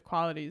attractive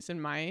qualities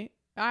in my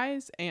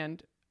eyes,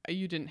 and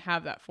you didn't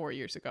have that 4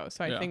 years ago.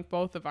 So I think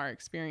both of our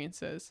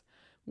experiences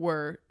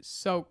were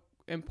so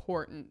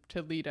important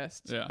to lead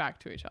us back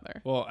to each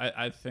other. Well,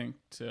 I think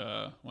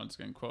to once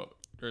again quote,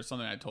 or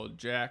something I told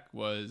Jack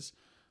was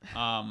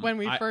when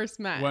we first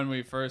met,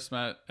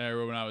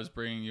 or when I was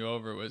bringing you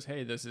over, was,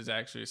 hey, this is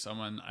actually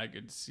someone I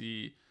could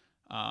see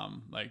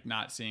like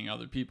not seeing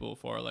other people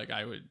for. Like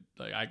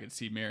I could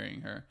see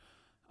marrying her.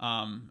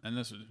 And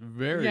this was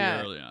very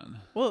early on.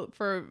 Well,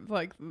 for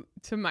like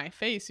to my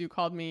face, you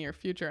called me your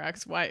future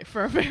ex-wife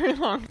for a very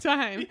long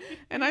time,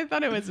 and I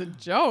thought it was a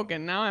joke,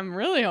 and now I'm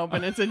really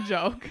hoping it's a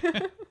joke.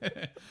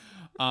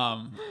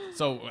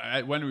 So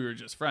when we were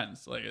just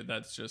friends, like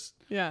that's just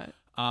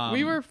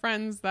we were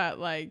friends that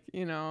like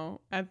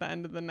at the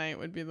end of the night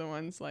would be the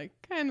ones like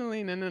kind of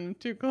leaning in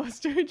too close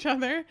to each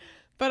other,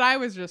 but I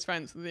was just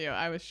friends with you.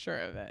 I was sure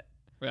of it.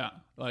 Yeah,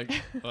 like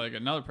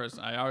another person,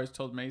 I always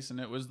told Mason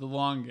it was the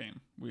long game.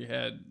 We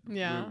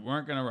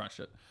weren't gonna rush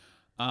it.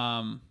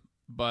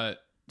 But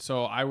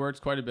so I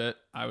worked quite a bit.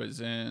 I was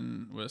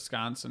in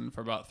Wisconsin for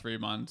about 3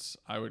 months.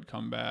 I would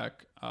come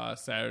back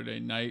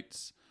Saturday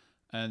nights,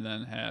 and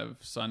then have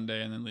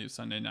Sunday, and then leave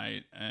Sunday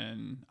night.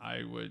 And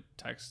I would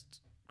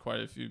text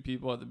quite a few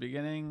people at the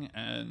beginning,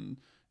 and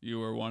you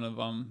were one of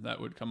them that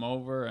would come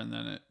over, and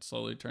then it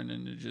slowly turned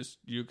into just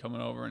you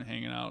coming over and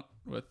hanging out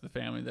with the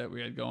family that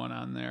we had going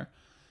on there.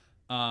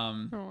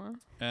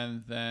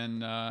 And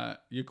then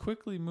you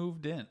quickly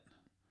moved in.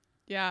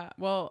 Yeah,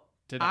 well,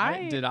 did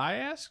I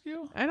ask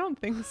you? I don't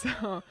think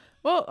so.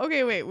 Well,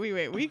 okay, wait.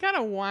 We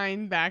gotta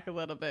wind back a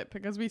little bit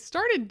because we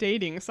started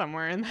dating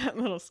somewhere in that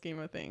little scheme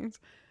of things.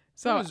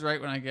 So it was right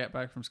when I got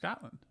back from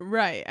Scotland.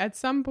 Right. At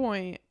some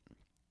point,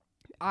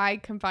 I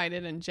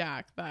confided in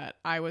Jack that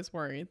I was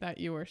worried that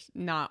you were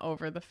not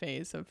over the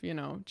phase of,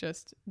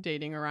 just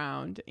dating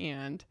around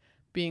and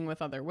being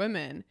with other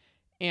women.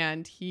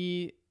 And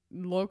he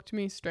looked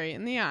me straight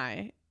in the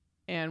eye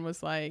and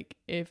was like,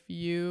 if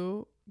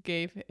you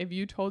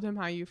told him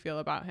how you feel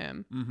about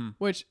him,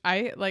 which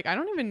I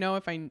don't even know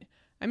if I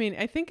I mean,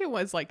 I think it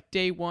was like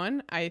day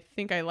 1, I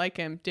think I like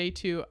him. Day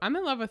 2, I'm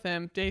in love with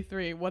him. Day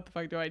 3, what the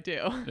fuck do I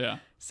do? Yeah.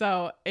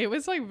 So it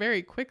was like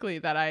very quickly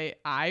that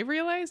I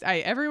realized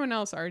everyone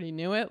else already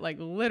knew it, like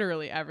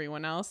literally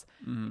everyone else.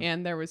 Mm-hmm.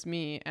 And there was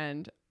me.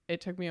 And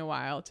it took me a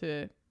while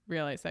to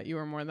realize that you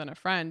were more than a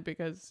friend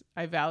because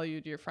I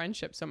valued your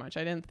friendship so much.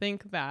 I didn't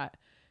think that,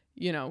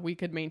 you know, we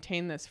could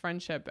maintain this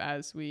friendship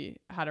as we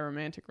had a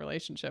romantic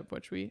relationship,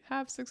 which we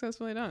have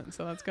successfully done.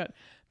 So that's good.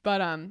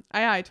 But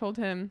I told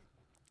him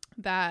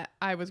that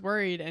I was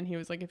worried, and he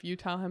was like, if you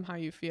tell him how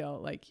you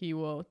feel, like he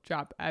will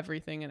drop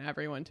everything and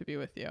everyone to be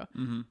with you.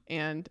 Mm-hmm.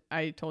 And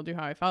I told you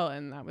how I felt,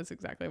 and that was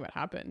exactly what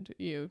happened.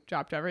 You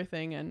dropped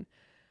everything, and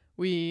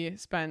we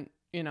spent,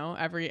 you know,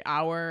 every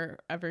hour,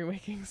 every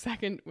waking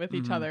second with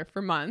each other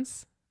for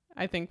months.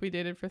 I think we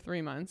dated for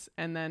 3 months,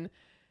 and then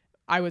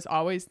I was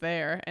always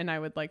there, and I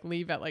would like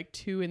leave at like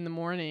 2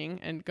 a.m.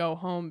 and go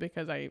home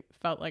because I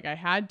felt like I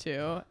had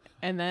to.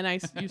 And then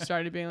you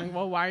started being like,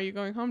 well, why are you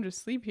going home?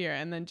 Just sleep here.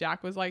 And then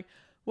Jack was like,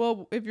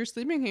 well, if you're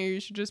sleeping here,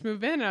 you should just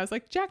move in. And I was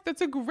like, Jack,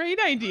 that's a great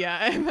idea.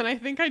 And then I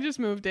think I just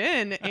moved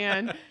in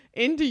and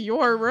into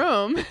your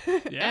room.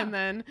 Yeah. And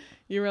then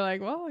you were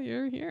like, well,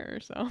 you're here.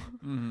 So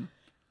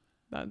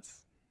that's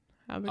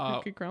how the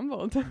cookie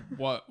crumbled.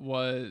 What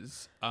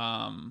was,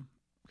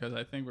 because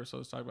I think we're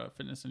supposed to talk about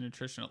fitness and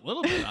nutrition a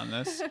little bit on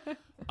this.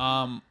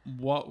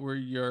 What were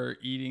your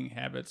eating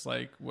habits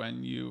like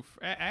when you,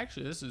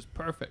 actually, this is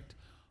perfect.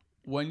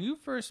 When you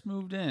first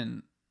moved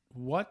in,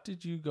 what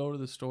did you go to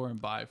the store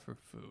and buy for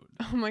food?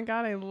 Oh my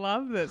God, I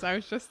love this. I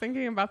was just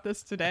thinking about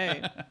this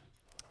today.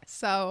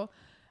 So,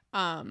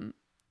 I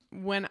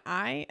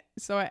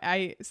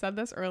said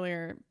this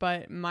earlier,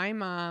 but my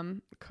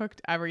mom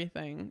cooked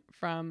everything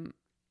for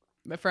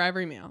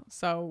every meal.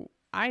 So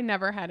I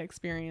never had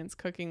experience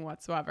cooking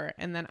whatsoever.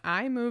 And then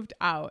I moved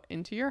out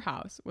into your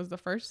house. Was the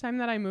first time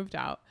that I moved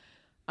out,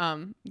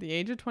 the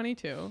age of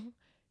 22.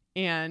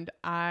 And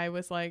I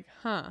was like,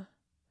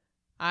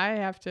 I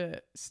have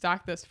to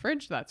stock this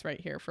fridge that's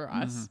right here for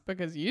us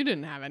because you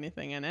didn't have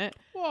anything in it.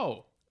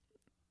 Whoa.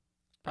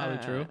 Probably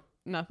true.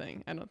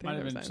 Nothing. I don't think Might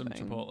there have was been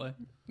anything. some Chipotle.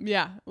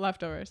 Yeah,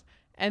 leftovers.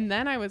 And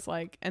then I was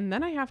like, and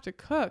then I have to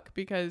cook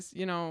because,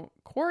 you know,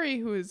 Corey,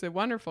 who is a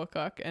wonderful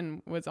cook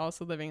and was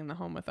also living in the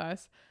home with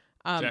us.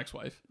 Jack's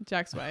wife.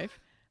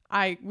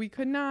 We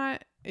could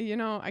not, you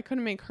know, I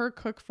couldn't make her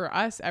cook for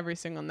us every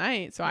single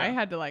night. So I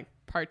had to like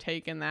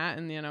partake in that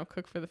and, you know,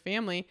 cook for the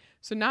family.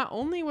 So not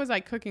only was I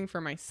cooking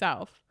for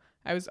myself,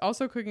 I was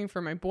also cooking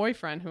for my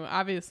boyfriend, who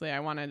obviously I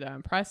wanted to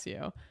impress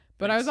you,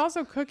 but I was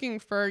also cooking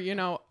for, you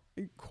know,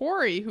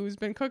 Corey, who's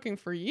been cooking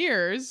for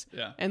years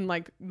and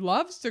like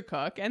loves to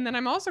cook. And then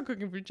I'm also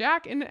cooking for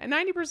Jack. And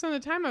 90% of the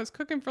time I was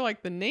cooking for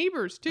like the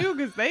neighbors too,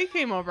 because they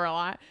came over a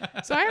lot.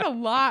 So I had a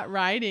lot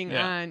riding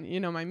on, you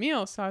know, my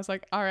meals. So I was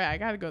like, all right, I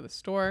got to go to the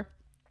store.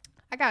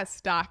 I got to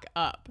stock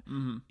up.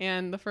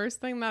 And the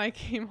first thing that I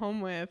came home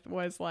with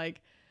was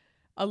like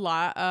a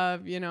lot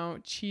of, you know,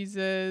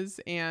 cheeses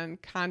and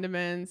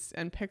condiments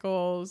and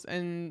pickles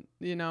and,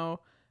 you know,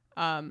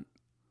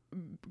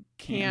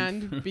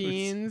 canned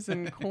beans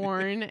and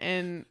corn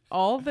and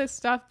all this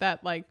stuff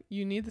that like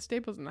you need the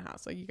staples in the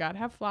house. Like you gotta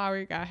have flour,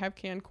 you gotta have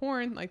canned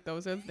corn. Like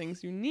those are the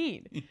things you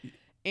need.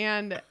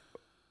 And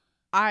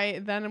I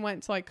then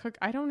went to like cook.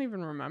 I don't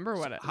even remember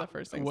what the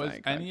first thing was.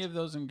 Any of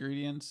those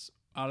ingredients,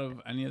 out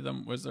of any of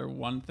them, was there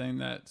one thing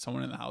that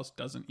someone in the house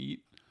doesn't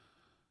eat?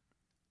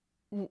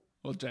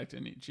 Well, Jack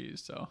didn't eat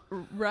cheese, so.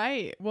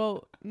 Right.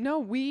 Well, no,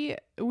 we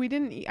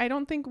didn't eat. I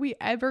don't think we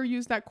ever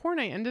used that corn.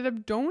 I ended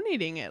up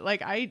donating it.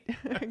 Like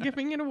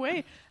giving it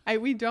away.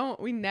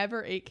 We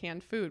never ate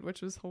canned food,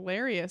 which was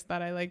hilarious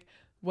that I like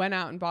went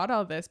out and bought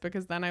all this,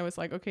 because then I was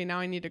like, okay, now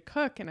I need to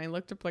cook. And I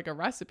looked up like a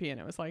recipe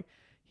and it was like,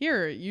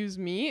 here, use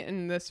meat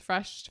and this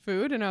fresh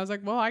food. And I was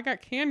like, well, I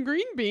got canned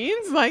green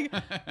beans. Like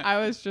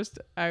I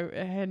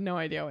had no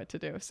idea what to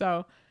do.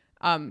 So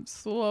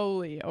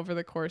slowly over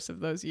the course of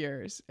those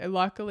years,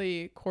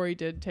 luckily Corey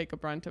did take a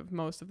brunt of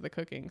most of the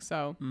cooking.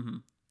 So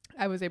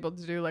I was able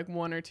to do like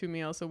 1 or 2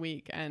 meals a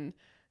week, and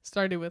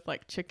started with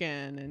like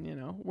chicken and, you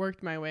know,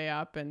 worked my way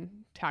up and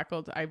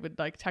I would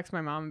like text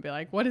my mom and be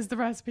like, what is the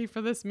recipe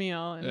for this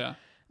meal? And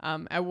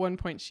at one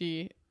point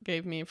she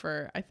gave me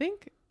I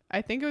think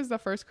it was the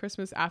first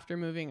Christmas after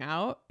moving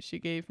out, she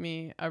gave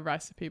me a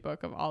recipe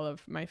book of all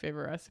of my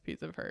favorite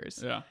recipes of hers.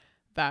 Yeah.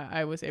 That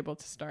I was able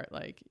to start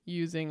like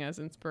using as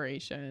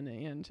inspiration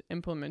and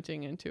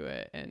implementing into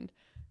it. And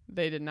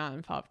they did not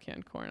involve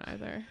canned corn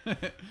either.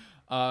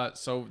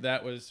 So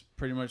that was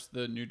pretty much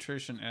the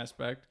nutrition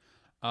aspect.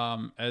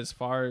 As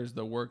far as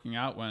the working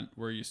out went,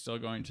 were you still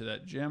going to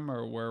that gym,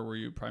 or where were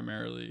you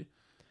primarily?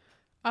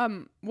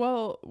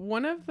 Well,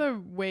 one of the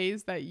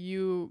ways that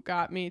you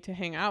got me to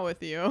hang out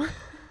with you.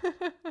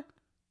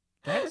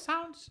 That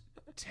sounds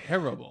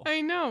terrible.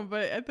 I know,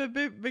 but at the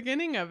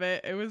beginning of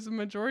it, it was the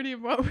majority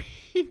of what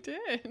we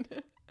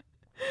did.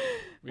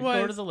 We'd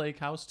go to the lake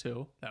house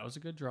too. That was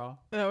a good draw.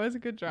 That was a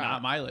good draw.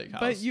 Not my lake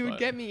house. But you would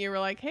get me. You were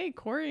like, hey,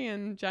 Corey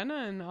and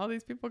Jenna and all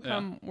these people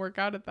come work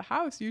out at the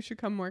house. You should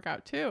come work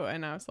out too.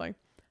 And I was like,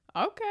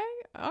 Okay.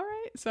 All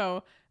right.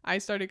 So I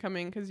started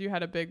coming because you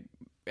had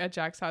at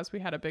Jack's house, we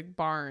had a big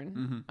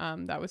barn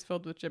that was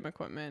filled with gym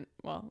equipment.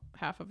 Well,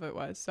 half of it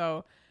was.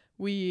 So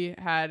we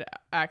had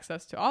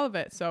access to all of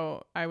it.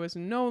 So I was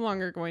no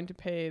longer going to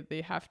pay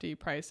the hefty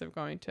price of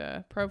going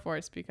to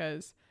Proforce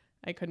because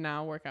I could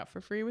now work out for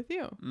free with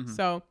you.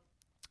 So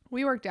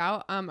we worked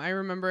out. I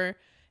remember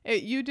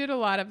you did a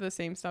lot of the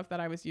same stuff that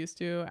I was used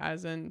to,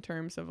 as in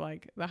terms of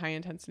like the high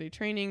intensity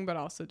training, but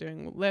also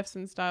doing lifts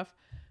and stuff.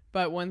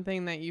 But one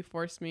thing that you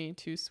forced me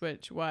to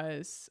switch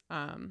was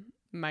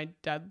my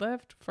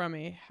deadlift from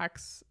a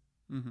hex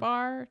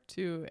bar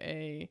to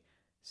a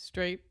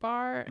straight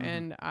bar.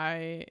 And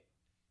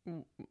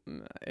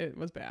it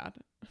was bad.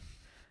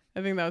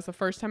 I think that was the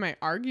first time I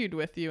argued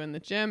with you in the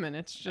gym, and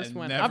it's just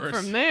went up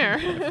from there.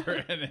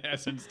 And it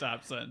hasn't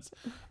stopped since.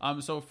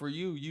 So for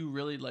you, you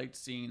really liked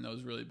seeing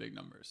those really big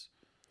numbers.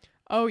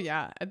 Oh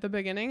yeah, at the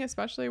beginning,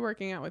 especially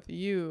working out with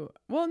you.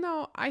 Well,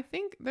 no, I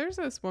think there's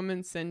this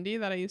woman, Cindy,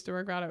 that I used to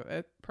work out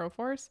at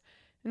Proforce,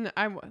 and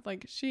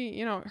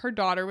she, her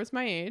daughter was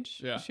my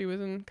age. Yeah. She was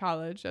in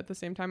college at the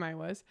same time I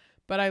was.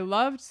 But I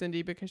loved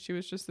Cindy because she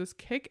was just this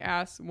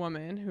kick-ass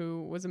woman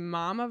who was a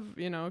mom of,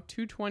 2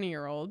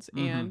 20-year-olds,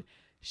 and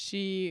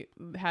she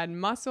had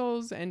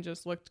muscles and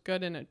just looked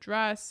good in a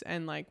dress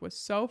and like was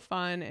so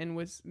fun and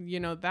was,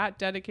 that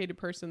dedicated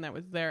person that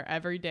was there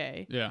every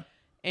day. Yeah.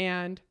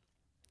 And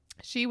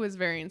she was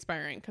very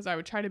inspiring because I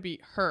would try to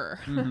beat her.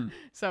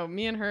 So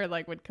me and her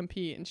would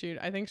compete, and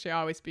I think she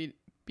always beat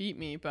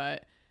me,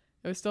 but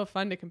it was still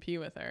fun to compete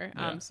with her.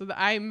 Yeah. So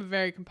I'm a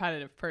very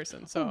competitive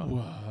person. So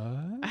what?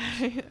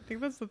 I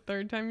think that's the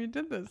third time you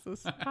did this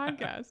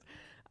podcast.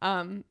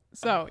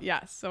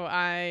 So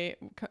I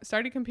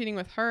started competing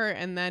with her.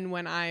 And then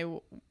when I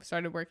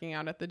started working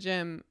out at the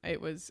gym, it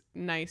was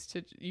nice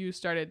you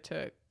started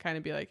to kind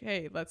of be like,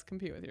 hey, let's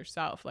compete with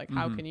yourself. Like,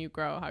 how can you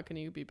grow? How can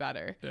you be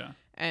better? Yeah.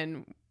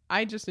 And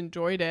I just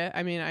enjoyed it.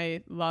 I mean,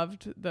 I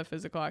loved the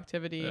physical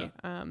activity.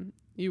 Yeah.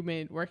 You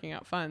made working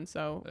out fun.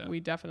 So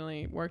we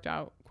definitely worked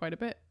out quite a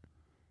bit.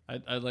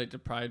 I'd like to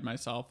pride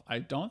myself. I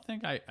don't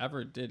think I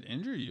ever did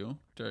injure you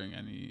during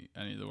any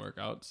of the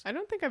workouts. I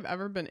don't think I've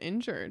ever been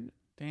injured.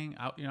 Dang,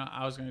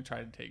 I was going to try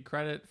to take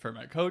credit for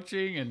my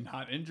coaching and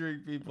not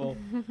injuring people.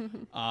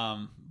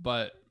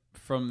 But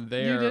from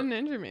there, you didn't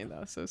injure me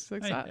though, so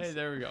success. Hey,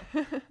 there we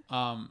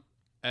go.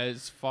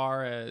 As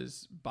far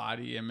as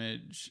body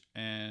image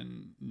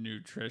and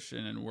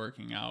nutrition and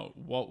working out,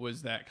 what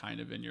was that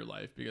kind of in your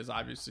life? Because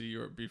obviously you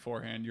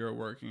were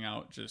working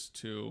out just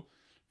to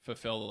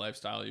fulfill the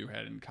lifestyle you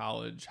had in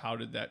college. How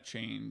did that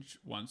change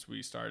once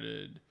we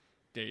started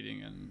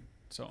dating and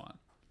so on?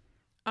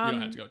 You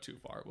don't have to go too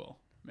far. We'll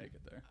make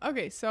it there.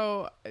 Okay,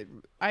 so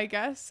I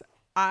guess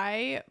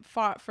I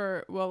fought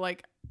for,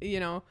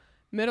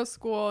 middle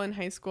school and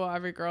high school,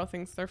 every girl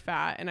thinks they're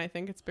fat. And I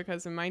think it's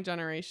because in my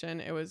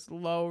generation, it was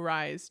low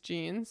rise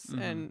jeans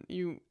and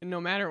you, no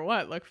matter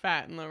what, look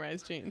fat in low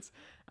rise jeans.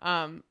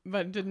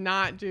 But did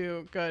not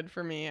do good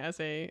for me as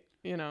a,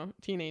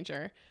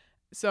 teenager.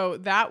 So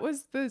that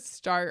was the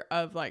start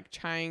of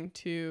trying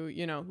to,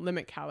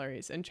 limit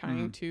calories and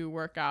trying to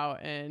work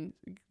out and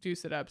do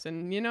sit-ups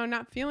and,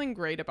 not feeling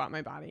great about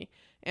my body.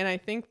 And I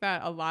think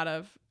that a lot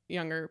of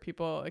younger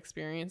people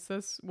experience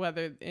this,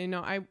 whether,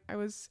 I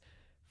was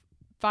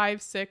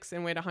 5'6"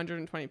 and weighed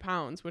 120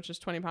 pounds, which is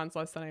 20 pounds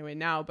less than I weigh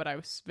now, but I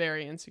was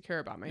very insecure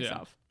about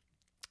myself.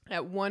 Yeah.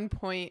 At one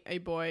point, a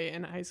boy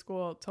in high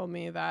school told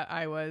me that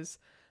I was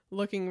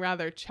looking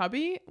rather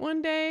chubby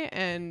one day,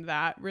 and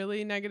that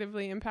really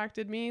negatively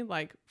impacted me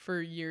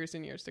for years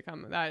and years to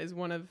come. That is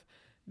one of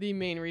the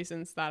main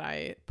reasons that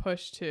I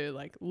push to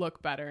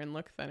look better and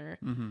look thinner.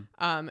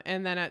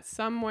 And then at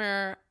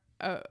somewhere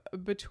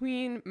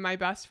between my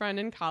best friend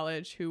in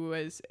college, who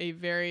was a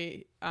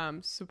very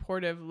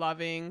supportive,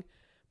 loving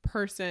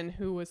person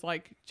who was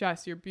like,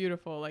 Jess, you're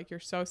beautiful,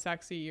 you're so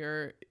sexy,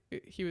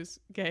 he was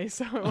gay,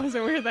 so it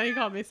wasn't weird that he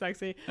called me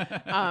sexy.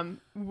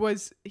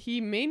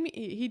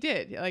 He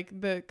did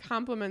the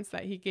compliments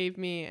that he gave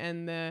me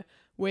and the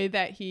way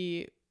that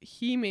he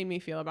made me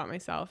feel about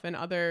myself, and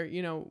other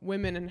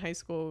women in high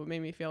school made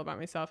me feel about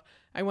myself.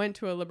 I went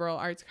to a liberal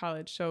arts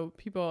college, so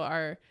people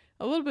are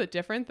a little bit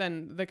different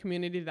than the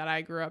community that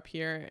I grew up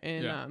here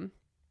in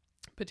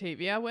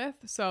Batavia with.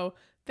 So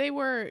they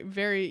were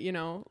very,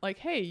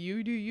 hey,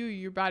 you do you,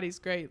 your body's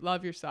great,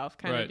 love yourself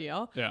kind of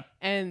deal. Yeah.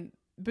 And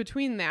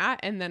between that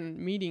and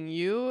then meeting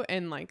you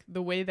and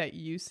the way that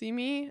you see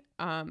me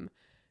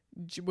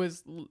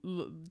was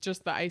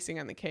just the icing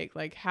on the cake.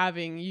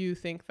 Having you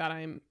think that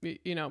I'm,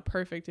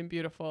 perfect and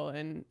beautiful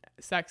and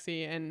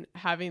sexy, and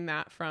having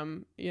that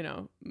from,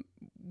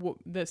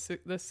 this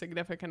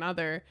significant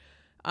other,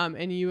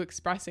 and you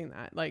expressing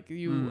that,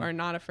 you are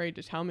not afraid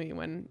to tell me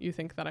when you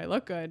think that I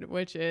look good,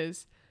 which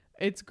is,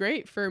 it's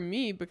great for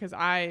me because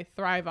I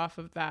thrive off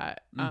of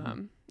that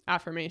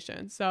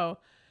affirmation. So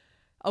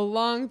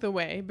along the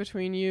way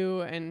between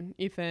you and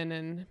Ethan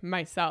and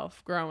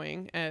myself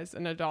growing as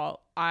an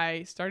adult,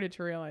 I started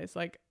to realize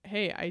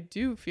hey, I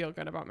do feel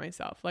good about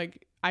myself.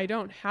 I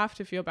don't have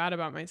to feel bad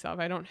about myself.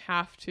 I don't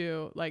have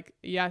to, like,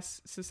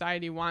 yes,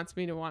 society wants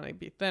me to want to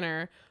be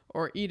thinner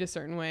or eat a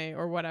certain way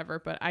or whatever,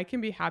 but I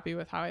can be happy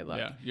with how I look.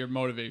 Yeah. Your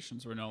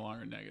motivations were no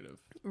longer negative.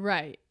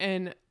 Right.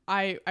 And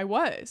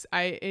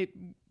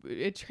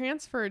it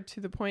transferred to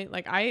the point,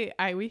 like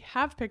we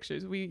have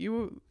pictures.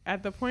 You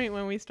at the point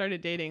when we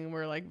started dating,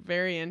 we're like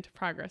very into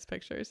progress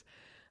pictures.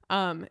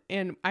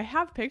 And I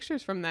have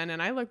pictures from then,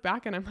 and I look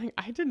back and I'm like,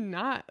 I did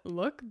not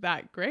look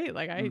that great.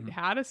 Like I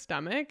had a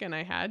stomach and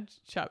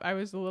I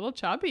was a little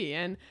chubby,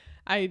 and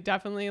I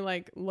definitely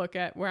like look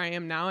at where I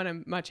am now and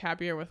I'm much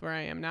happier with where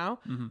I am now.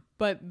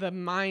 But the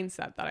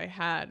mindset that I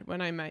had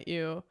when I met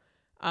you,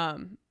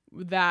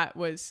 that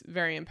was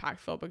very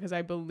impactful because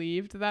I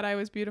believed that I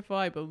was beautiful.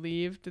 I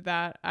believed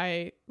that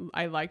I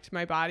liked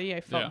my body. I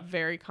felt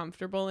very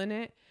comfortable in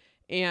it.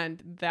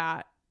 And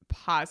that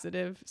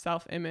positive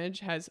self-image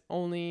has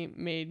only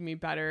made me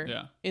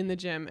better in the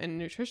gym and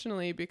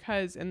nutritionally,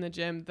 because in the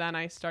gym then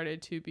I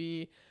started to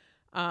be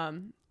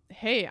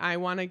hey, I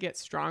want to get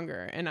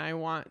stronger and I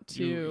want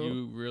to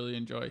you really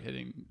enjoy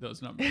hitting those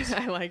numbers.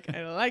 I like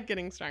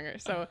getting stronger.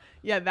 So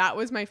yeah, that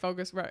was my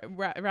focus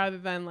rather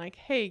than like,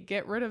 hey,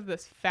 get rid of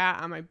this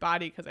fat on my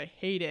body because I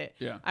hate it.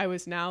 I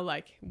was now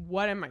like,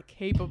 what am I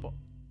capable?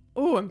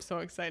 Oh, I'm so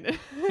excited.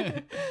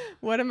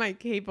 What am I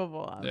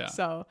capable of?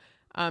 So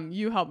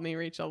you helped me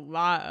reach a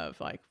lot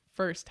of like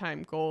first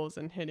time goals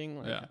and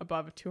hitting like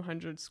above a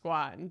 200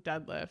 squat and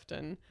deadlift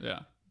and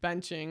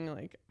benching.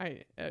 Like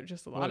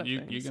just a lot of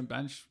things. You can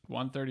bench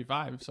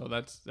 135, so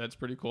that's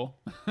pretty cool.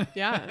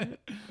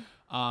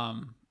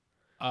 I'm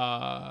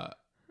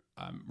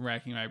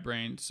racking my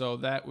brain. So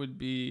that would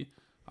be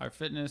our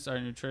fitness, our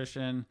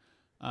nutrition,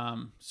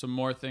 some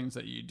more things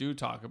that you do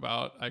talk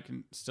about. I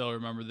can still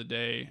remember the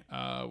day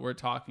we're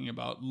talking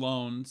about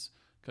loans.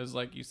 Because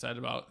like you said,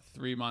 about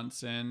 3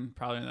 months in,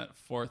 probably in that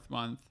 4th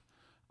month,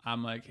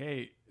 I'm like,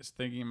 hey, it's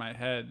thinking in my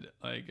head,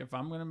 like, if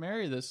I'm going to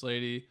marry this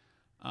lady,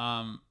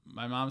 my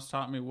mom's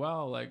taught me,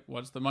 well, like,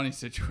 what's the money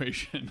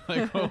situation?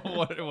 Like,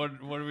 what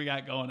do we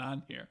got going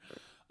on here?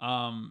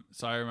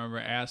 So I remember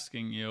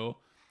asking you,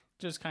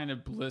 just kind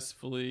of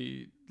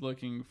blissfully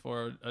looking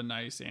for a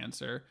nice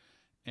answer.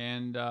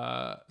 And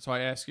so I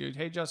asked you,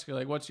 hey, Jessica,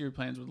 like, what's your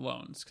plans with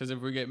loans? Because if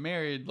we get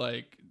married,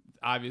 like,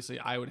 obviously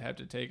I would have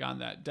to take on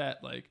that debt.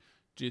 Like,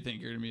 do you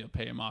think you're going to be able to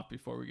pay him off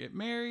before we get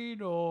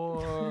married,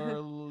 or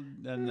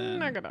and then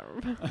not gonna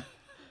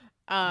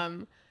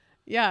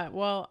yeah,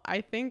 well,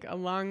 I think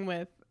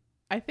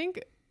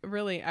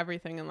really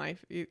everything in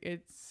life,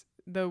 it's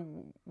the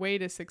way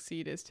to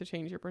succeed is to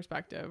change your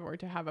perspective or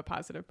to have a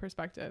positive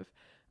perspective.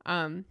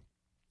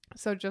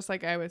 So just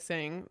like I was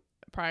saying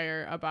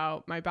prior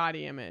about my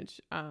body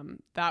image,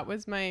 that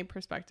was my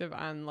perspective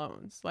on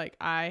loans. Like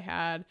I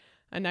had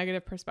a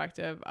negative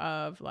perspective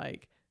of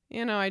like,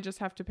 you know, I just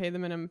have to pay the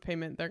minimum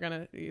payment. They're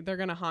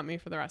gonna haunt me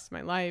for the rest of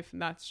my life.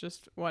 And that's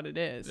just what it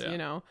is, you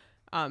know.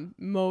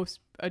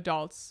 Most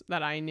adults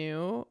that I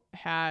knew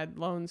had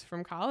loans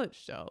from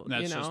college still. And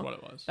that's just what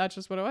it was. That's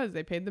just what it was.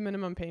 They paid the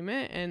minimum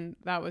payment, and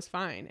that was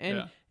fine.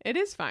 And it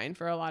is fine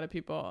for a lot of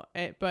people.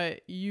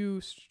 But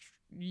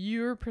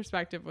your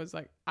perspective was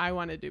like, I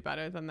want to do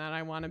better than that.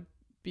 I want to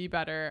be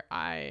better.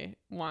 I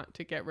want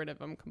to get rid of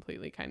them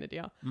completely, kind of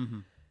deal.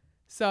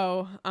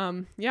 So,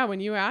 when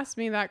you asked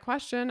me that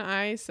question,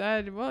 I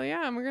said, well,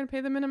 yeah, we're going to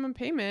pay the minimum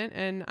payment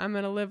and I'm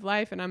going to live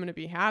life and I'm going to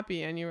be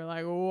happy. And you were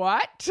like,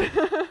 what?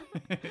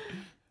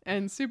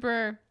 And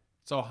super.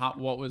 So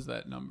what was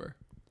that number?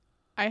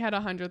 I had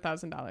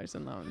 $100,000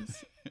 in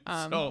loans.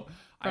 So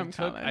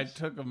I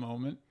took a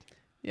moment.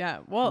 Yeah.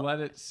 Well, let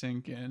it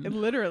sink in.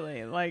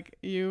 Literally, like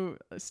you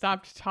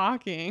stopped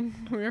talking.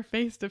 We were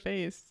face to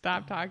face,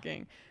 stopped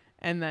talking,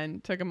 and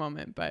then took a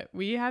moment. But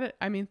we had it.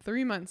 I mean,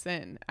 3 months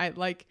in,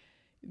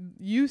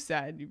 you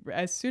said,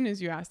 as soon as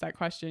you asked that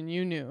question,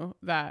 you knew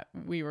that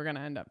we were going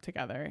to end up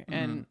together.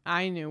 And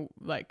I knew,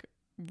 like,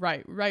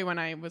 right when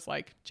I was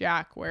like,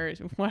 Jack,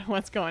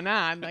 what's going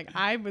on? Like,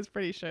 I was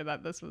pretty sure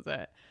that this was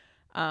it.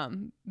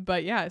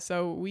 But yeah,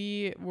 so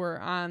we were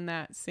on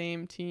that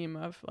same team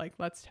of like,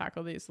 let's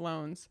tackle these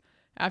loans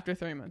after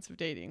 3 months of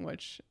dating,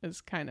 which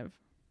is kind of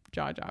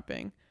jaw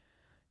dropping.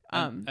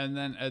 And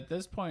then at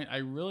this point,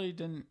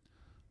 I'm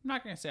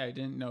not going to say I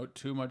didn't know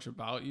too much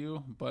about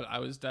you, but I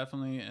was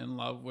definitely in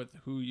love with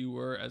who you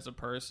were as a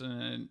person,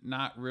 and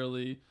not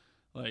really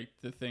like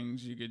the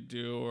things you could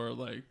do or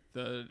like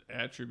the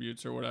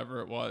attributes or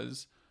whatever it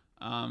was.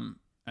 And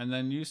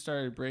then you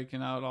started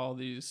breaking out all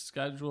these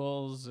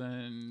schedules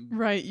and...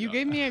 Right. You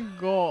gave me a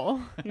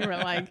goal. You were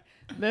like,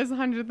 this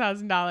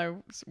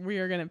 $100,000, we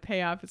are going to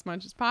pay off as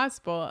much as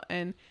possible.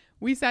 And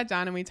we sat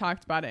down and we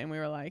talked about it, and we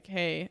were like,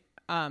 hey,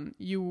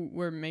 you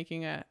were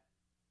making a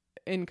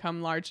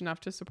income large enough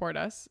to support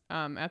us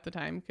at the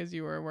time because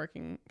you were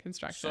working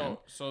construction.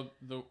 So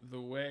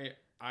the way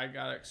I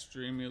got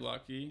extremely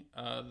lucky,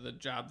 the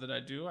job that I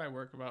do, I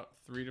work about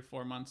 3 to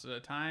 4 months at a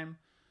time.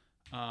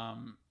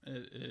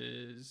 It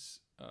is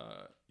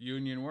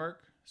union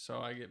work, so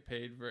I get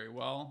paid very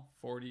well,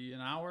 $40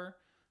 an hour.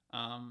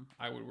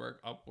 I would work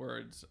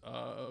upwards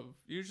of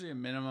usually a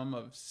minimum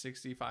of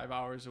 65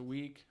 hours a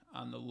week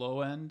on the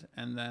low end.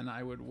 And then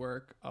I would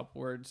work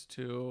upwards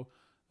to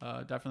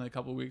definitely a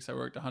couple of weeks I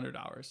worked 100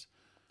 hours.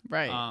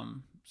 Right.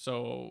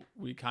 So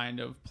we kind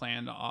of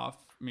planned off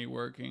me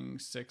working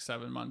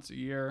 6-7 months a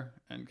year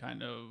and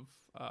kind of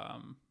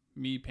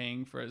me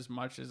paying for as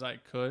much as I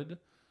could.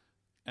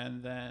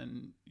 And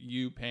then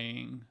you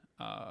paying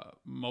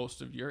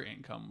most of your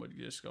income would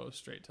just go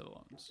straight to the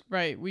loans.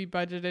 Right. We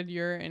budgeted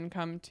your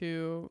income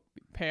to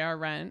pay our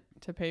rent,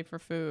 to pay for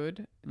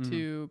food,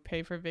 to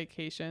pay for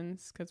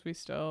vacations because we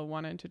still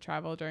wanted to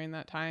travel during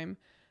that time.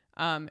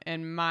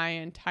 And my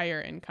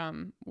entire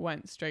income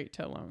went straight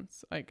to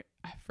loans, like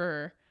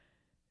for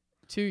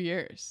 2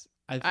 years.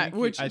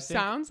 Which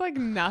sounds like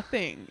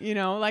nothing,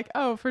 like,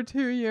 oh, for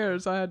 2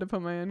 years I had to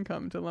put my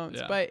income to loans.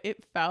 Yeah. But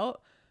it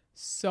felt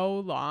so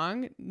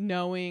long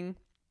knowing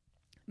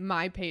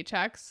my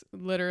paychecks,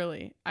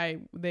 literally,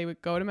 they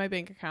would go to my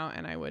bank account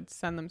and I would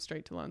send them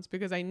straight to loans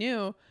because I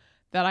knew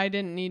that I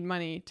didn't need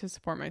money to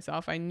support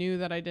myself. I knew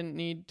that I didn't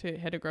need to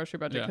hit a grocery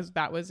budget because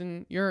that was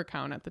in your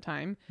account at the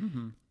time.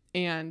 Mm-hmm.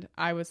 And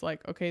I was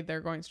like, okay,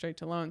 they're going straight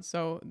to loans.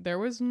 So there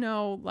was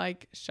no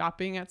like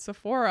shopping at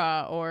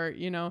Sephora or,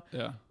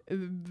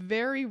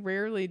 very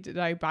rarely did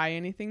I buy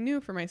anything new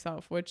for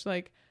myself, which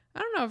like, I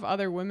don't know if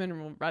other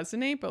women will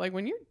resonate, but like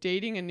when you're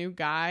dating a new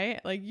guy,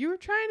 like you're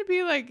trying to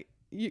be like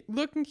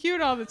looking cute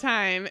all the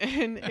time.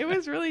 And it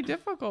was really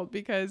difficult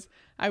because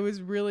I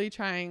was really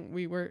trying,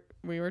 we were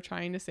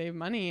trying to save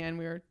money and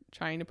we were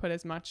trying to put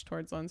as much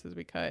towards loans as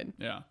we could.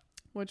 Yeah.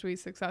 Which we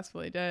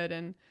successfully did.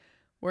 And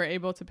we're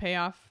able to pay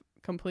off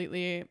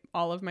completely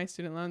all of my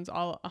student loans,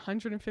 all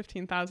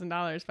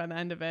 $115,000 by the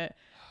end of it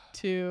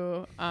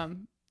to,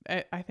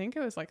 I think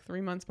it was like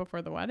 3 months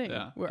before the wedding.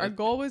 Yeah. Our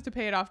goal was to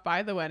pay it off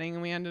by the wedding.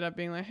 And we ended up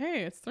being like,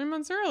 hey, it's 3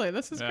 months early.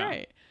 This is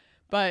great.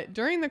 But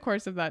during the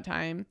course of that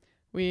time,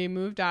 we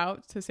moved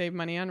out to save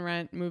money on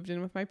rent, moved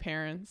in with my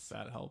parents.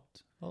 That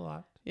helped a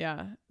lot.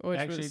 Yeah.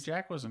 Actually,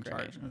 Jack wasn't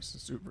charging us a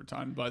super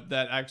ton, but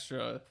that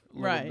extra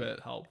little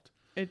bit helped.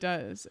 It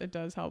does. It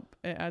does help.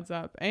 It adds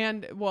up.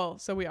 And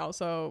so we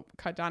also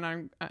cut down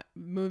on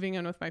moving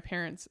in with my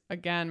parents.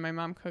 Again, my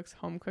mom cooks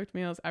home cooked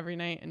meals every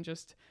night and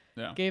just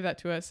gave that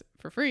to us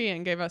for free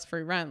and gave us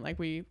free rent. Like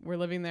we were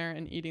living there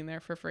and eating there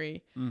for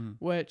free,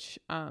 which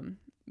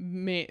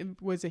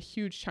was a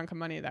huge chunk of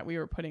money that we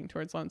were putting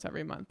towards loans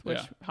every month,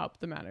 which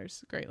helped the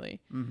matters greatly.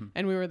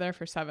 And we were there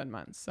for 7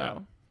 months.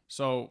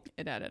 So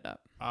it added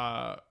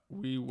up.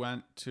 We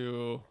went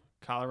to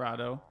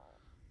Colorado.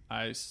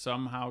 I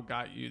somehow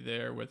got you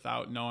there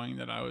without knowing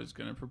that I was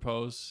going to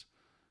propose.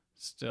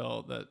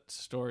 Still, that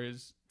story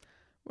is...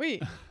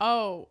 Wait.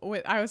 I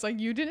was like,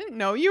 you didn't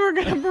know you were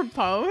going to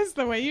propose?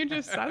 The way you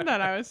just said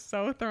that, I was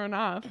so thrown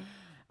off.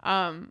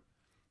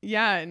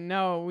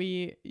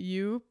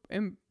 You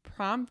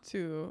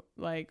impromptu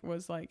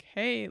was like,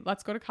 hey,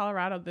 let's go to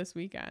Colorado this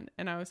weekend.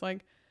 And I was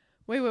like,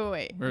 wait.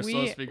 We're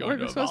supposed to be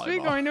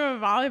going to a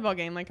volleyball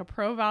game, like a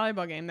pro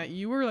volleyball game that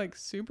you were like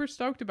super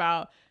stoked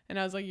about. And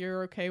I was like,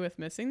 you're okay with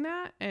missing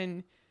that?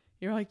 And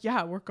you're like,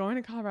 yeah, we're going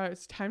to Colorado.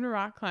 It's time to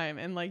rock climb.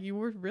 And like, you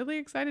were really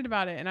excited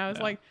about it. And I was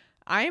like,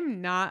 I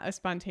am not a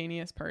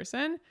spontaneous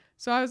person.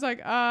 So I was like,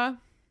 I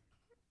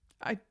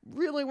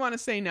really want to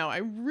say no.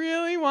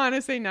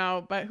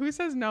 But who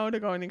says no to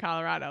going to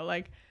Colorado?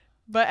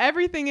 But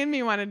everything in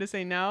me wanted to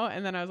say no.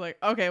 And then I was like,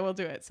 okay, we'll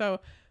do it.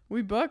 So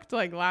we booked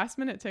like last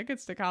minute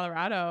tickets to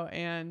Colorado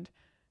and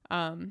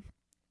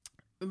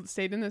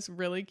stayed in this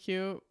really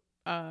cute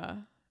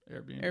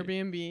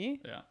Airbnb.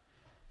 Yeah.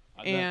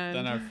 And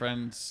then our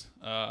friends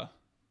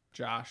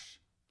Josh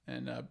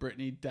and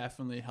Brittany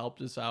definitely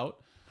helped us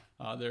out.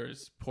 There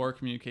was poor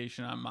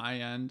communication on my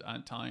end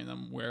on telling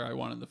them where I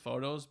wanted the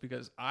photos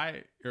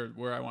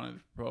where I wanted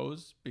to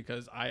propose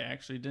because I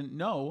actually didn't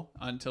know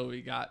until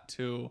we got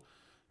to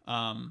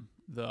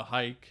the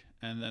hike.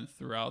 And then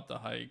throughout the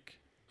hike,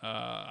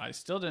 I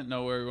still didn't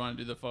know where we wanted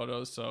to do the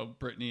photos. So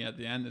Brittany at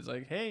the end is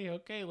like, hey,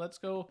 okay, let's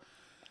go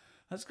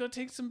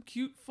take some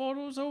cute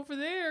photos over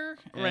there.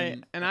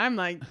 Right. And I'm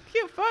like,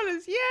 cute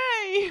photos,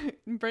 yay.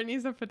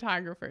 Brittany's a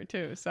photographer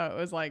too. So it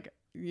was like,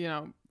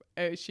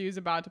 she was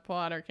about to pull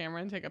out her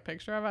camera and take a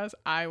picture of us.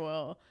 I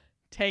will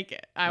take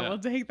it. I will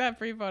take that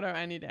free photo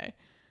any day.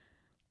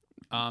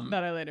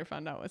 That I later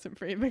found out wasn't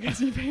free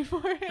because you paid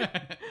for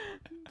it.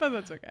 But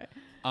that's okay.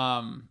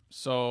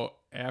 So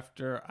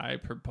after I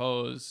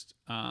proposed,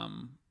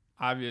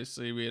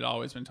 obviously we had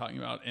always been talking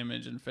about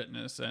image and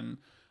fitness. And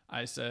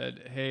I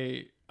said,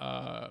 hey,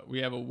 we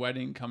have a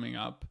wedding coming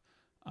up.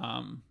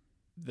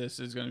 This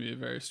is going to be a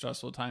very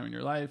stressful time in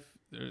your life.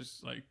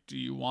 There's like, do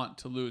you want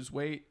to lose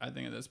weight? I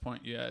think at this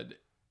point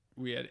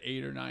we had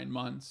 8 or 9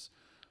 months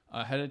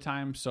ahead of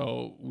time.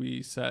 So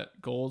we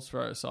set goals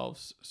for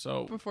ourselves.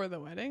 So before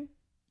the wedding?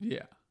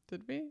 Yeah.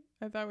 Did we?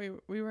 I thought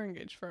we were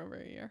engaged for over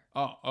a year.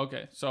 Oh,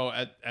 okay. So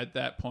at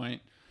that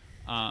point,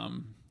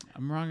 I'm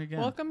wrong again.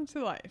 Welcome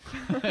to life.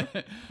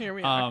 Here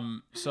we are.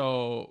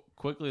 So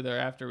quickly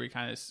thereafter, we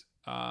kind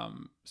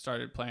of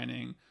started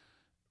planning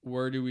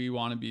where do we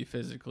want to be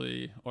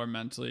physically or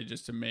mentally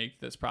just to make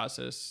this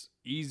process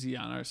easy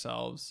on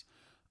ourselves.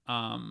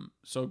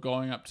 So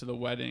going up to the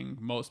wedding,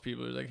 most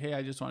people are like, hey,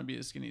 I just want to be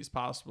as skinny as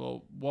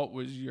possible. What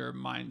was your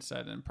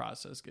mindset and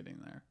process getting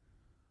there?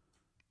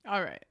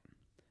 All right.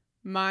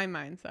 My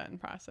mindset and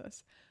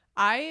process.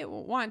 I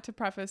want to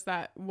preface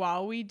that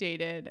while we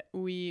dated,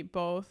 we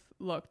both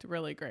looked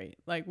really great.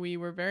 Like, we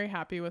were very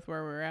happy with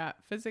where we were at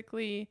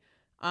physically.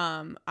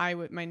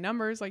 My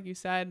numbers, like you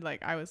said,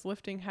 like I was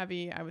lifting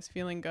heavy, I was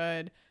feeling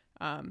good.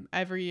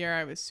 Every year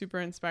I was super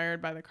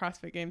inspired by the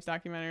CrossFit Games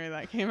documentary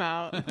that came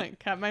out, like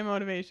kept my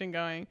motivation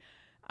going.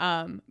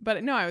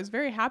 But no, I was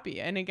very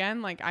happy. And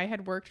again, like I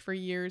had worked for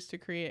years to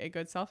create a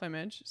good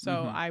self-image.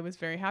 So I was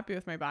very happy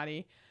with my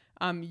body.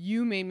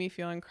 You made me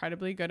feel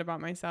incredibly good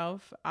about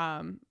myself,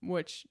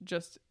 which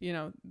just,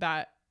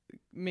 that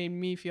made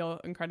me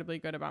feel incredibly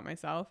good about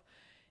myself.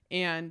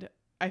 And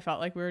I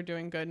felt like we were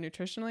doing good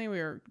nutritionally. We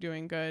were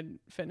doing good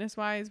fitness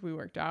wise. We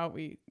worked out.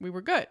 We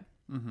were good.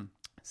 Mm-hmm.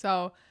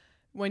 So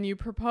when you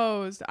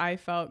proposed, I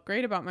felt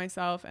great about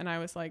myself. And I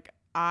was like,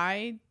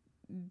 I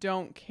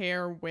don't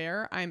care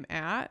where I'm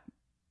at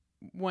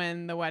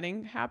when the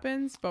wedding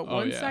happens, but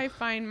once I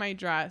find my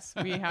dress,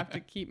 we have to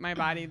keep my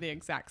body the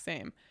exact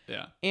same.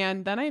 Yeah.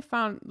 And then I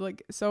found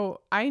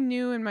so I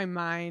knew in my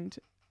mind,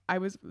 I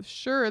was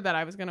sure that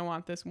I was going to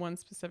want this one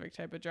specific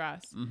type of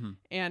dress. Mm-hmm.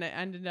 And it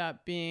ended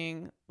up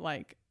being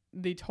like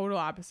the total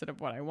opposite of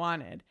what I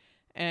wanted.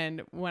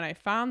 And when I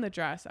found the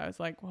dress, I was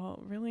like,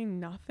 well, really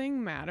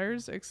nothing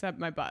matters except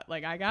my butt.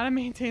 Like, I got to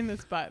maintain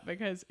this butt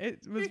because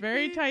it was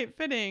very tight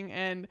fitting.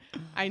 And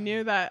I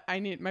knew that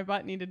my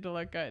butt needed to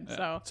look good.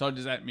 Yeah. So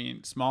does that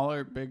mean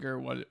smaller, bigger?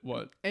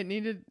 What? It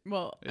needed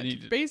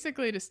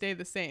basically to stay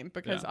the same,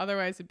 because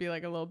otherwise it'd be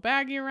like a little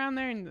baggy around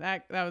there. And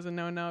that was a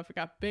no-no. If it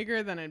got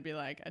bigger, then it'd be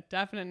like a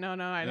definite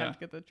no-no. I'd have to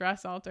get the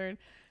dress altered.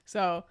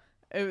 So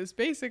it was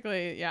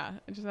basically, I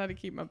just had to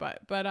keep my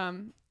butt. But,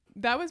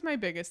 that was my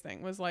biggest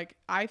thing, was like,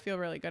 I feel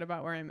really good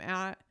about where I'm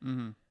at.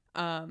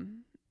 Mm-hmm.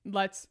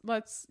 Let's,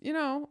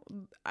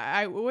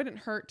 I wouldn't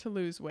hurt to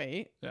lose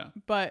weight. Yeah.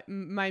 But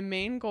my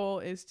main goal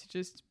is to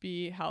just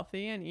be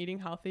healthy and eating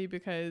healthy,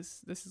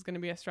 because this is going to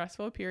be a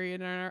stressful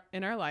period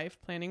in our life,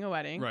 planning a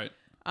wedding. Right.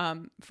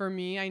 For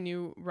me, I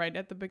knew right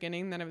at the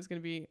beginning that it was going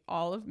to be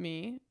all of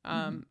me.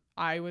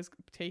 I was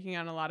taking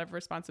on a lot of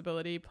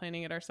responsibility,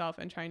 planning it ourselves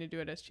and trying to do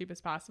it as cheap as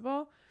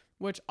possible,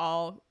 which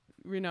all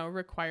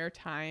require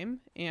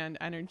time and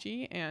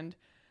energy, and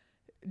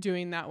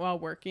doing that while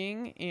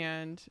working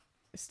and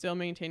still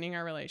maintaining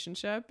our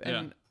relationship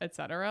and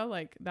etc.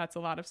 Like, that's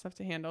a lot of stuff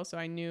to handle. So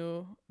I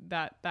knew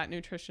that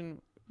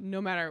nutrition, no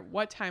matter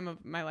what time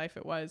of my life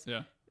it was,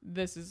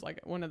 this is like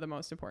one of the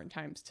most important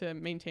times to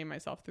maintain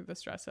myself through the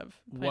stress of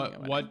planning a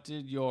wedding. What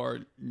did your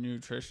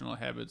nutritional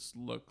habits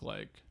look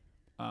like?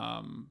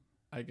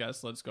 I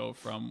guess let's go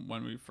from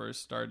when we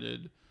first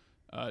started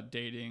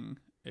dating,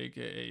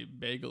 aka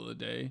bagel a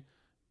day,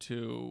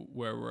 to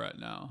where we're at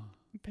now.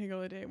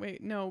 Bagel a day.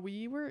 Wait, no,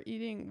 we were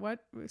eating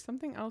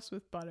something else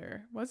with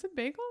butter. Was it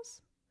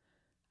bagels?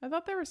 I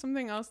thought there was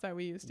something else that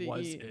we used to eat.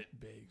 Was it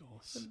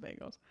bagels? It was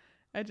bagels.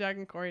 At Jack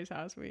and Corey's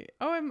house,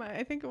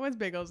 I think it was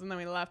bagels, and then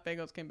we left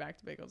bagels, came back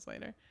to bagels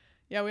later.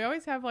 Yeah, we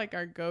always have like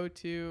our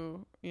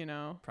go-to,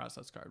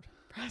 processed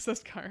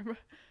carb,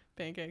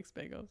 pancakes,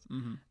 bagels.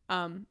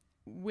 Mm-hmm.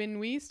 When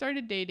we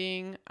started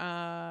dating,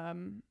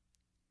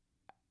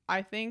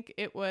 I think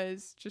it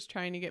was just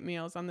trying to get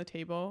meals on the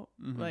table,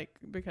 like,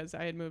 because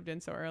I had moved in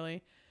so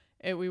early.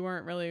 We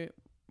weren't really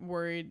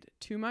worried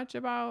too much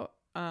about,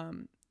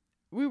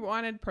 we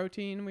wanted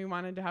protein. We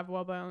wanted to have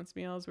well-balanced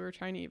meals. We were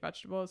trying to eat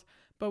vegetables,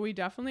 but we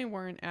definitely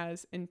weren't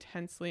as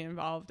intensely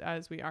involved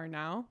as we are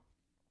now.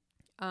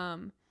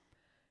 And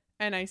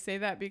I say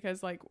that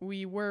because, like,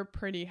 we were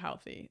pretty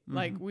healthy.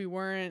 Like, we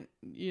weren't,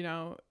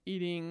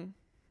 eating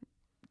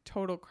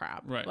total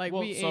crap. Right. Like,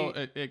 well,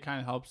 it kind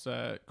of helps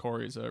that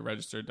Corey's a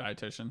registered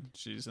dietitian.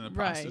 She's in the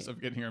process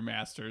of getting her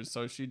master's.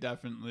 So she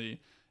definitely,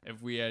 if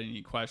we had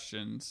any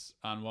questions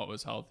on what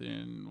was healthy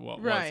and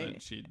what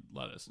wasn't, she'd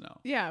let us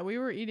know. Yeah. We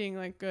were eating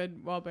like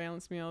good,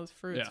 well-balanced meals,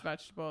 fruits,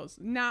 vegetables,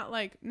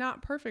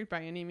 not perfect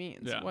by any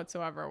means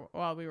whatsoever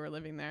while we were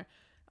living there.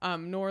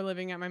 Nor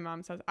living at my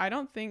mom's house. I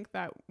don't think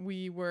that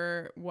we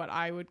were what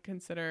I would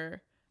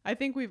consider, I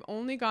think we've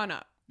only gone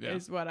up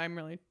is what I'm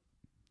really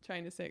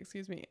trying to say.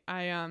 Excuse me.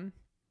 I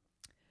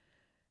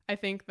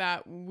think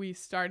that we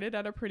started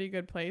at a pretty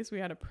good place. We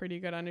had a pretty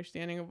good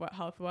understanding of what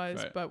health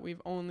was, but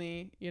we've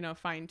only,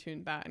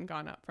 fine-tuned that and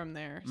gone up from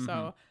there. Mm-hmm.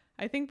 So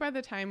I think by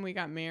the time we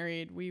got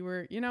married, we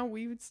were,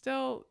 we would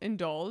still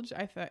indulge.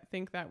 I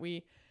think that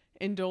we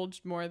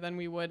indulged more than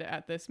we would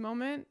at this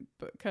moment,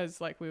 because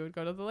like we would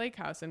go to the lake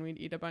house and we'd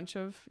eat a bunch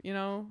of,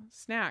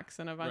 snacks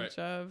and a bunch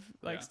of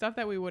stuff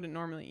that we wouldn't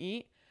normally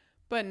eat.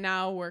 But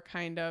now we're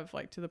kind of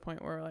like to the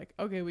point where we're like,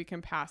 okay, we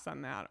can pass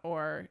on that,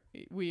 or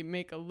we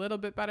make a little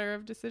bit better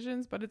of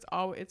decisions, but it's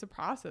a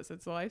process.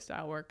 It's a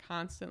lifestyle. We're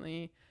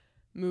constantly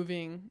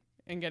moving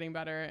and getting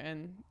better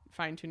and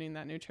fine tuning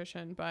that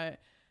nutrition.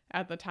 But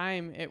at the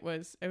time it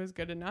was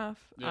good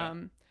enough. Yeah.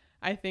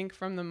 I think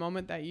from the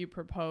moment that you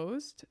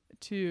proposed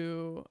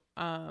to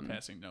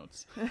Passing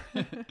notes.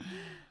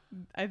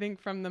 I think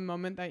from the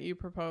moment that you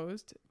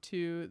proposed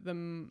to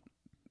the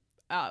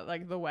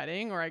like the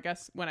wedding, or I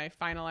guess when I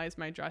finalized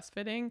my dress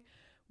fitting,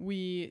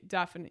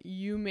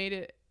 you made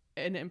it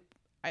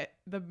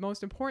the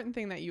most important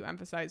thing that you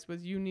emphasized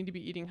was you need to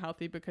be eating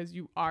healthy because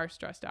you are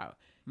stressed out.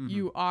 Mm-hmm.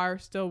 You are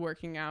still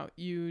working out.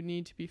 You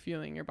need to be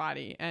feeling your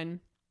body. And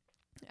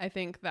I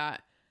think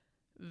that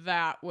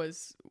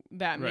was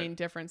that main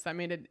difference that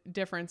made a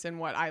difference in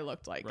what I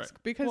looked like. Right.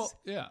 Because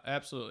yeah,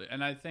 absolutely.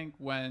 And I think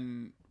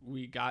when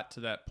we got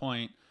to that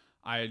point,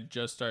 I had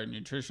just started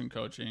nutrition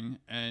coaching,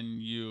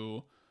 and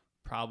you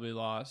probably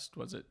lost,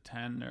 was it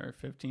 10 or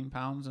 15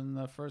 pounds in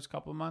the first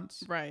couple of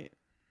months? Right.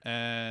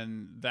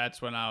 And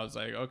that's when I was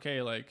like,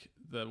 okay, like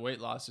the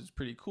weight loss is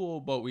pretty cool,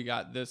 but we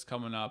got this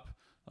coming up.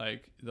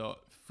 Like the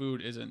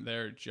food isn't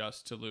there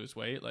just to lose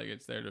weight. Like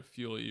it's there to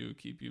fuel you,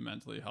 keep you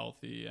mentally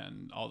healthy,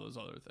 and all those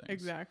other things.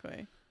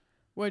 Exactly.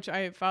 Which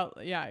I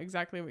felt, yeah,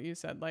 exactly what you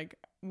said. Like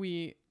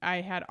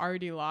I had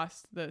already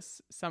lost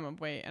this sum of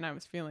weight, and I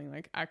was feeling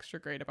like extra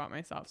great about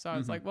myself. So I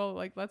was like, well,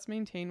 like let's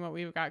maintain what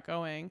we've got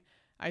going.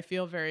 I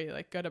feel very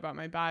like good about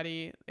my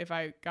body. If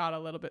I got a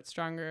little bit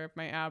stronger, if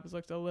my abs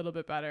looked a little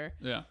bit better,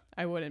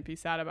 I wouldn't be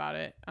sad about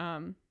it.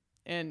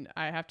 And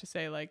I have to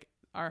say, like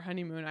our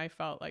honeymoon, I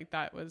felt like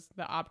that was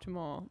the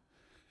optimal,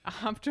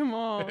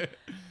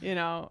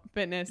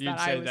 fitness You'd that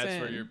say I was that's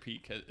in. where your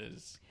peak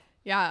is.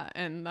 Yeah,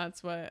 and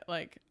that's what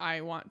like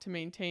I want to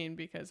maintain,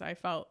 because I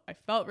felt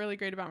really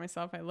great about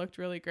myself. I looked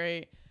really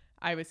great.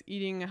 I was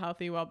eating a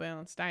healthy,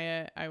 well-balanced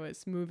diet. I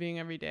was moving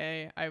every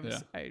day.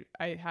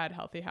 I had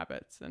healthy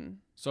habits. And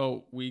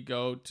so we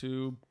go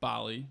to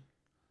Bali.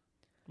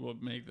 We'll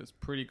make this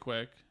pretty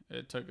quick.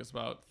 It took us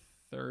about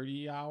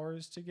 30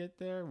 hours to get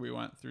there. We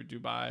went through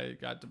Dubai,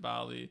 got to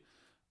Bali.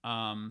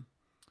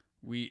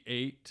 We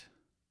ate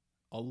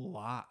a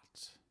lot.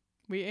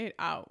 We ate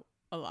out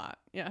a lot.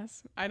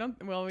 Yes.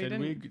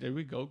 Did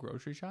we go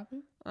grocery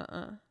shopping?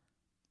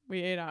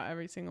 We ate out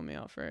every single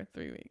meal for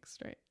 3 weeks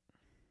straight.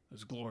 It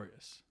was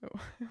glorious. It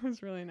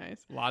was really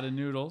nice. A lot of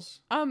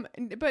noodles.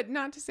 But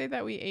not to say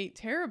that we ate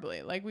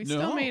terribly. Like we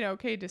still made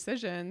okay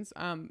decisions.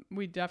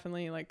 We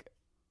definitely like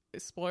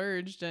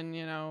splurged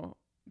and,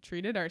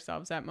 treated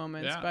ourselves at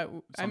moments. Yeah. But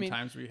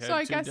sometimes we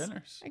had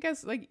dinners. I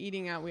guess like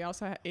eating out, we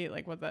also ate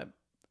like what the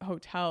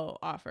hotel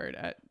offered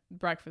at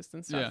breakfast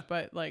and stuff. Yeah.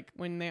 But like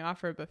when they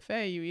offer a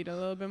buffet, you eat a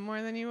little bit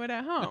more than you would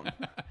at home.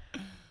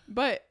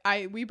 But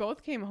we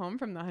both came home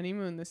from the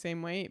honeymoon the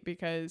same weight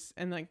because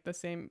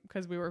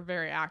we were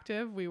very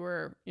active. We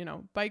were,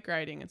 bike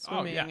riding and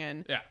swimming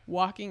and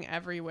walking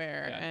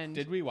everywhere. Yeah. And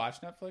did we watch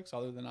Netflix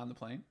other than on the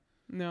plane?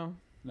 No,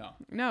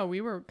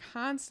 we were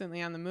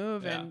constantly on the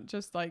move and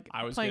just like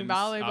playing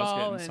volleyball.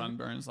 I was getting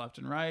sunburns left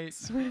and right.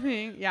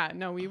 Swimming. Yeah,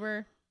 no,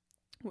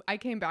 I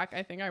came back.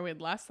 I think I weighed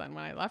less than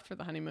when I left for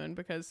the honeymoon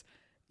because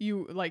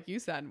like you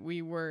said,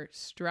 we were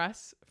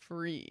stress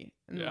free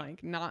and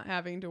like not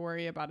having to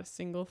worry about a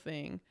single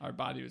thing. Our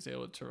body was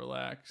able to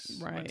relax.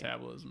 Right.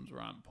 Metabolisms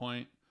were on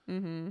point.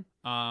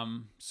 Mm-hmm.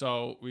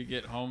 So we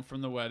get home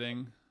from the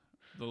wedding.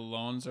 The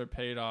loans are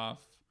paid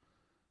off.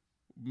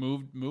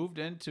 Moved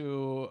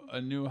into a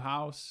new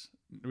house.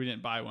 We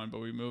didn't buy one, but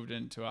we moved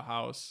into a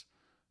house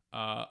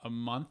a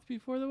month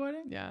before the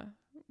wedding. Yeah.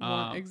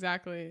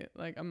 Exactly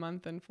like a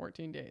month and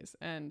 14 days.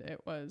 And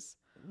it was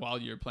while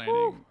you're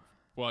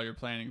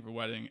planning for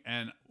wedding.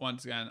 And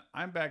once again,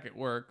 I'm back at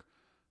work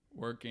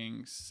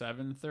working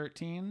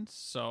 7/13.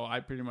 So I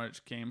pretty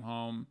much came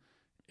home,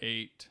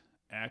 ate,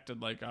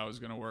 acted like I was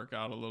going to work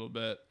out a little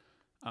bit.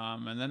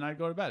 And then I'd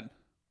go to bed.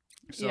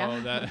 So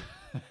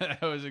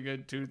that was a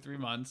good 2-3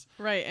 months.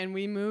 Right. And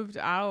we moved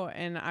out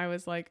and I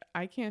was like,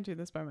 I can't do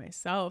this by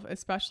myself,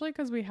 especially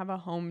because we have a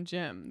home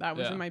gym that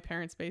was in my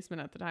parents'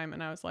 basement at the time.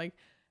 And I was like,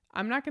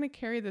 I'm not going to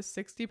carry this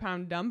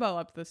 60-pound dumbbell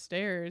up the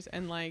stairs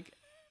and like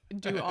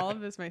do all of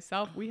this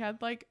myself. We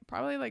had like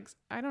probably like,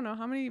 I don't know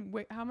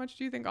how much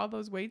do you think all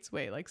those weights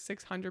weigh? Like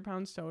 600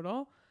 pounds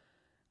total.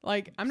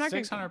 Like I'm not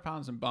 600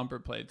 pounds in bumper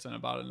plates and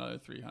about another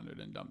 300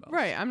 in dumbbells.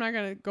 Right. I'm not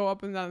going to go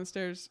up and down the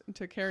stairs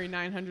to carry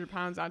 900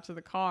 pounds out to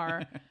the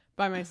car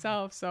by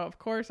myself. So of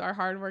course our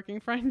hardworking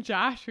friend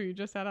Josh, who you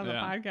just had on the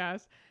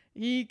podcast,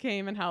 he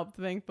came and helped.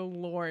 Thank the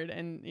Lord.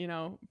 And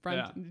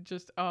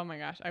just, oh my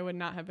gosh, I would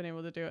not have been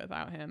able to do it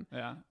without him.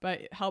 Yeah.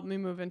 But helped me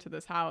move into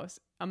this house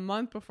a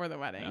month before the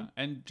wedding. Yeah.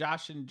 And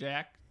Josh and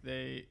Jack,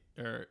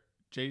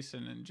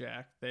 Jason and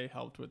Jack, they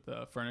helped with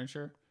the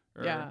furniture.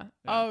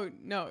 Oh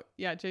no.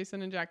 Yeah.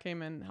 Jason and Jack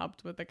came and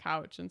helped with the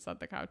couch and set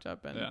the couch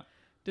up and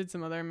did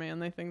some other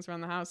manly things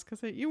around the house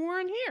because you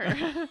weren't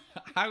here.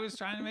 I was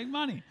trying to make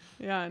money.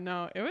 Yeah.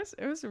 No, it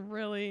was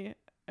really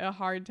a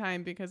hard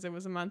time because it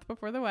was a month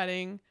before the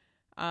wedding.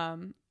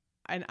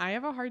 And I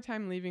have a hard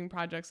time leaving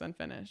projects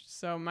unfinished.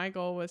 So my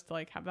goal was to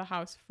like have the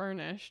house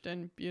furnished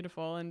and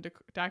beautiful and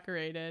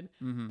decorated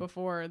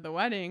before the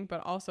wedding,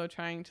 but also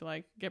trying to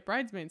like get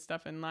bridesmaid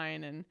stuff in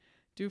line and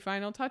do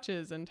final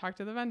touches and talk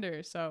to the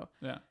vendors. So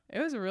it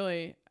was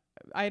really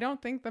I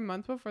don't think the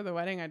month before the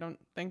wedding, I don't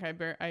think I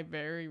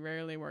very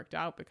rarely worked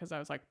out because I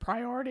was like,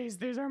 priorities.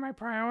 These are my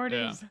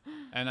priorities. Yeah.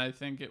 And I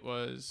think it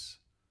was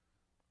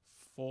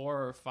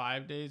 4 or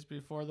 5 days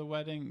before the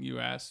wedding, you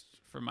asked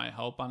for my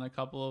help on a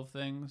couple of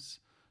things,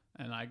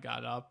 and I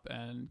got up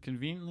and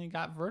conveniently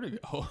got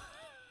vertigo.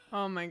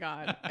 Oh my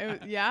God.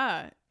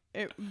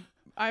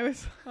 I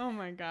was, oh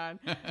my God.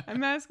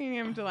 I'm asking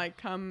him to like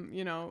come,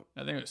 you know.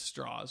 I think it was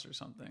straws or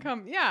something.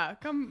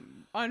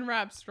 Come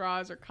unwrap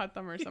straws or cut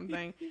them or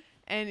something.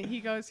 And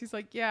he's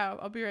like, yeah,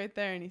 I'll be right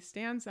there. And he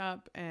stands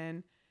up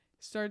and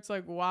starts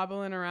like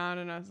wobbling around.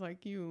 And I was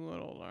like, you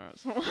little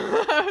asshole.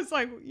 I was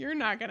like, you're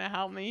not going to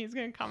help me. He's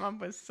going to come up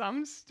with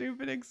some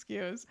stupid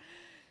excuse.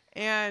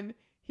 And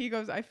he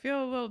goes, I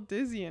feel a little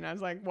dizzy. And I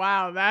was like,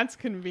 wow, that's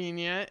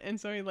convenient. And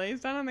so he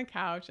lays down on the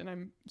couch and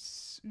I'm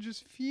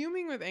just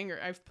fuming with anger.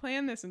 I've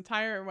planned this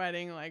entire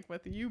wedding, like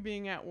with you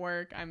being at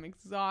work. I'm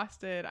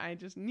exhausted. I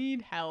just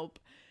need help.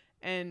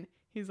 And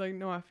he's like,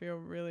 no, I feel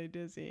really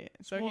dizzy.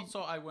 So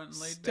I went and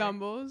laid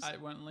stumbles. I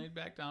went and laid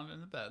back down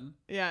in the bed.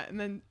 Yeah. And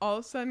then all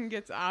of a sudden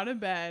gets out of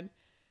bed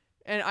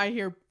and I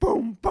hear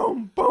boom,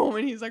 boom, boom.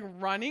 And he's like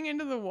running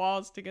into the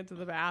walls to get to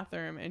the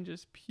bathroom and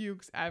just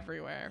pukes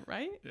everywhere.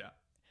 Right? Yeah.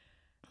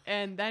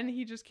 And then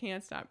he just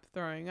can't stop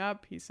throwing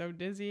up. He's so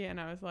dizzy.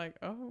 And I was like,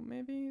 oh,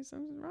 maybe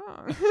something's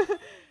wrong.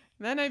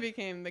 Then I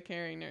became the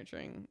caring,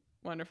 nurturing,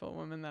 wonderful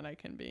woman that I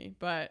can be.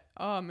 But,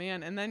 oh,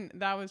 man. And then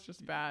that was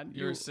just bad.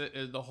 You were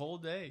the whole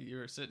day. You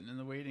were sitting in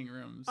the waiting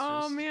rooms.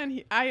 Oh, man.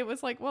 I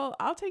was like, well,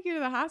 I'll take you to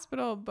the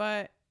hospital.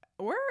 But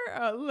we're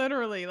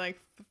literally like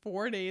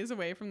 4 days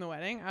away from the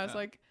wedding. I was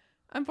like,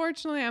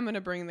 unfortunately, I'm going to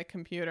bring the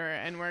computer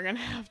and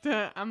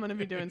I'm going to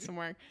be doing some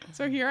work.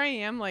 So here I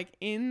am like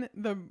in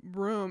the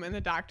room and the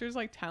doctor's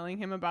like telling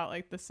him about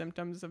like the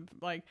symptoms of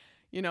like,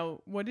 you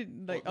know,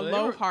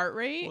 low heart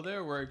rate. Well, they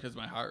were worried because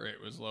my heart rate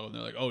was low and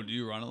they're like, oh, do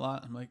you run a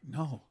lot? I'm like,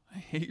 no, I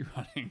hate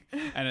running.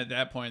 And at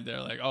that point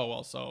they're like, oh,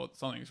 well, so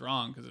something's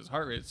wrong because his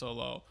heart rate's so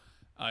low.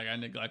 Like I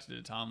neglected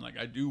to tell him like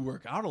I do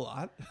work out a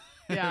lot.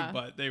 Yeah.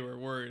 But they were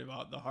worried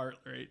about the heart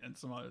rate and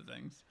some other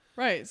things.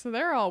 Right. So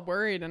they're all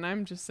worried and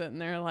I'm just sitting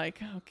there like,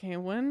 okay,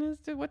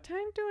 what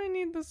time do I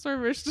need the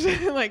service?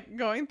 Like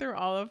going through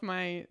all of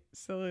my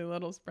silly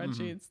little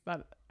spreadsheets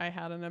that I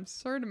had an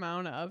absurd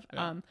amount of,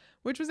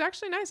 which was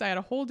actually nice. I had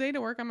a whole day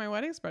to work on my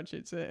wedding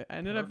spreadsheets. It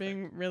ended up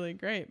being really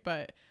great,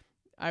 but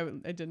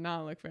it did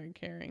not look very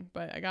caring,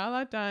 but I got a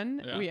lot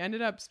done. Yeah. We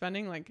ended up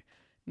spending like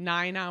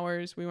 9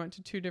 hours. We went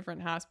to 2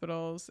 different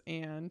hospitals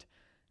and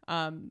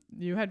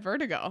you had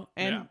vertigo.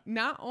 And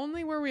not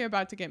only were we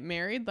about to get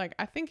married, like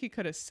I think he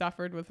could have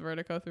suffered with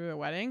vertigo through the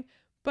wedding,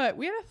 but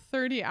we had a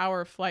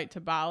 30-hour flight to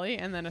Bali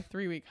and then a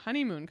 3-week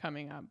honeymoon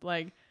coming up.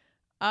 Like,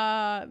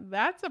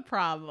 that's a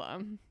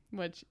problem,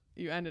 which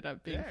you ended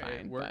up being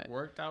fine. It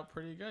worked out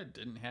pretty good.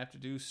 Didn't have to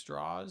do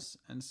straws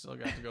and still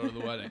got to go to the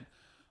wedding.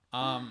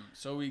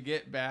 So we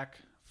get back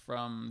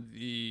from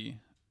the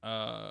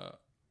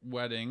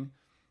wedding,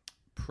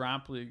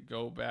 promptly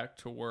go back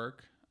to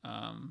work,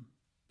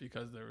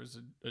 because there was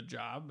a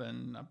job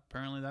and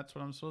apparently that's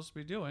what I'm supposed to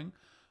be doing.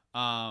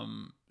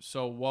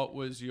 So what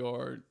was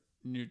your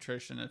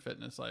nutrition and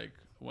fitness like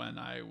when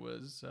I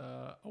was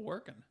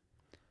working?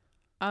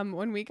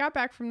 When we got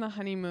back from the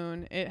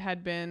honeymoon, it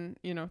had been,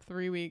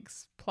 3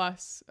 weeks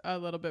plus a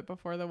little bit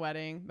before the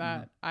wedding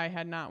that I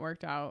had not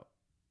worked out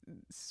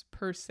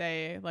per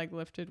se, like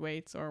lifted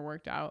weights or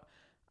worked out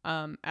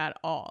at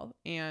all.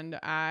 And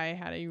I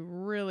had a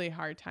really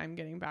hard time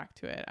getting back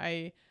to it.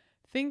 I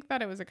think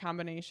that it was a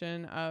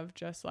combination of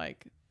just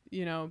like,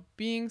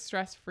 being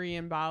stress-free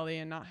in Bali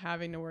and not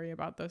having to worry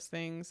about those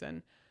things,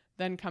 and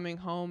then coming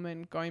home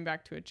and going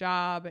back to a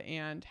job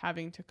and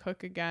having to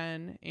cook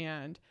again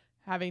and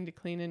having to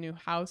clean a new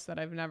house that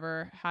I've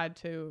never had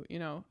to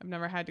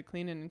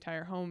clean an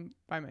entire home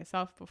by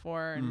myself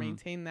before and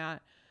maintain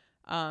that.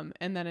 And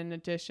then in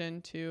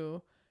addition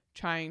to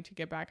trying to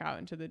get back out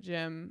into the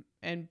gym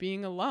and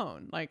being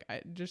alone, like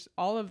just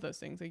all of those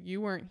things, like you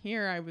weren't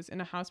here. I was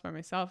in a house by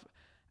myself.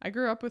 I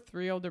grew up with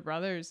 3 older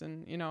brothers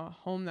and, a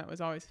home that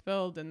was always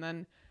filled. And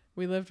then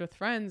we lived with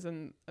friends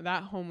and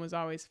that home was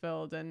always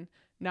filled. And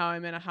now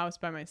I'm in a house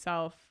by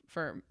myself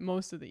for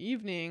most of the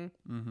evening.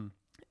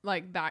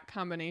 Like that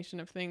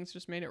combination of things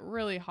just made it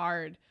really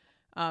hard,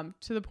 to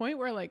the point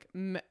where like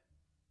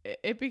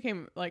it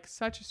became like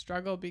such a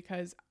struggle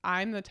because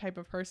I'm the type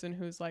of person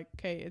who's like,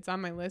 okay, it's on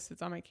my list.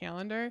 It's on my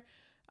calendar.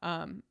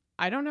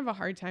 I don't have a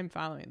hard time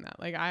following that.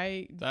 Like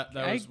I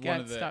was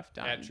one of the stuff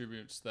done.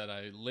 Attributes that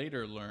I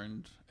later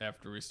learned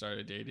after we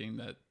started dating,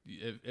 that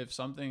if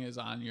something is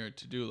on your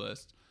to-do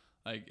list,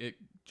 like it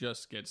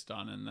just gets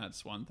done. And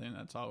that's one thing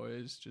that's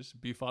always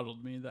just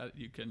befuddled me, that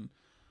you can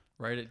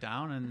write it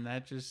down and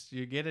that just,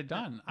 you get it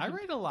done. I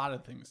write a lot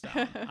of things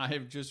down. I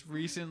have just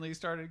recently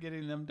started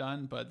getting them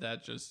done, but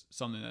that's just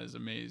something that has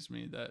amazed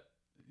me, that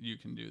you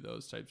can do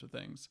those types of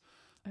things.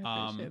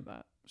 I appreciate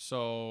that.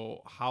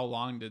 So how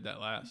long did that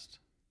last?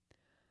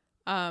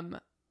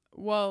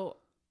 Well,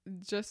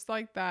 just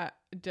like that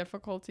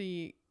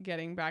difficulty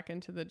getting back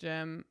into the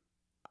gym,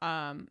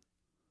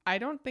 I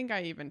don't think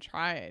I even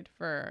tried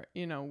for,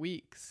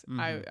 weeks.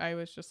 I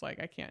was just like,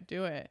 I can't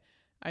do it.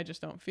 I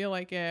just don't feel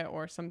like it,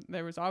 or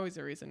there was always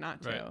a reason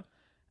not to.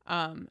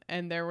 Right.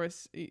 And there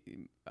was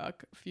a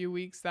few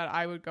weeks that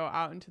I would go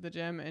out into the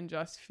gym and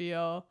just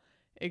feel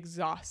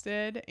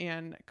exhausted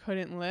and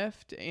couldn't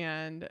lift,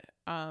 and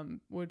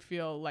would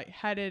feel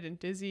lightheaded and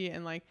dizzy,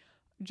 and like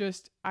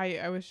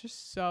I was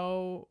just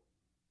so,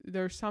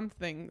 there's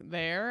something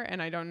there,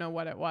 and I don't know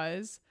what it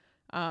was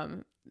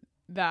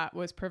that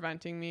was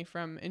preventing me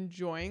from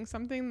enjoying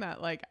something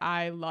that like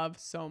I love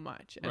so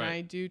much. And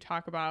I do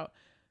talk about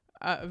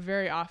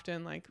very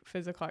often, like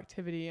physical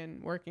activity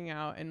and working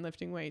out and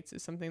lifting weights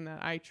is something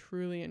that I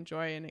truly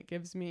enjoy, and it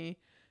gives me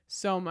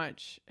so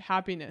much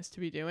happiness to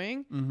be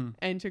doing.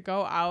 And to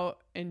go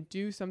out and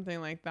do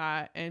something like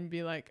that and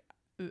be like,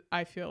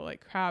 I feel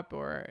like crap,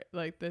 or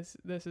like this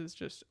is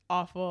just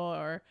awful,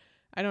 or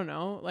I don't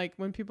know, like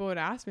when people would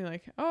ask me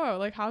like, oh,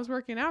 like how's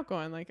working out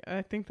going? Like,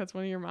 I think that's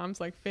one of your mom's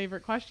like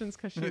favorite questions,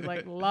 because she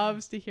like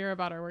loves to hear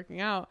about our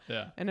working out.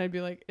 Yeah. And I'd be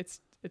like, it's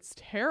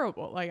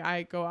terrible. Like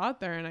I go out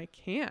there and I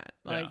can't,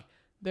 like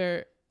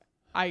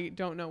I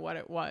don't know what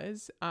it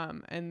was.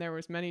 And there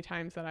was many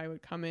times that I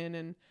would come in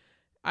and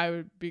I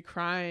would be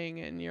crying,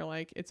 and you're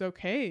like, it's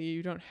okay,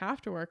 you don't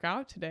have to work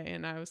out today.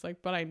 And I was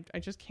like, but I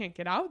just can't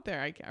get out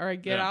there. I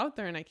get out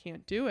there and I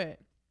can't do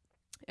it.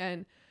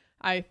 And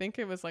I think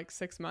it was like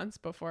 6 months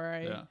before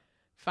I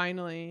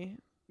finally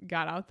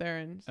got out there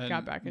and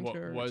got back into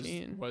a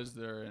routine. Was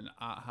there an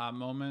aha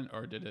moment,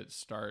 or did it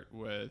start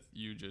with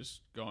you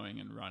just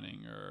going and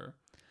running? Or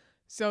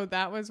so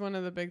that was one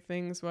of the big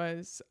things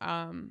was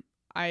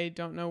I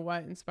don't know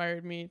what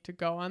inspired me to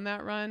go on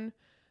that run,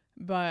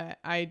 but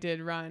I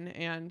did run,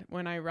 and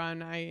when I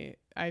run,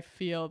 I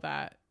feel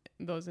that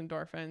those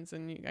endorphins,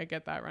 and I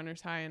get that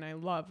runner's high, and I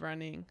love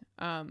running.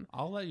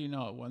 I'll let you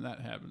know when that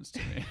happens to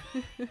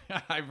me.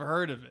 I've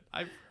heard of it,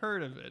 but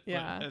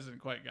it hasn't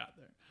quite got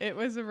there. It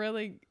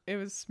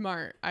was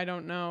smart. I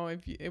don't know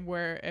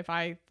if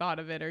I thought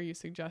of it or you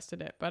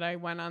suggested it, but I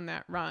went on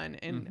that run,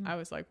 and I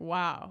was like,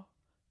 wow,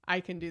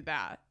 I can do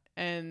that.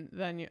 And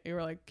then you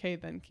were like, okay,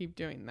 then keep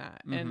doing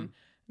that. And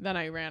then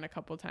I ran a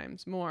couple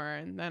times more,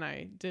 and then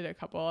I did a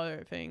couple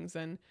other things,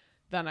 and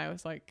then I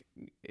was like,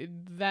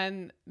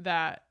 then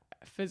that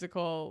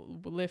physical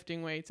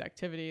lifting weights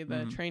activity,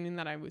 the training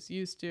that I was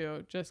used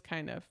to, just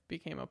kind of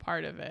became a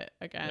part of it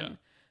again. Yeah.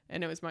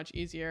 And it was much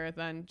easier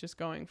than just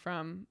going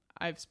from,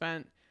 I've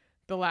spent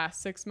the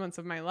last 6 months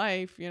of my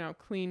life,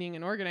 cleaning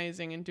and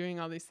organizing and doing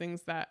all these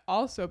things that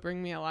also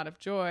bring me a lot of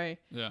joy.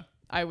 Yeah.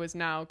 I was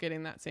now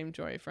getting that same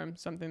joy from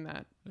something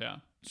that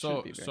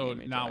so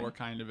now joy. We're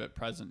kind of at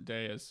present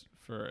day as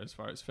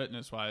far as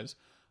fitness wise.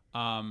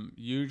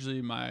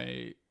 Usually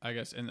I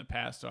guess in the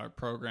past, our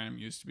program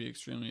used to be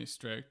extremely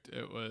strict.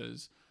 It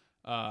was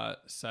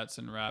sets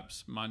and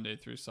reps Monday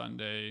through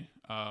Sunday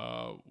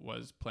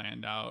was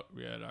planned out.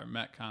 We had our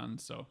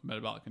Metcon, so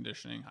metabolic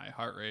conditioning, high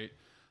heart rate.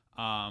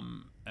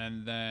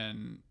 And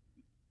then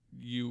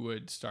you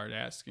would start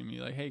asking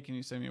me like, hey, can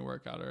you send me a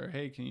workout? Or,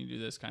 hey, can you do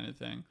this kind of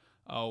thing?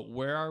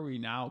 Where are we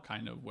now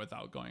kind of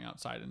without going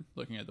outside and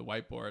looking at the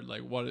whiteboard?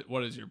 Like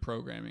what does your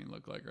programming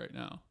look like right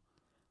now?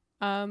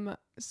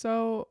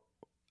 So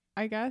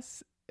I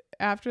guess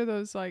after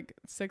those like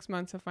 6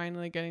 months of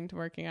finally getting to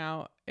working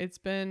out, it's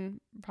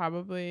been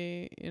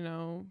probably,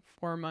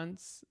 4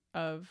 months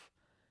of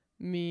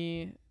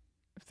me,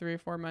 3 or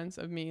 4 months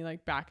of me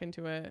like back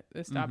into a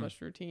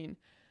established routine.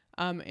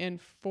 And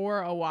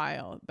for a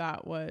while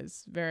that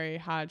was very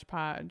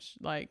hodgepodge,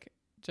 like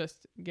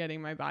just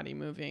getting my body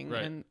moving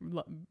and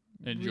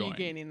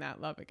regaining that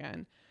love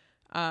again.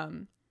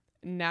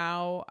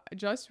 Now,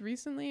 just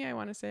recently, I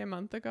want to say a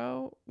month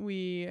ago,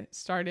 we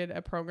started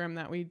a program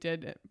that we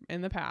did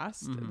in the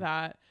past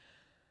that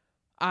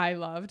I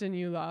loved and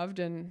you loved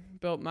and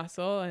built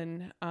muscle.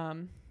 And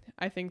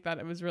I think that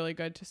it was really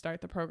good to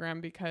start the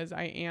program because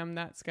I am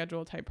that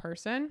schedule type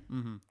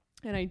person.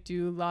 And I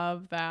do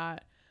love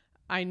that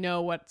I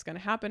know what's going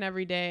to happen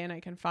every day, and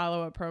I can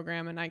follow a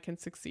program and I can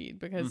succeed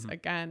because,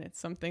 again, it's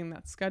something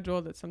that's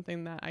scheduled. It's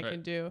something that I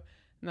can do.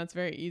 And that's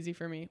very easy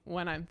for me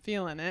when I'm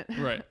feeling it.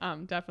 Right.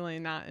 Definitely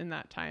not in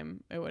that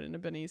time. It wouldn't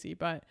have been easy.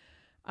 But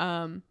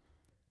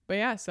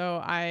yeah, so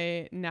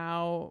I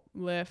now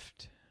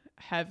lift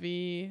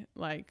heavy,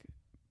 like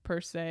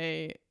per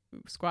se,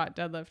 squat,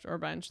 deadlift, or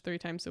bench 3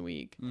 times a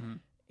week.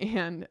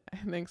 And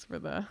thanks for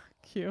the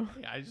cue.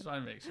 Yeah, I just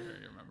want to make sure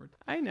you remembered.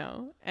 I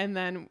know. And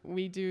then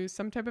we do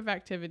some type of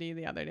activity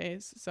the other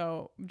days.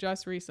 So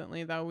just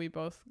recently, though,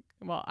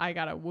 I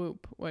got a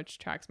Whoop, which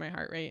tracks my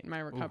heart rate and my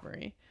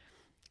recovery.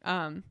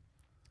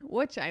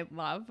 Which I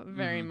love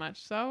very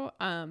much so.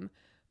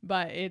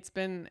 But it's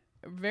been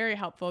very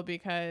helpful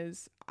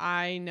because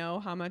I know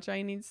how much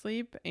I need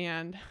sleep,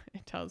 and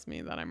it tells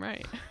me that I'm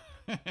right.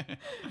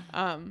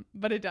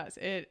 But it does.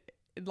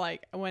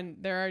 Like when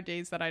there are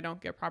days that I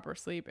don't get proper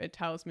sleep, it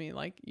tells me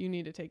like, you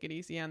need to take it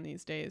easy on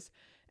these days.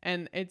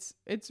 And it's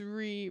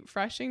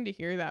refreshing to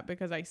hear that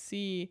because I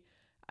see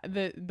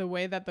the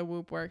way that the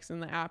Whoop works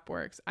and the app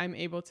works. I'm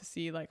able to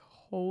see like,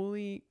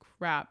 holy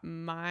crap,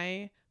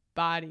 my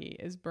body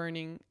is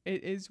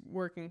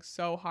working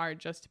so hard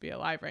just to be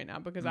alive right now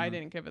because I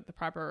didn't give it the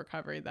proper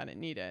recovery that it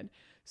needed.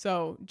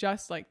 So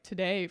just like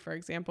today, for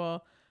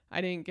example,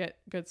 I didn't get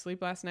good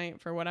sleep last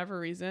night for whatever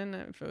reason,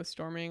 if it was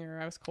storming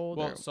or I was cold.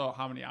 Well, so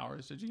how many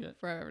hours did you get?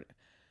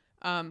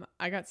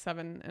 I got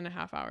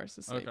 7.5 hours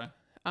of sleep. Okay.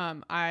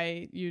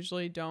 I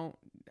usually don't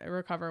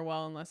recover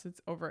well unless it's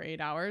over 8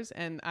 hours.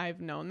 And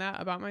I've known that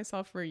about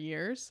myself for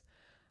years.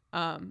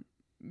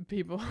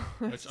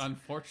 Which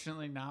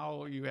unfortunately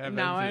now you have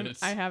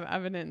evidence. I have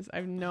evidence.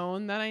 I've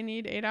known that I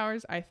need 8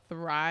 hours. I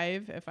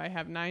thrive if I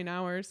have 9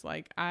 hours.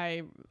 Like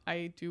I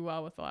do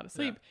well with a lot of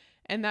sleep. Yeah.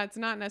 And that's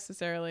not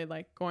necessarily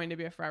like going to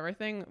be a forever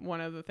thing. One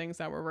of the things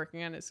that we're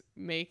working on is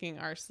making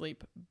our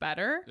sleep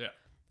better. Yeah.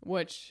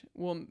 Which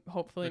will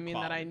hopefully mean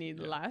that I need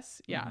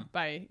less. Yeah.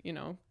 By,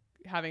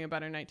 having a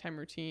better nighttime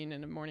routine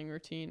and a morning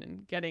routine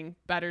and getting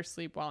better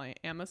sleep while I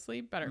am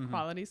asleep, better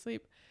quality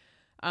sleep.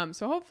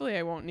 So hopefully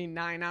I won't need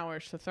 9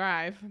 hours to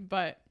thrive,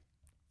 but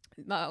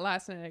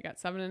last night I got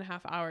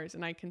 7.5 hours,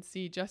 and I can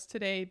see just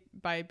today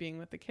by being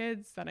with the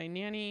kids that I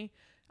nanny,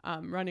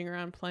 running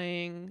around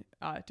playing,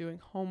 doing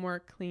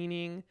homework,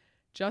 cleaning,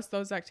 just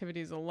those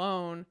activities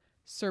alone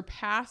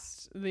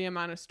surpassed the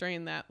amount of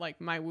strain that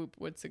like my Whoop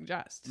would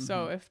suggest.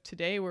 So if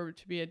today were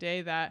to be a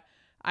day that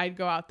I'd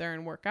go out there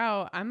and work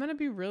out, I'm going to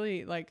be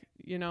really like,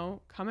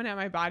 coming at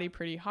my body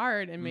pretty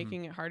hard and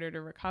making it harder to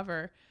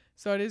recover.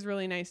 So it is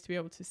really nice to be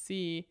able to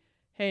see,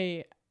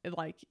 hey,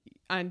 like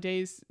on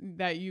days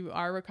that you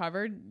are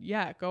recovered,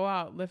 yeah, go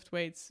out, lift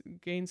weights,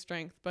 gain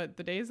strength. But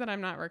the days that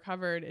I'm not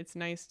recovered, it's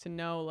nice to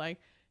know like,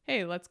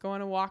 hey, let's go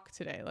on a walk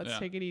today. Let's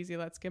take it easy.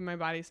 Let's give my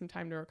body some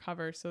time to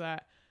recover so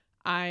that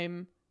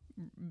I'm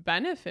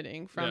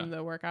benefiting from the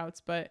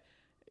workouts. But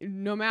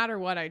no matter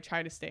what, I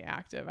try to stay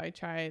active. I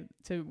try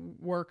to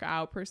work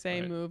out per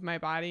se, move my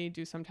body,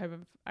 do some type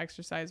of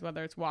exercise,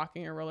 whether it's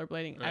walking or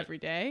rollerblading every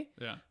day,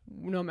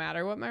 no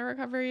matter what my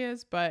recovery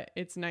is. But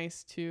it's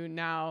nice to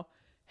now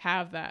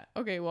have that.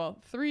 Okay, well,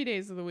 3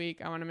 days of the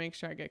week, I want to make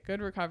sure I get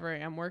good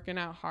recovery. I'm working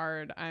out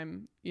hard.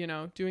 I'm,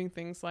 doing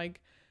things like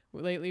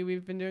lately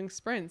we've been doing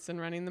sprints and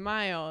running the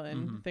mile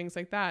and things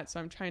like that. So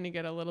I'm trying to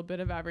get a little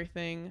bit of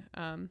everything,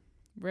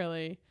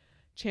 really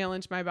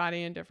challenge my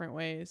body in different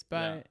ways.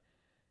 But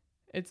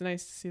it's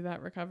nice to see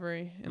that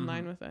recovery in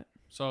line with it.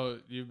 So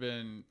you've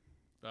been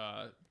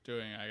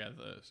doing, I got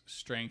the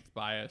strength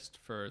biased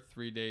for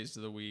 3 days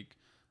of the week.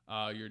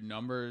 Your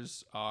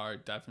numbers are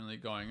definitely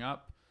going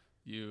up.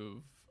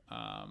 You've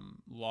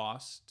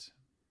lost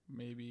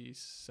maybe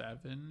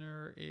 7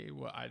 or 8.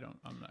 Well,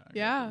 I'm not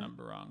getting the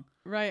number wrong.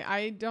 Right.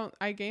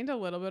 I gained a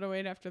little bit of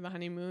weight after the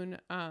honeymoon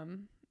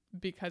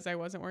because I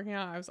wasn't working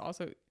out. I was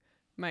also,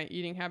 my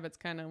eating habits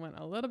kind of went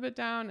a little bit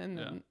down and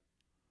then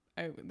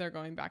they're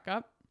going back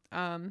up.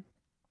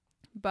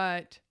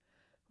 But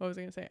what was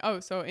I going to say?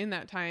 Oh, so in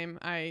that time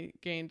I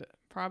gained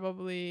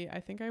probably, I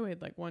think I weighed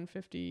like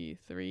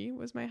 153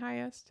 was my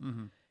highest.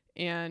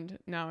 And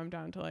now I'm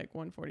down to like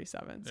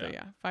 147. So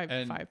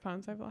 5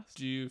 pounds I've lost.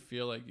 Do you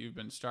feel like you've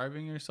been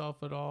starving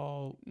yourself at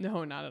all?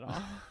 No, not at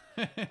all.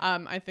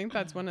 I think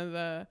that's one of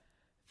the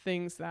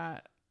things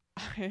that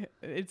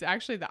it's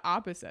actually the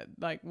opposite.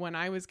 Like when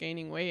I was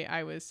gaining weight,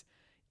 I was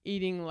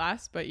eating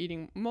less, but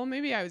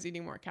maybe I was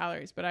eating more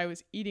calories, but I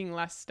was eating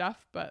less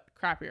stuff, but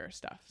crappier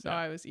stuff. So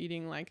I was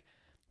eating like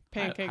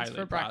pancakes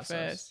for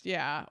breakfast.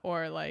 Yeah.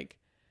 Or like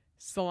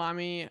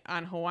salami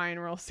on Hawaiian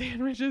roll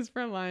sandwiches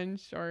for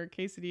lunch, or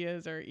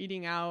quesadillas, or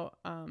eating out,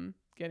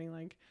 getting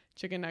like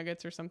chicken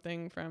nuggets or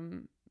something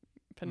from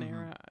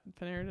Panera.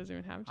 Panera doesn't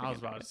even have chicken I was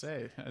about nuggets. to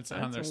say, that's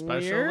on their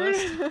special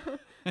list.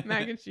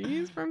 Mac and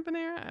cheese from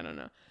Panera. I don't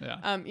know.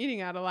 Yeah.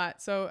 Eating out a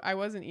lot. So I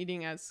wasn't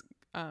eating as,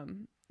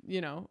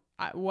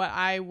 what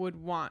I would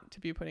want to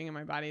be putting in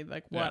my body,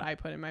 like what I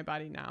put in my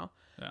body now.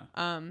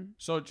 Yeah.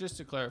 So just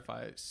to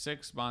clarify,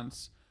 6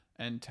 months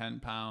and 10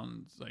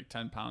 pounds, like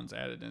 10 pounds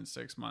added in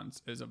 6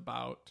 months is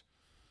about,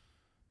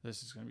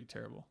 this is going to be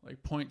terrible,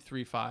 like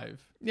 0.35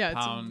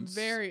 pounds. It's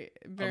very,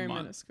 very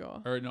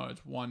minuscule. Or no,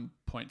 it's 1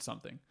 point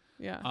something.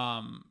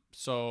 Yeah.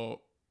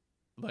 So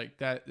like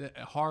that,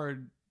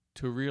 hard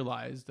to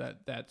realize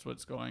that that's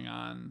what's going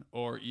on,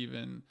 or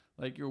even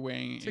like you're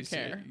weighing to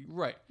care.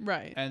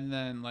 Right. And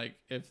then like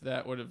if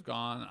that would have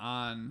gone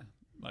on,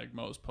 like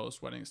most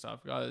post-wedding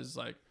stuff guys,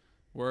 like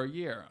we're a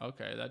year.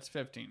 Okay. That's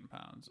 15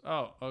 pounds.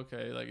 Oh,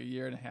 okay. Like a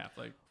year and a half.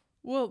 Like,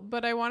 well,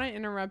 but I want to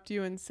interrupt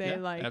you and say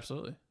like,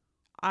 absolutely.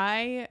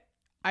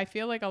 I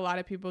feel like a lot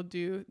of people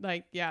do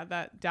like,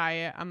 that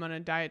diet, I'm going to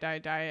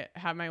diet,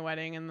 have my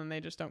wedding, and then they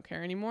just don't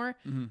care anymore.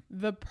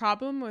 The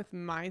problem with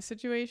my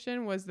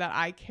situation was that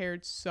I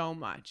cared so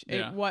much.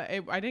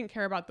 I didn't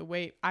care about the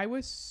weight. I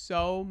was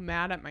so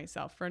mad at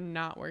myself for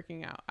not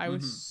working out. I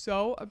was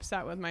so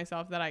upset with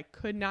myself that I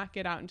could not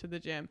get out into the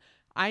gym.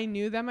 I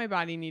knew that my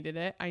body needed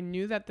it. I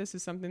knew that this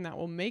is something that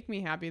will make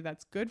me happy,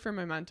 that's good for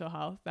my mental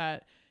health,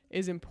 that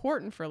is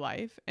important for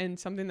life, and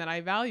something that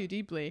I value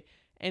deeply.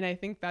 And I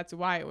think that's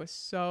why it was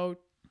so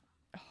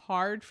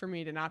hard for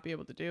me to not be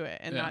able to do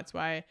it. And that's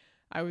why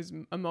I was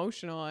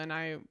emotional. And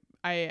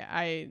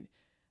I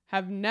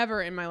have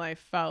never in my life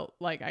felt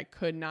like I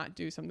could not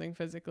do something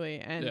physically.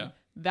 And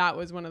that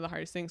was one of the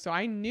hardest things. So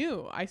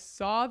I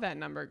saw that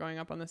number going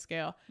up on the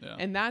scale,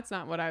 and that's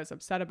not what I was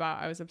upset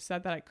about. I was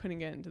upset that I couldn't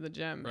get into the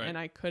gym, and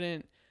I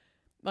couldn't,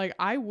 like,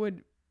 I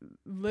would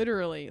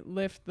literally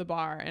lift the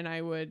bar and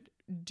I would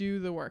do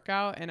the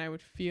workout and I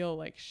would feel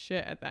like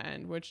shit at the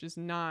end, which is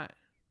not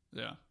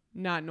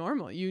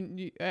normal.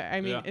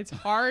 I mean, it's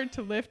hard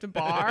to lift a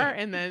bar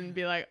and then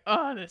be like,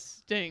 oh, this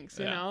stinks,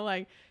 you know,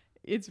 like,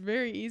 it's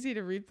very easy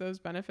to reap those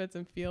benefits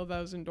and feel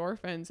those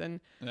endorphins,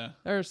 and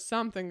there's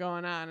something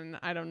going on, and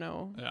I don't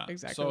know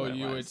exactly what it was.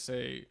 So you would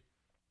say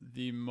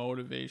the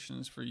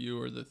motivations for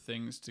you, or the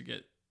things to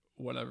get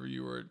whatever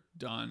you were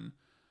done,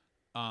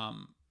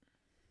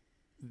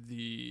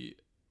 the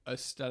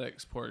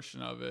aesthetics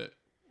portion of it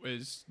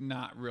is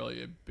not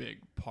really a big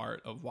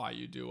part of why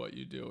you do what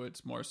you do.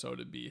 It's more so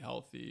to be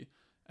healthy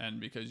and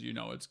because you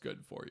know it's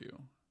good for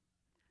you.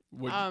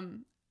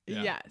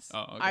 Yes.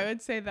 Oh, okay. I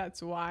would say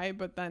that's why,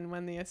 but then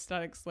when the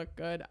aesthetics look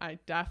good, I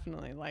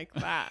definitely like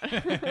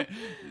that.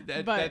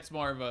 That's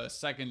more of a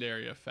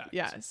secondary effect.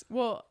 Yes.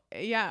 Well,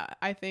 yeah,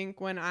 I think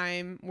when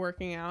I'm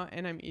working out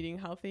and I'm eating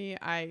healthy,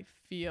 I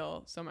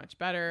feel so much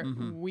better.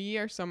 Mm-hmm. We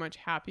are so much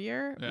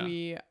happier.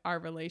 Our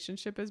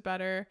relationship is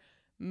better.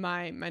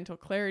 My mental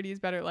clarity is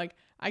better. Like,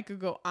 I could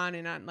go on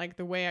and on, like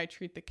the way I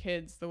treat the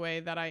kids, the way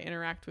that I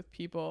interact with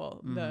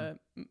people, the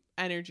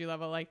energy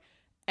level, like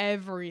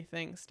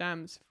everything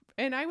stems,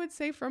 and I would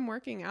say, from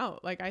working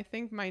out. Like, I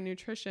think my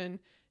nutrition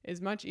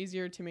is much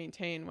easier to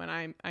maintain when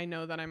I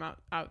know that I'm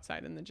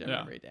outside in the gym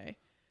every day.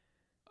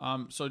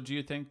 So do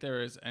you think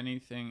there is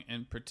anything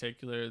in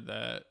particular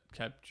that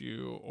kept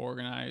you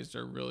organized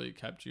or really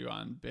kept you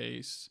on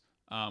base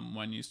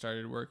when you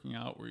started working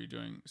out? Were you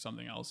doing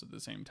something else at the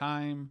same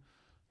time?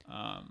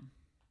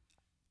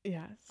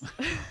 Yes.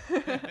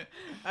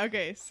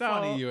 Okay, so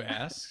funny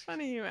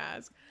you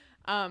ask.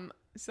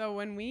 So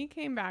when we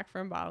came back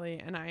from Bali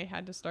and I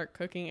had to start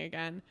cooking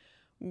again,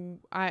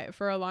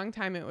 for a long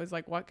time it was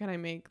like, what can I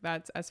make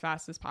that's as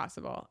fast as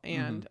possible?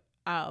 And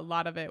a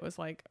lot of it was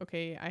like,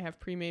 okay, I have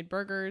pre-made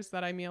burgers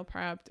that I meal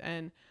prepped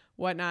and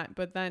whatnot.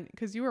 But then,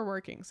 because you were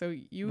working, so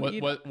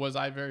what was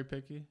I very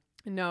picky?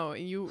 No,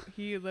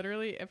 he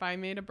literally, if I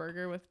made a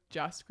burger with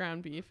just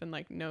ground beef and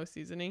like no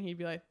seasoning, he'd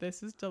be like,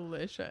 this is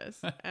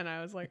delicious. And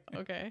I was like,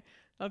 okay,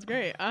 that's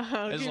great.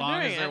 As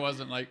long as there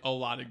wasn't like a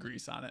lot of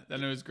grease on it,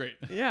 then it was great.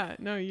 Yeah,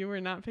 no, you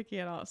were not picky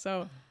at all.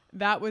 So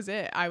that was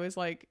it. I was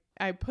like,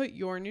 I put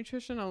your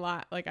nutrition a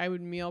lot. Like, I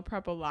would meal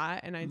prep a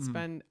lot, and I'd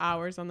spend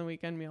hours on the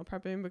weekend meal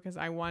prepping because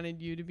I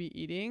wanted you to be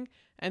eating.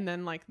 And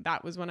then like,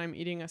 that was when I'm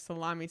eating a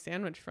salami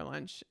sandwich for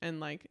lunch and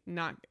like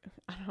not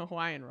a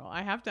Hawaiian roll.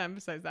 I have to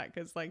emphasize that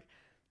because like,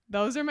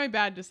 those are my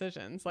bad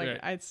decisions. Like,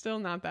 it's still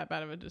not that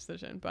bad of a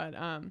decision, but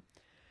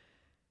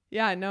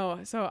yeah,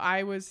 no. So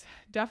I was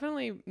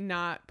definitely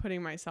not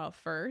putting myself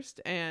first.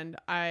 And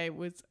I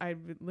would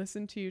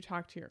listen to you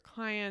talk to your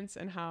clients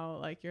and how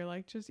like, you're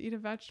like, just eat a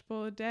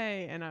vegetable a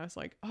day. And I was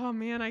like, oh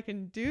man, I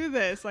can do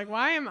this. Like,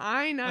 why am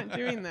I not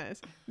doing this?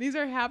 These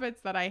are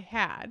habits that I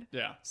had.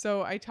 Yeah.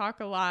 So I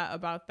talk a lot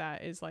about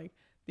that, is like,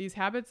 these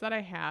habits that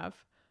I have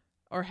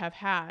or have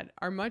had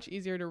are much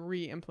easier to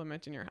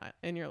re-implement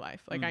in your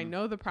life. Like, I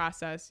know the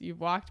process. You've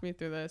walked me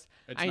through this.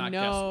 It's not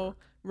guesswork.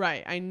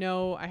 Right. I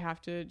know I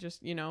have to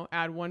just,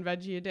 add one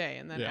veggie a day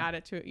and then add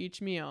it to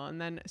each meal.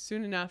 And then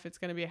soon enough, it's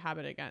going to be a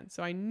habit again.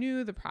 So I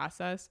knew the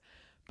process,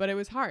 but it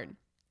was hard.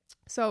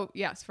 So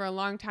yes, for a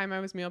long time, I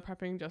was meal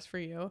prepping just for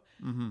you.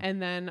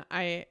 And then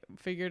I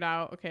figured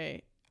out,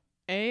 okay,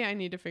 I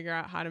need to figure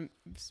out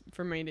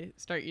for me to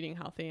start eating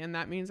healthy. And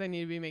that means I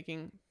need to be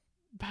making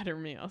better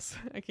meals.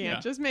 I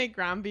can't just make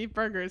ground beef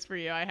burgers for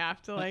you. I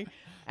have to like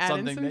add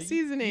in some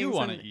seasonings. You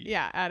want to eat.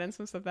 Yeah, add in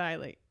some stuff that I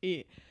like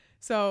eat.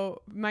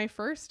 So my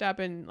first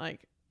step in,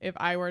 like, if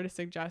I were to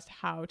suggest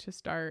how to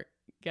start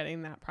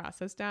getting that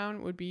process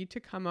down, would be to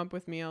come up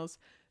with meals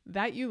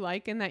that you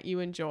like and that you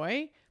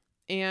enjoy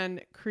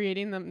and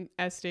creating them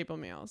as staple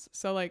meals.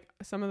 So like,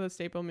 some of the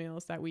staple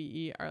meals that we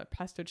eat are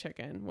pesto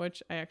chicken,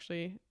 which I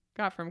actually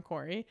got from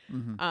Corey,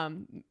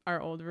 our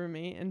old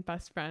roommate and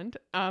best friend.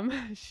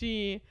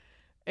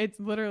 It's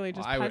literally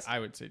just I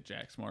would say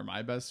Jack's more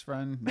my best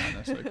friend, not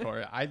necessarily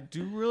Corey. I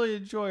do really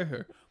enjoy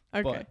her.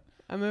 Okay, but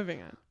I'm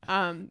moving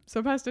on.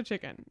 So pesto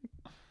chicken.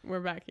 We're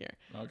back here.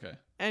 Okay.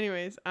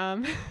 Anyways,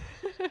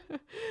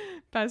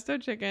 pesto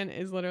chicken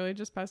is literally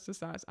just pesto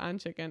sauce on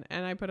chicken,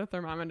 and I put a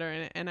thermometer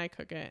in it and I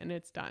cook it and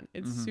it's done.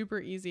 It's super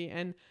easy,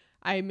 and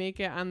I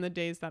make it on the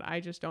days that I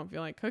just don't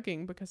feel like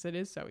cooking because it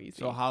is so easy.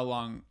 So how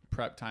long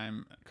prep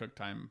time, cook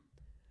time?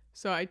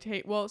 So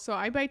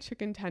I buy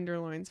chicken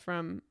tenderloins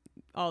from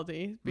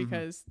Aldi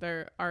because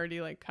they're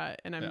already like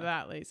cut, and I'm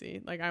that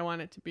lazy. Like, I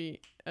want it to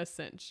be a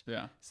cinch.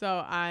 Yeah. So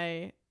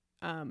I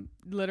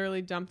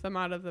literally dump them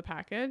out of the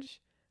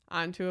package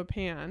onto a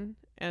pan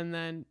and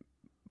then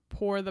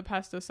pour the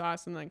pesto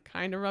sauce and then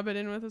kind of rub it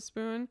in with a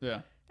spoon.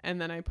 Yeah. And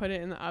then I put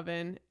it in the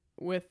oven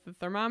with the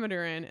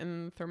thermometer in,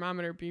 and the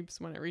thermometer beeps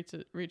when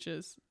it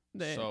reaches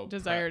the So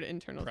desired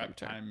internal Prep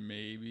temperature. time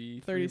maybe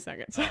 30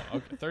 seconds. Oh,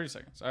 okay, 30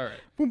 seconds. All right.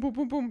 Boom, boom,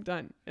 boom, boom,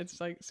 done. It's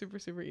like super,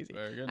 super easy.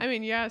 Very good. I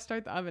mean, yeah,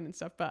 start the oven and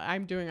stuff, but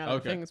I'm doing other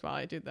Okay. things while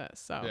I do this.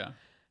 So Yeah.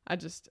 I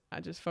just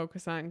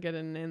focus on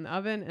getting it in the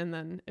oven, and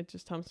then it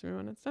just tells me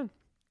when it's done.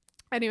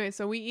 Anyway,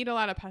 so we eat a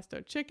lot of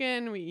pesto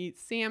chicken. We eat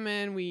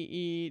salmon. We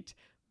eat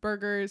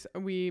burgers.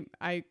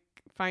 I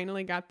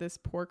finally got this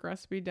pork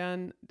recipe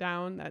down.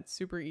 That's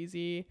super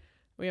easy.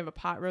 We have a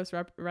pot roast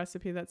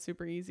recipe that's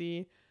super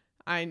easy.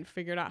 I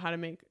figured out how to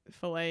make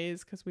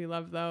fillets because we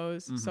love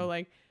those. Mm-hmm. So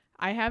like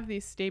I have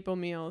these staple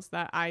meals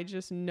that I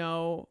just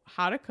know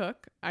how to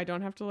cook. I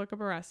don't have to look up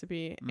a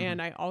recipe. Mm-hmm.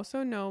 And I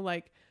also know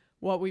like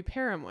what we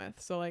pair them with.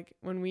 So like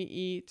when we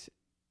eat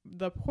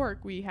the pork,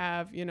 we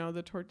have, you know,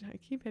 the tortilla. I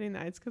keep hitting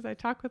that. It's because I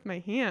talk with my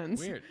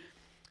hands. Weird.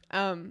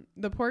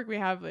 The pork, we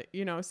have,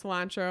 you know,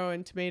 cilantro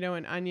and tomato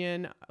and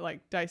onion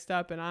like diced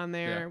up and on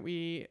there.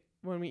 Yeah.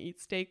 When we eat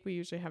steak, we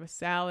usually have a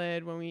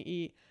salad. When we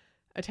eat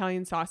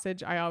Italian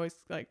sausage, I always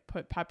like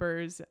put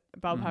peppers,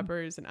 bell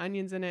peppers and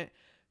onions in it.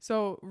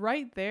 So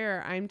right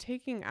there, I'm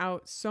taking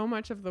out so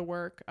much of the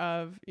work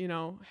of, you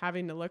know,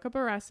 having to look up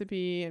a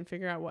recipe and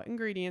figure out what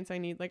ingredients I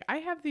need. Like I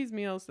have these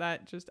meals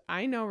that just,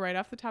 I know right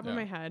off the top of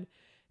my head,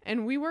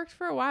 and we worked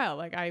for a while.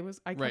 Like I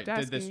kept asking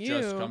Did this you.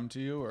 just come to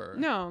you or?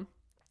 No.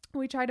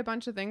 We tried a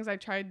bunch of things. I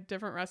tried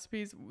different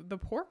recipes. The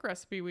pork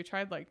recipe, we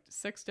tried like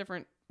 6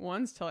 different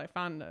ones till I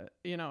found a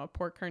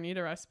pork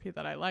carnita recipe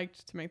that I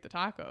liked to make the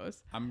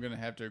tacos. I'm going to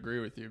have to agree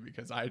with you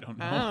because I don't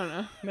know. I don't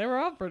know. They were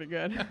all pretty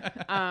good.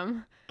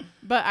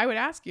 But I would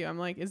ask you, I'm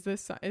like, is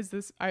this,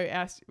 I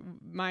asked,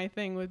 my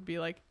thing would be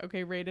like,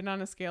 okay, rate it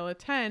on a scale of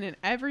 10, and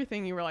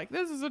everything you were like,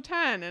 this is a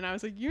 10. And I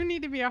was like, you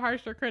need to be a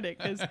harsher critic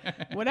because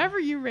whatever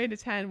you rate a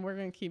 10, we're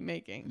going to keep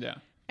making. Yeah.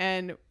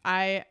 And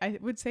I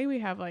would say we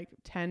have like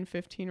 10,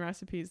 15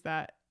 recipes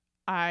that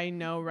I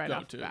know right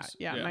off the bat.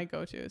 Yeah, my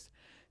go-tos.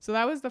 So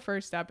that was the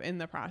first step in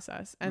the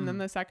process. And then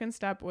the second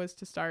step was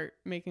to start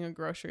making a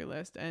grocery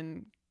list.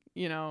 And,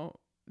 you know,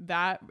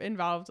 that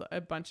involved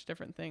a bunch of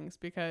different things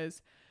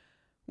because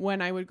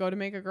when I would go to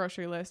make a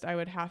grocery list, I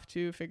would have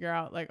to figure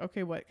out like,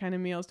 okay, what kind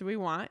of meals do we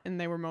want? And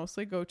they were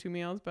mostly go-to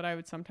meals, but I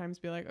would sometimes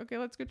be like, okay,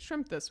 let's get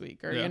shrimp this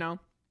week. Or, you know,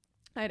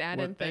 I'd add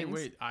in things.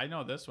 Wait, I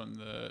know this one,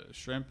 the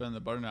shrimp and the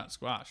butternut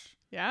squash.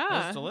 Yeah.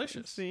 That's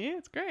delicious. See,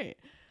 it's great.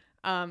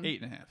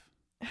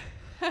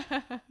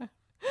 8.5.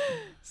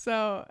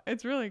 So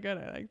it's really good.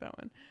 I like that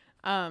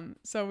one.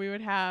 So we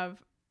would have,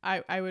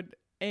 I would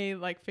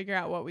like figure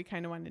out what we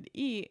kind of wanted to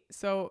eat.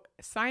 So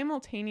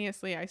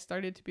simultaneously I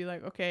started to be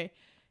like, okay,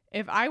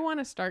 if I want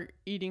to start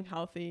eating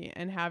healthy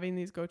and having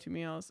these go-to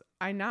meals,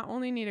 I not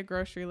only need a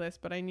grocery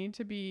list, but I need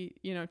to be,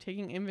 you know,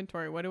 taking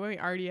inventory. What do we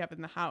already have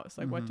in the house?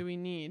 Like, what do we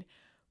need?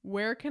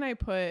 Where can I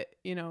put,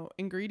 you know,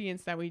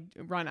 ingredients that we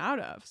run out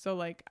of? So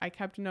like I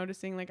kept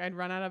noticing like I'd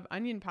run out of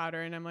onion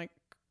powder and I'm like,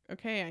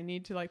 okay, I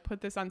need to like put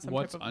this on some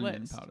type of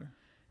onion list. Powder?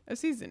 A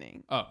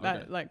seasoning. Oh, okay.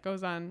 That like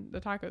goes on the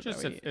tacos.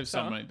 Just that we if eat.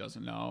 somebody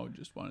doesn't know,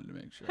 just wanted to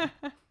make sure.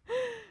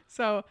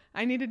 So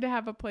I needed to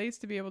have a place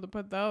to be able to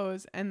put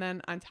those. And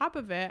then on top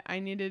of it, I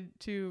needed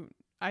to,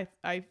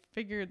 I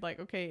figured like,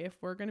 okay, if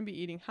we're going to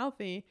be eating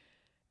healthy,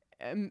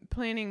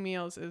 planning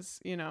meals is,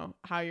 you know,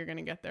 how you're going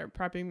to get there.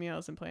 Prepping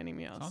meals and planning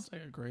meals. Sounds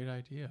like a great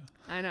idea.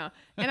 I know.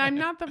 And I'm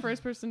not the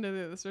first person to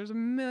do this. There's a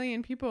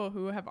million people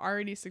who have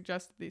already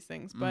suggested these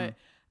things, but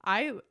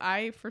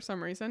I, for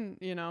some reason,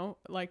 you know,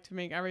 like to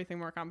make everything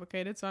more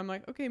complicated. So I'm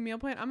like, okay, meal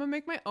plan. I'm gonna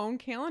make my own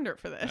calendar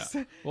for this.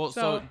 Yeah. Well,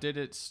 so did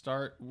it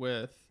start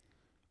with,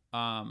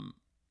 did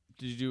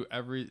you do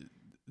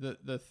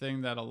the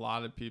thing that a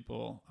lot of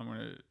people, I'm going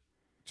to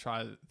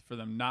try for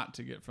them not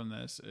to get from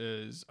this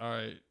is, all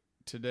right,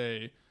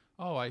 today,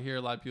 I hear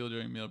a lot of people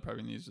doing meal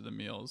prepping. These are the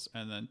meals.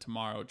 And then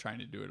tomorrow trying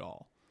to do it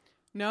all.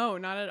 No,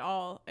 not at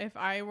all. If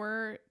I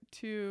were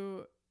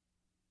to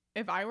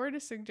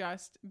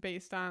suggest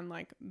based on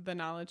like the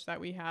knowledge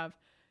that we have,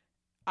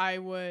 I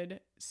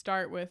would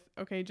start with,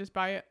 okay, just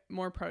buy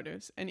more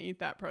produce and eat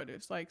that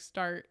produce. Like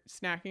start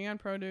snacking on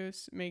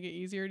produce, make it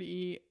easier to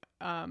eat.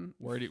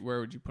 Where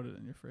would you put it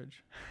in your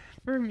fridge?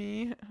 For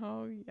me,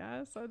 oh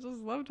yes, I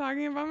just love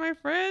talking about my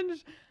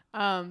fridge.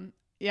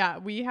 Yeah,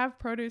 we have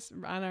produce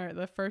on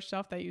the first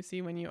shelf that you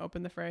see when you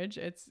open the fridge.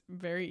 It's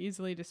very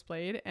easily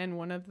displayed. And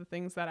one of the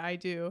things that I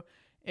do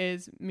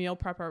is meal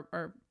prep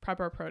or prep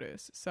our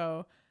produce.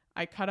 So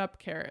I cut up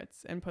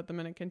carrots and put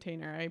them in a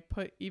container. I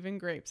put even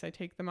grapes. I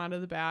take them out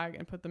of the bag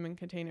and put them in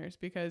containers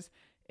because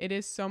it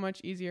is so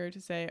much easier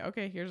to say,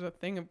 okay, here's a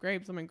thing of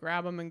grapes. I'm going to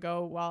grab them and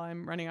go while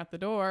I'm running out the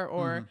door,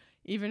 or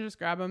even just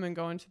grab them and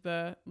go into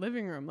the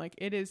living room. Like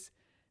it is,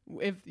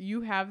 if you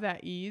have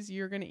that ease,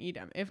 you're going to eat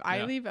them. If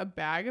I leave a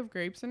bag of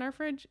grapes in our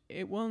fridge,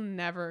 it will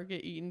never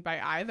get eaten by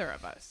either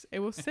of us. It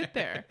will sit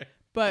there.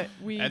 But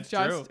we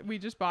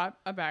just bought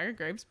a bag of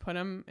grapes, put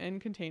them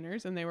in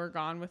containers, and they were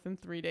gone within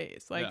 3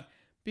 days.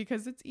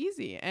 Because it's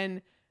easy.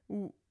 And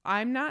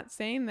I'm not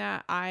saying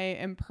that I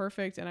am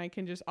perfect and I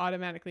can just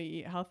automatically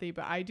eat healthy,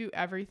 but I do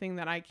everything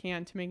that I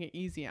can to make it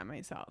easy on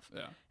myself.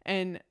 Yeah.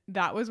 And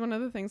that was one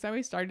of the things that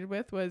we started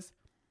with was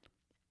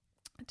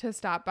to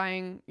stop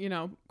buying,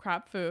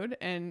 crap food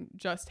and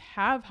just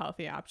have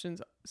healthy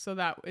options. So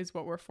that is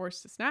what we're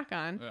forced to snack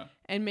on,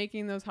 and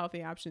making those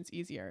healthy options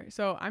easier.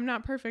 So I'm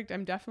not perfect.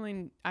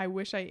 I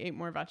wish I ate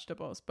more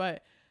vegetables,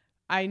 but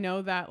I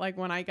know that like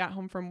when I got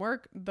home from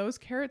work, those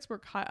carrots were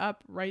cut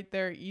up right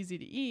there, easy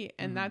to eat.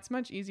 And that's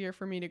much easier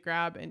for me to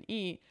grab and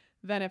eat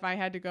than if I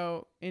had to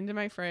go into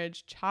my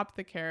fridge, chop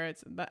the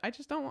carrots. But I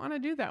just don't want to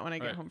do that when I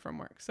get home from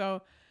work.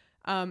 So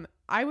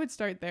I would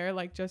start there,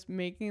 like just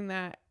making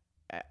that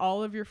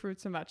all of your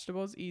fruits and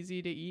vegetables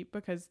easy to eat,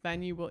 because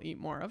then you will eat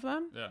more of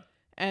them. Yeah.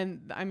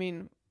 And I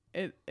mean,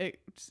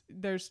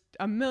 there's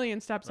a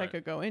million steps I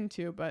could go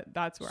into, but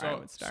that's where I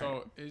would start.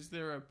 So is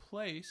there a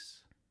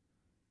place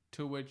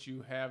to which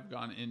you have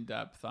gone in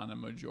depth on a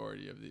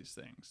majority of these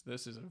things?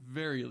 This is a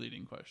very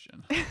leading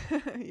question.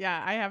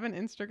 Yeah, I have an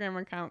Instagram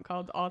account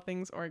called All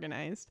Things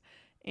Organized.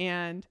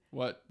 And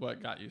what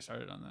got you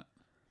started on that?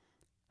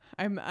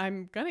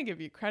 I'm going to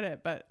give you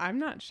credit, but I'm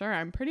not sure.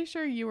 I'm pretty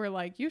sure you were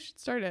like, you should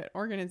start an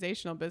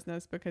organizational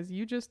business because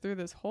you just threw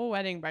this whole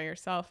wedding by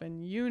yourself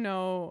and you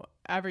know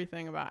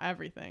everything about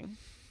everything.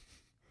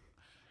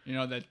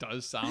 That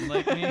does sound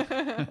like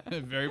me.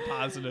 Very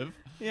positive.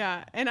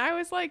 Yeah. And I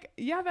was like,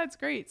 yeah, that's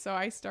great. So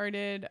I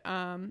started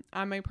on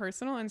my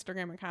personal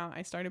Instagram account.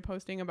 I started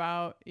posting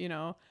about,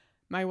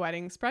 my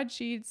wedding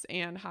spreadsheets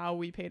and how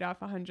we paid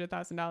off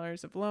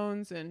 $100,000 of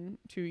loans in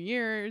 2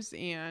 years.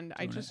 And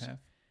I just...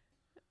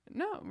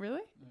 No,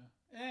 really?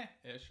 Yeah.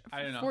 Ish.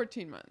 I don't know.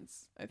 14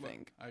 months, I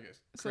think. I guess.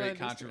 Create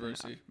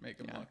controversy. Make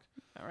them look.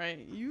 All right.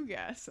 You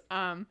guess.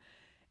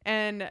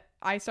 And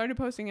I started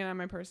posting it on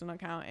my personal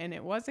account, and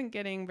it wasn't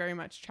getting very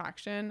much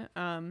traction.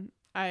 I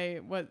had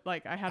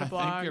a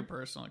blog. I think your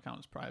personal account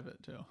is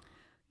private too.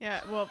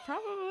 Yeah, well,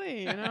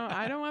 probably.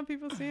 I don't want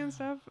people seeing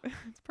stuff.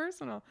 It's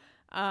personal.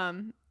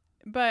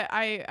 But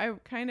I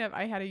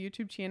had a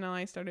YouTube channel.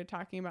 I started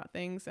talking about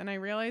things, and I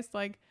realized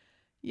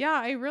yeah,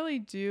 I really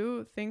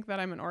do think that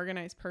I'm an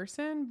organized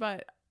person,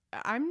 but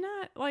I'm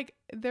not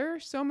there are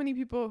so many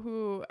people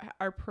who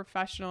are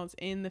professionals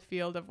in the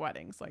field of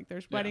weddings. Like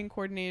there's wedding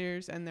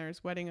coordinators and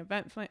there's wedding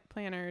event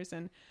planners,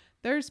 and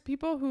there's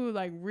people who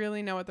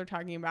really know what they're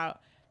talking about.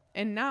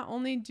 And not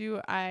only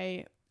do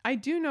I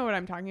do know what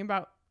I'm talking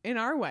about in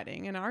our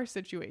wedding, in our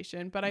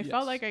situation, but I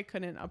felt like I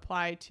couldn't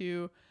apply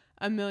to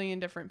a million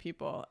different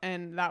people.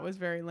 And that was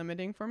very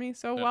limiting for me.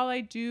 So while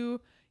I do,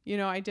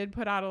 I did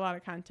put out a lot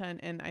of content,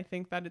 and I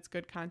think that it's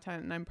good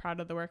content and I'm proud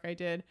of the work I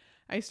did,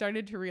 I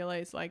started to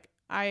realize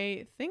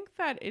I think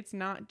that it's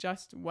not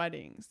just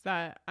weddings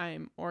that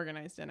I'm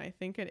organized in. I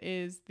think it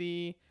is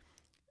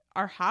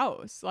our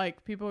house.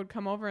 People would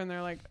come over and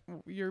they're like,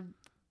 your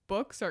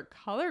books are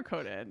color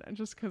coded,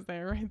 just because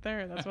they're right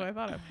there. That's what I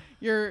thought of.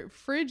 Your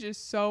fridge is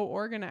so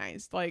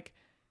organized.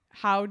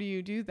 How do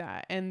you do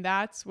that? And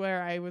that's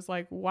where I was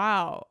like,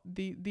 wow,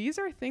 these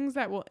are things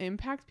that will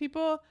impact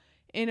people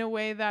in a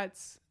way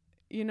that's,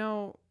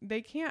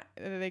 they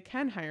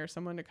can hire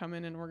someone to come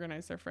in and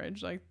organize their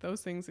fridge.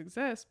 Those things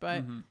exist,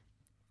 but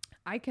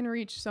I can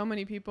reach so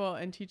many people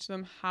and teach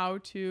them how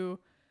to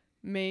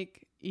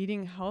make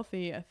eating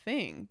healthy a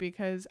thing,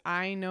 because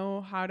I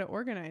know how to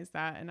organize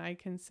that. And I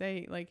can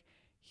say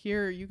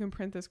here, you can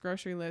print this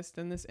grocery list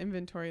and this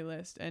inventory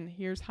list, and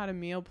here's how to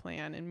meal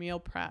plan and meal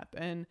prep.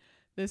 And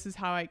this is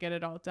how I get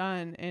it all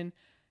done. And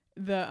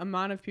the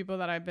amount of people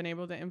that I've been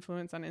able to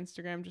influence on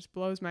Instagram just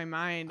blows my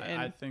mind. And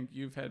I think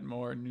you've had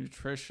more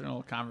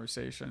nutritional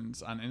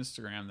conversations on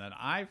Instagram than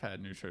I've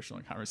had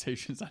nutritional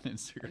conversations on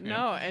Instagram.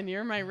 No, and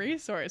you're my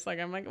resource. Well,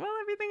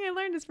 everything I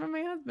learned is from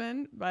my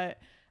husband, but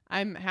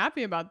I'm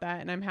happy about that.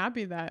 And I'm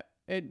happy that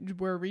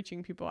we're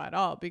reaching people at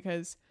all,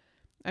 because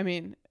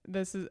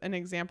this is an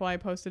example. I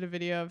posted a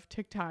video to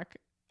TikTok,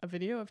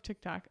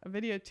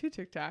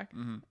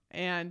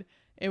 and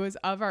it was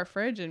of our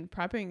fridge and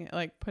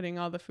prepping, putting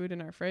all the food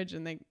in our fridge.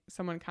 And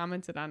someone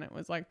commented on it,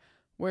 was like,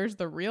 where's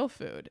the real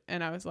food?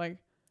 And I was like,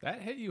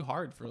 that hit you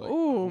hard for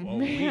oh man,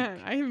 week.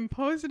 I even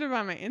posted it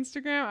on my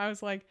Instagram. I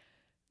was like,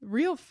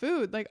 real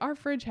food. Our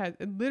fridge has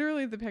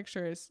literally, the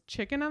picture is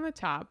chicken on the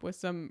top with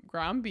some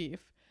ground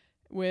beef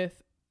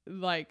with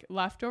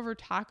leftover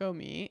taco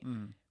meat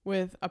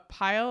with a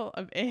pile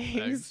of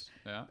eggs.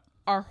 Yeah.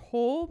 Our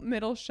whole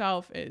middle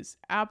shelf is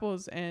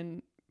apples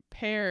and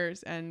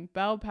pears and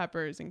bell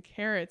peppers and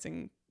carrots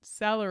and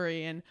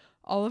celery and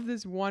all of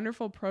this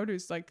wonderful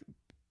produce,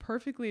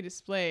 perfectly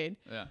displayed.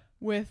 Yeah.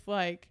 With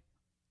underneath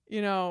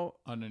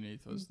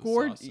was the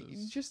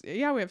sauces.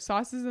 We have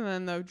sauces, and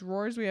then the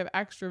drawers we have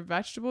extra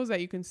vegetables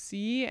that you can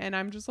see. And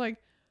I'm just like,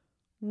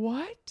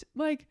 what?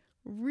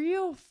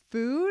 Real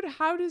food?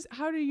 How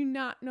do you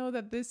not know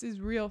that this is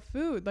real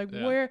food?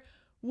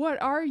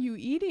 What are you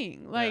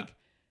eating?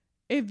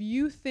 If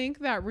you think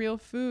that real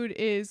food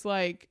is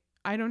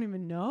I don't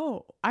even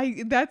know.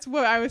 That's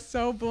what I was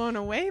so blown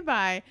away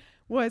by.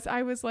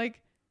 I was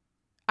like,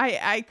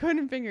 I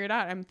couldn't figure it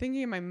out. I'm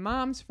thinking of my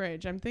mom's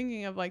fridge. I'm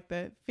thinking of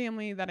the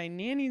family that I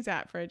nannies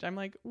at fridge. I'm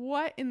like,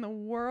 what in the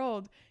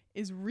world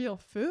is real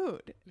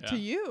food to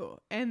you?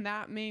 And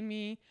that made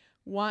me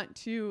want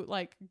to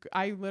like,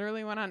 I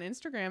literally went on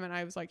Instagram and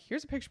I was like,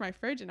 here's a picture of my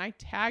fridge, and I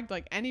tagged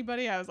like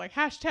anybody. I was like,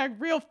 hashtag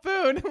real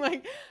food.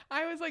 Like,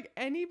 I was like,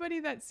 anybody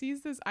that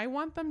sees this, I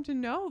want them to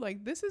know,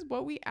 like, this is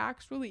what we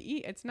actually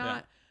eat. It's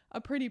not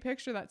a pretty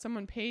picture that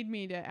someone paid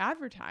me to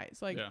advertise.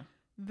 Like,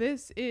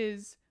 this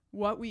is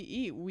what we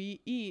eat.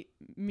 We eat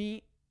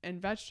meat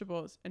and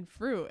vegetables and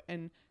fruit,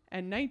 and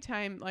at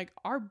nighttime, like,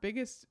 our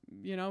biggest,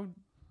 you know,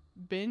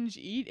 binge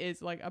eat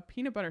is like a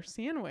peanut butter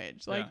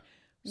sandwich. Like,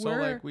 so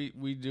like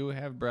we do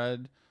have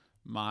bread.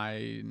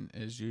 Mine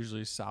is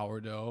usually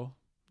sourdough.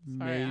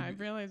 Sorry, I'm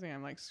realizing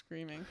I'm like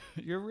screaming.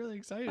 You're really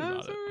excited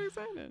about it. I'm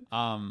so excited.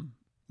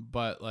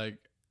 But like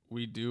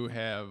we do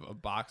have a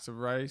box of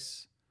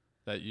rice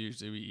that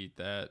usually we eat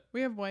that.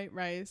 We have white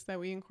rice that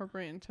we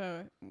incorporate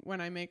into when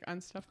I make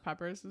unstuffed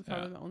peppers. It's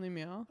probably the only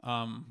meal.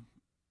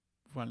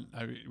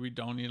 We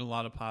don't eat a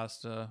lot of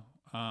pasta.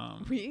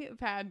 We've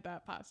had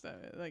that pasta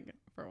like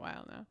for a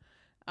while now.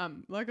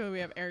 Luckily we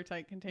have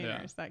airtight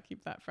containers that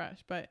keep that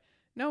fresh. But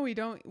no, we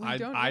don't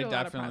eat a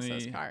lot of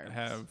processed carbs. I definitely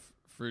have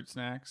fruit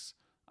snacks.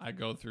 I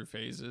go through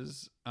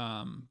phases,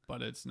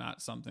 but it's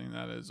not something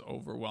that is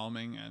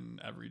overwhelming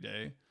and every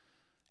day.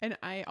 And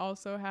I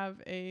also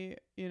have in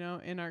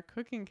our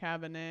cooking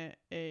cabinet,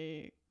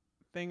 a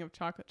thing of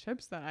chocolate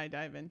chips that I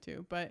dive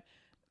into. But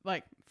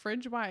like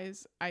fridge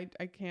wise, I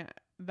can't.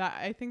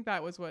 I think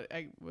that was what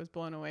I was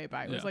blown away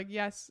by. It was like,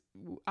 yes,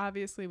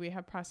 obviously we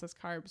have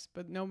processed carbs,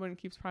 but no one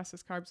keeps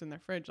processed carbs in their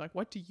fridge. Like,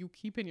 what do you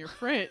keep in your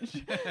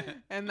fridge?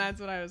 And that's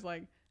what I was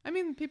like. I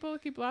mean, people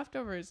keep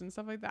leftovers and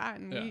stuff like that.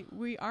 And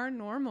we are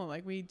normal.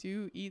 Like, we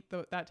do eat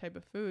that type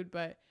of food.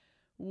 But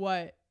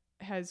what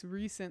has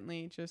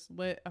recently just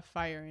lit a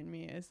fire in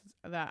me is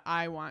that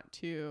I want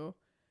to,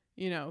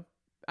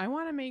 I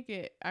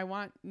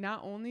want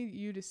not only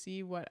you to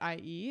see what I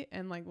eat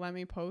and like let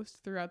me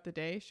post throughout the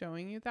day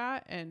showing you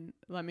that, and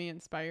let me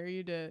inspire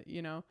you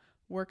to,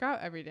 work out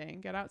every day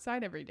and get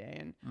outside every day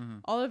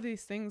and all of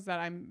these things that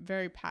I'm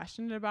very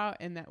passionate about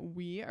and that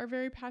we are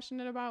very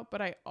passionate about.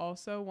 But I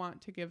also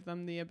want to give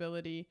them the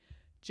ability,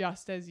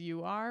 just as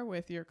you are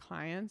with your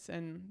clients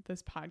and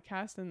this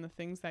podcast and the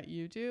things that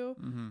you do.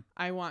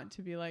 I want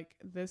to be like,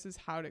 this is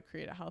how to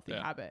create a healthy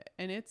habit.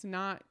 And it's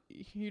not,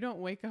 you don't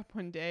wake up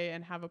one day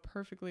and have a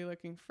perfectly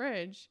looking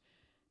fridge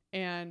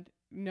and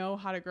know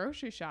how to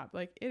grocery shop.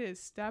 Like, it is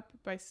step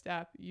by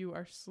step. You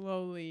are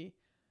slowly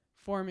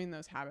forming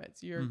those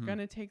habits. You're going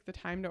to take the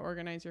time to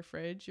organize your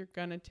fridge. You're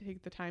going to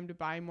take the time to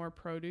buy more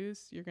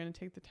produce. You're going to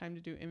take the time to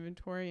do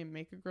inventory and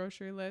make a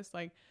grocery list.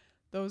 Like,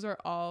 those are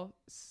all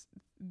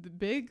the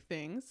big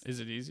things. Is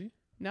it easy?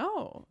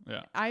 No.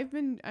 Yeah. I've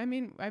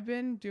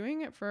been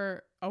doing it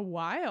for a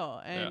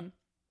while, and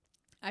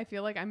I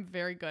feel like I'm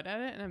very good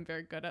at it, and I'm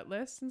very good at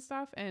lists and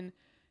stuff. And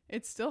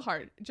it's still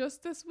hard.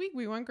 Just this week,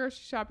 we went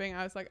grocery shopping.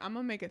 I was like, I'm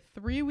going to make it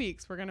 3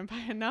 weeks. We're going to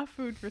buy enough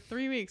food for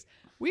 3 weeks.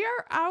 We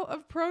are out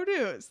of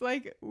produce.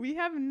 Like, we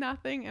have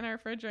nothing in our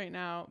fridge right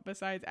now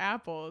besides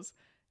apples.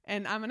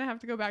 And I'm going to have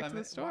to go back to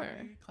the store.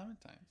 Why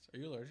clementines? Are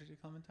you allergic to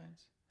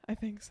clementines? I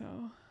think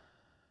so.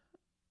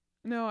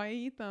 No, I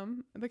eat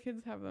them. The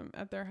kids have them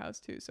at their house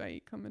too. So I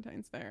eat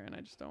clementines there, and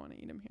I just don't want to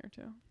eat them here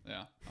too.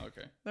 Yeah.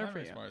 Okay. That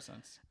makes more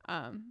sense.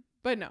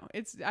 But no,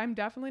 I'm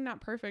definitely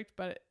not perfect,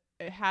 but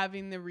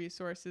having the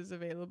resources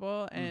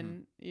available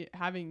and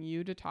having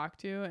you to talk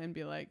to and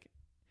be like,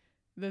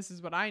 this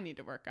is what I need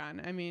to work on.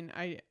 I mean,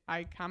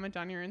 I comment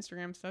on your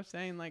Instagram stuff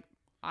saying like,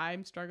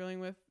 I'm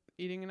struggling with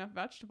eating enough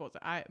vegetables.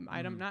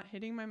 I'm not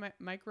hitting my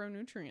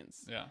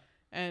micronutrients. Yeah.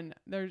 And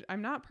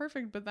I'm not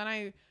perfect, but then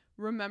I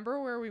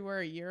remember where we were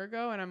a year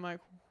ago, and I'm like,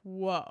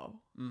 whoa,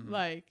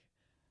 like,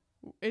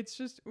 it's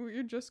just,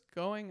 you're just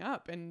going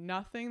up, and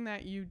nothing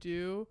that you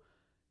do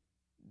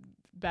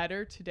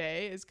better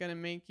today is going to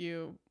make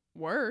you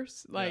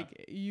worse.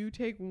 Like, you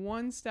take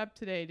one step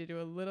today to do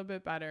a little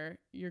bit better,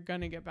 you're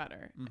going to get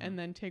better. And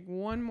then take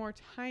one more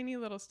tiny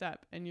little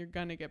step and you're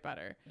going to get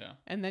better. Yeah.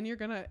 And then you're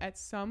going to, at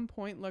some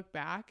point, look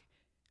back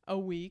a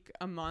week,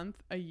 a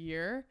month, a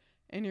year,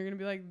 and you're going to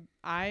be like,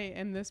 I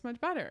am this much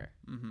better.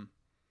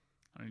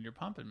 I mean, you're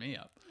pumping me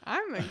up.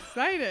 I'm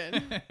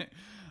excited.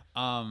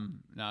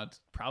 Now it's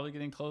probably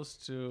getting close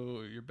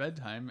to your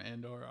bedtime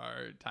and or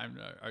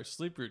our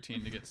sleep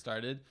routine to get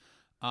started.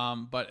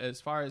 But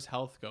as far as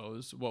health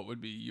goes, what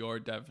would be your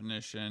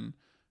definition?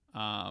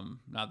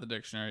 Not the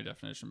dictionary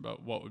definition,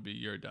 but what would be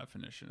your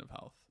definition of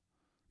health?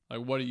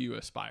 Like, what do you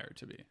aspire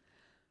to be?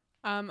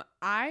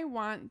 I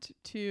want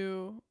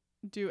to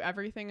do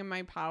everything in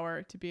my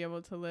power to be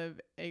able to live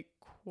a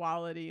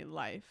quality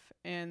life.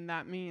 And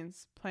that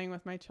means playing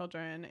with my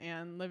children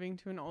and living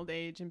to an old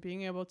age and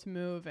being able to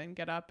move and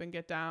get up and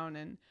get down.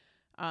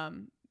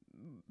 And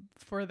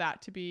for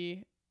that to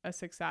be a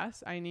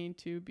success, I need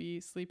to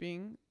be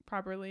sleeping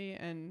properly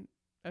and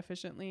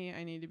efficiently.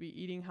 I need to be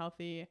eating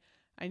healthy.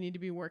 I need to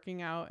be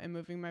working out and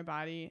moving my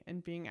body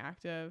and being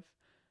active.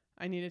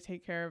 I need to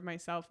take care of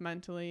myself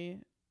mentally.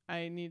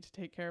 I need to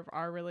take care of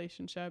our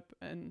relationship.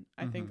 And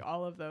I think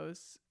all of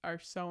those are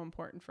so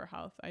important for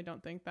health. I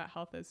don't think that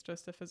health is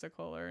just a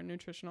physical or a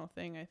nutritional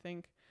thing. I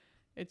think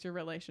it's your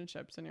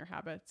relationships and your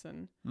habits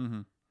and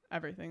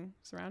everything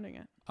surrounding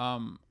it.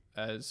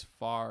 As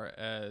far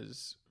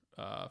as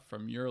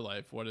from your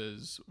life, what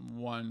is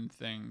one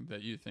thing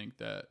that you think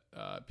that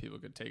people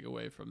could take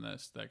away from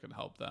this that could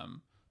help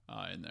them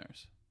in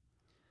theirs?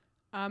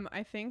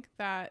 I think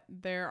that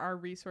there are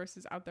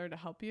resources out there to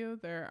help you.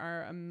 There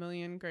are a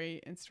million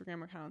great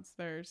Instagram accounts.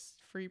 There's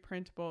free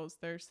printables.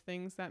 There's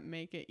things that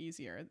make it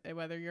easier.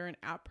 Whether you're an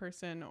app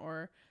person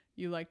or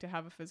you like to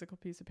have a physical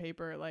piece of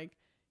paper, like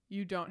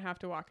you don't have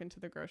to walk into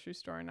the grocery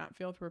store and not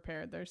feel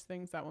prepared. There's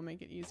things that will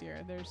make it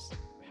easier. There's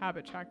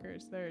habit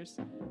trackers. There's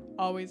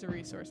always a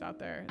resource out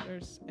there.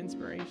 There's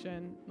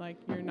inspiration. Like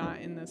you're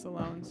not in this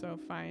alone. So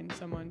find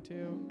someone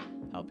to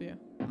help you.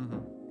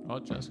 Well,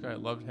 Jessica, I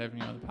loved having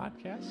you on the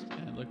podcast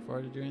and look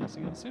forward to doing this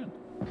again soon.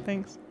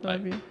 Thanks. Bye.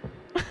 Love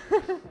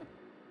you.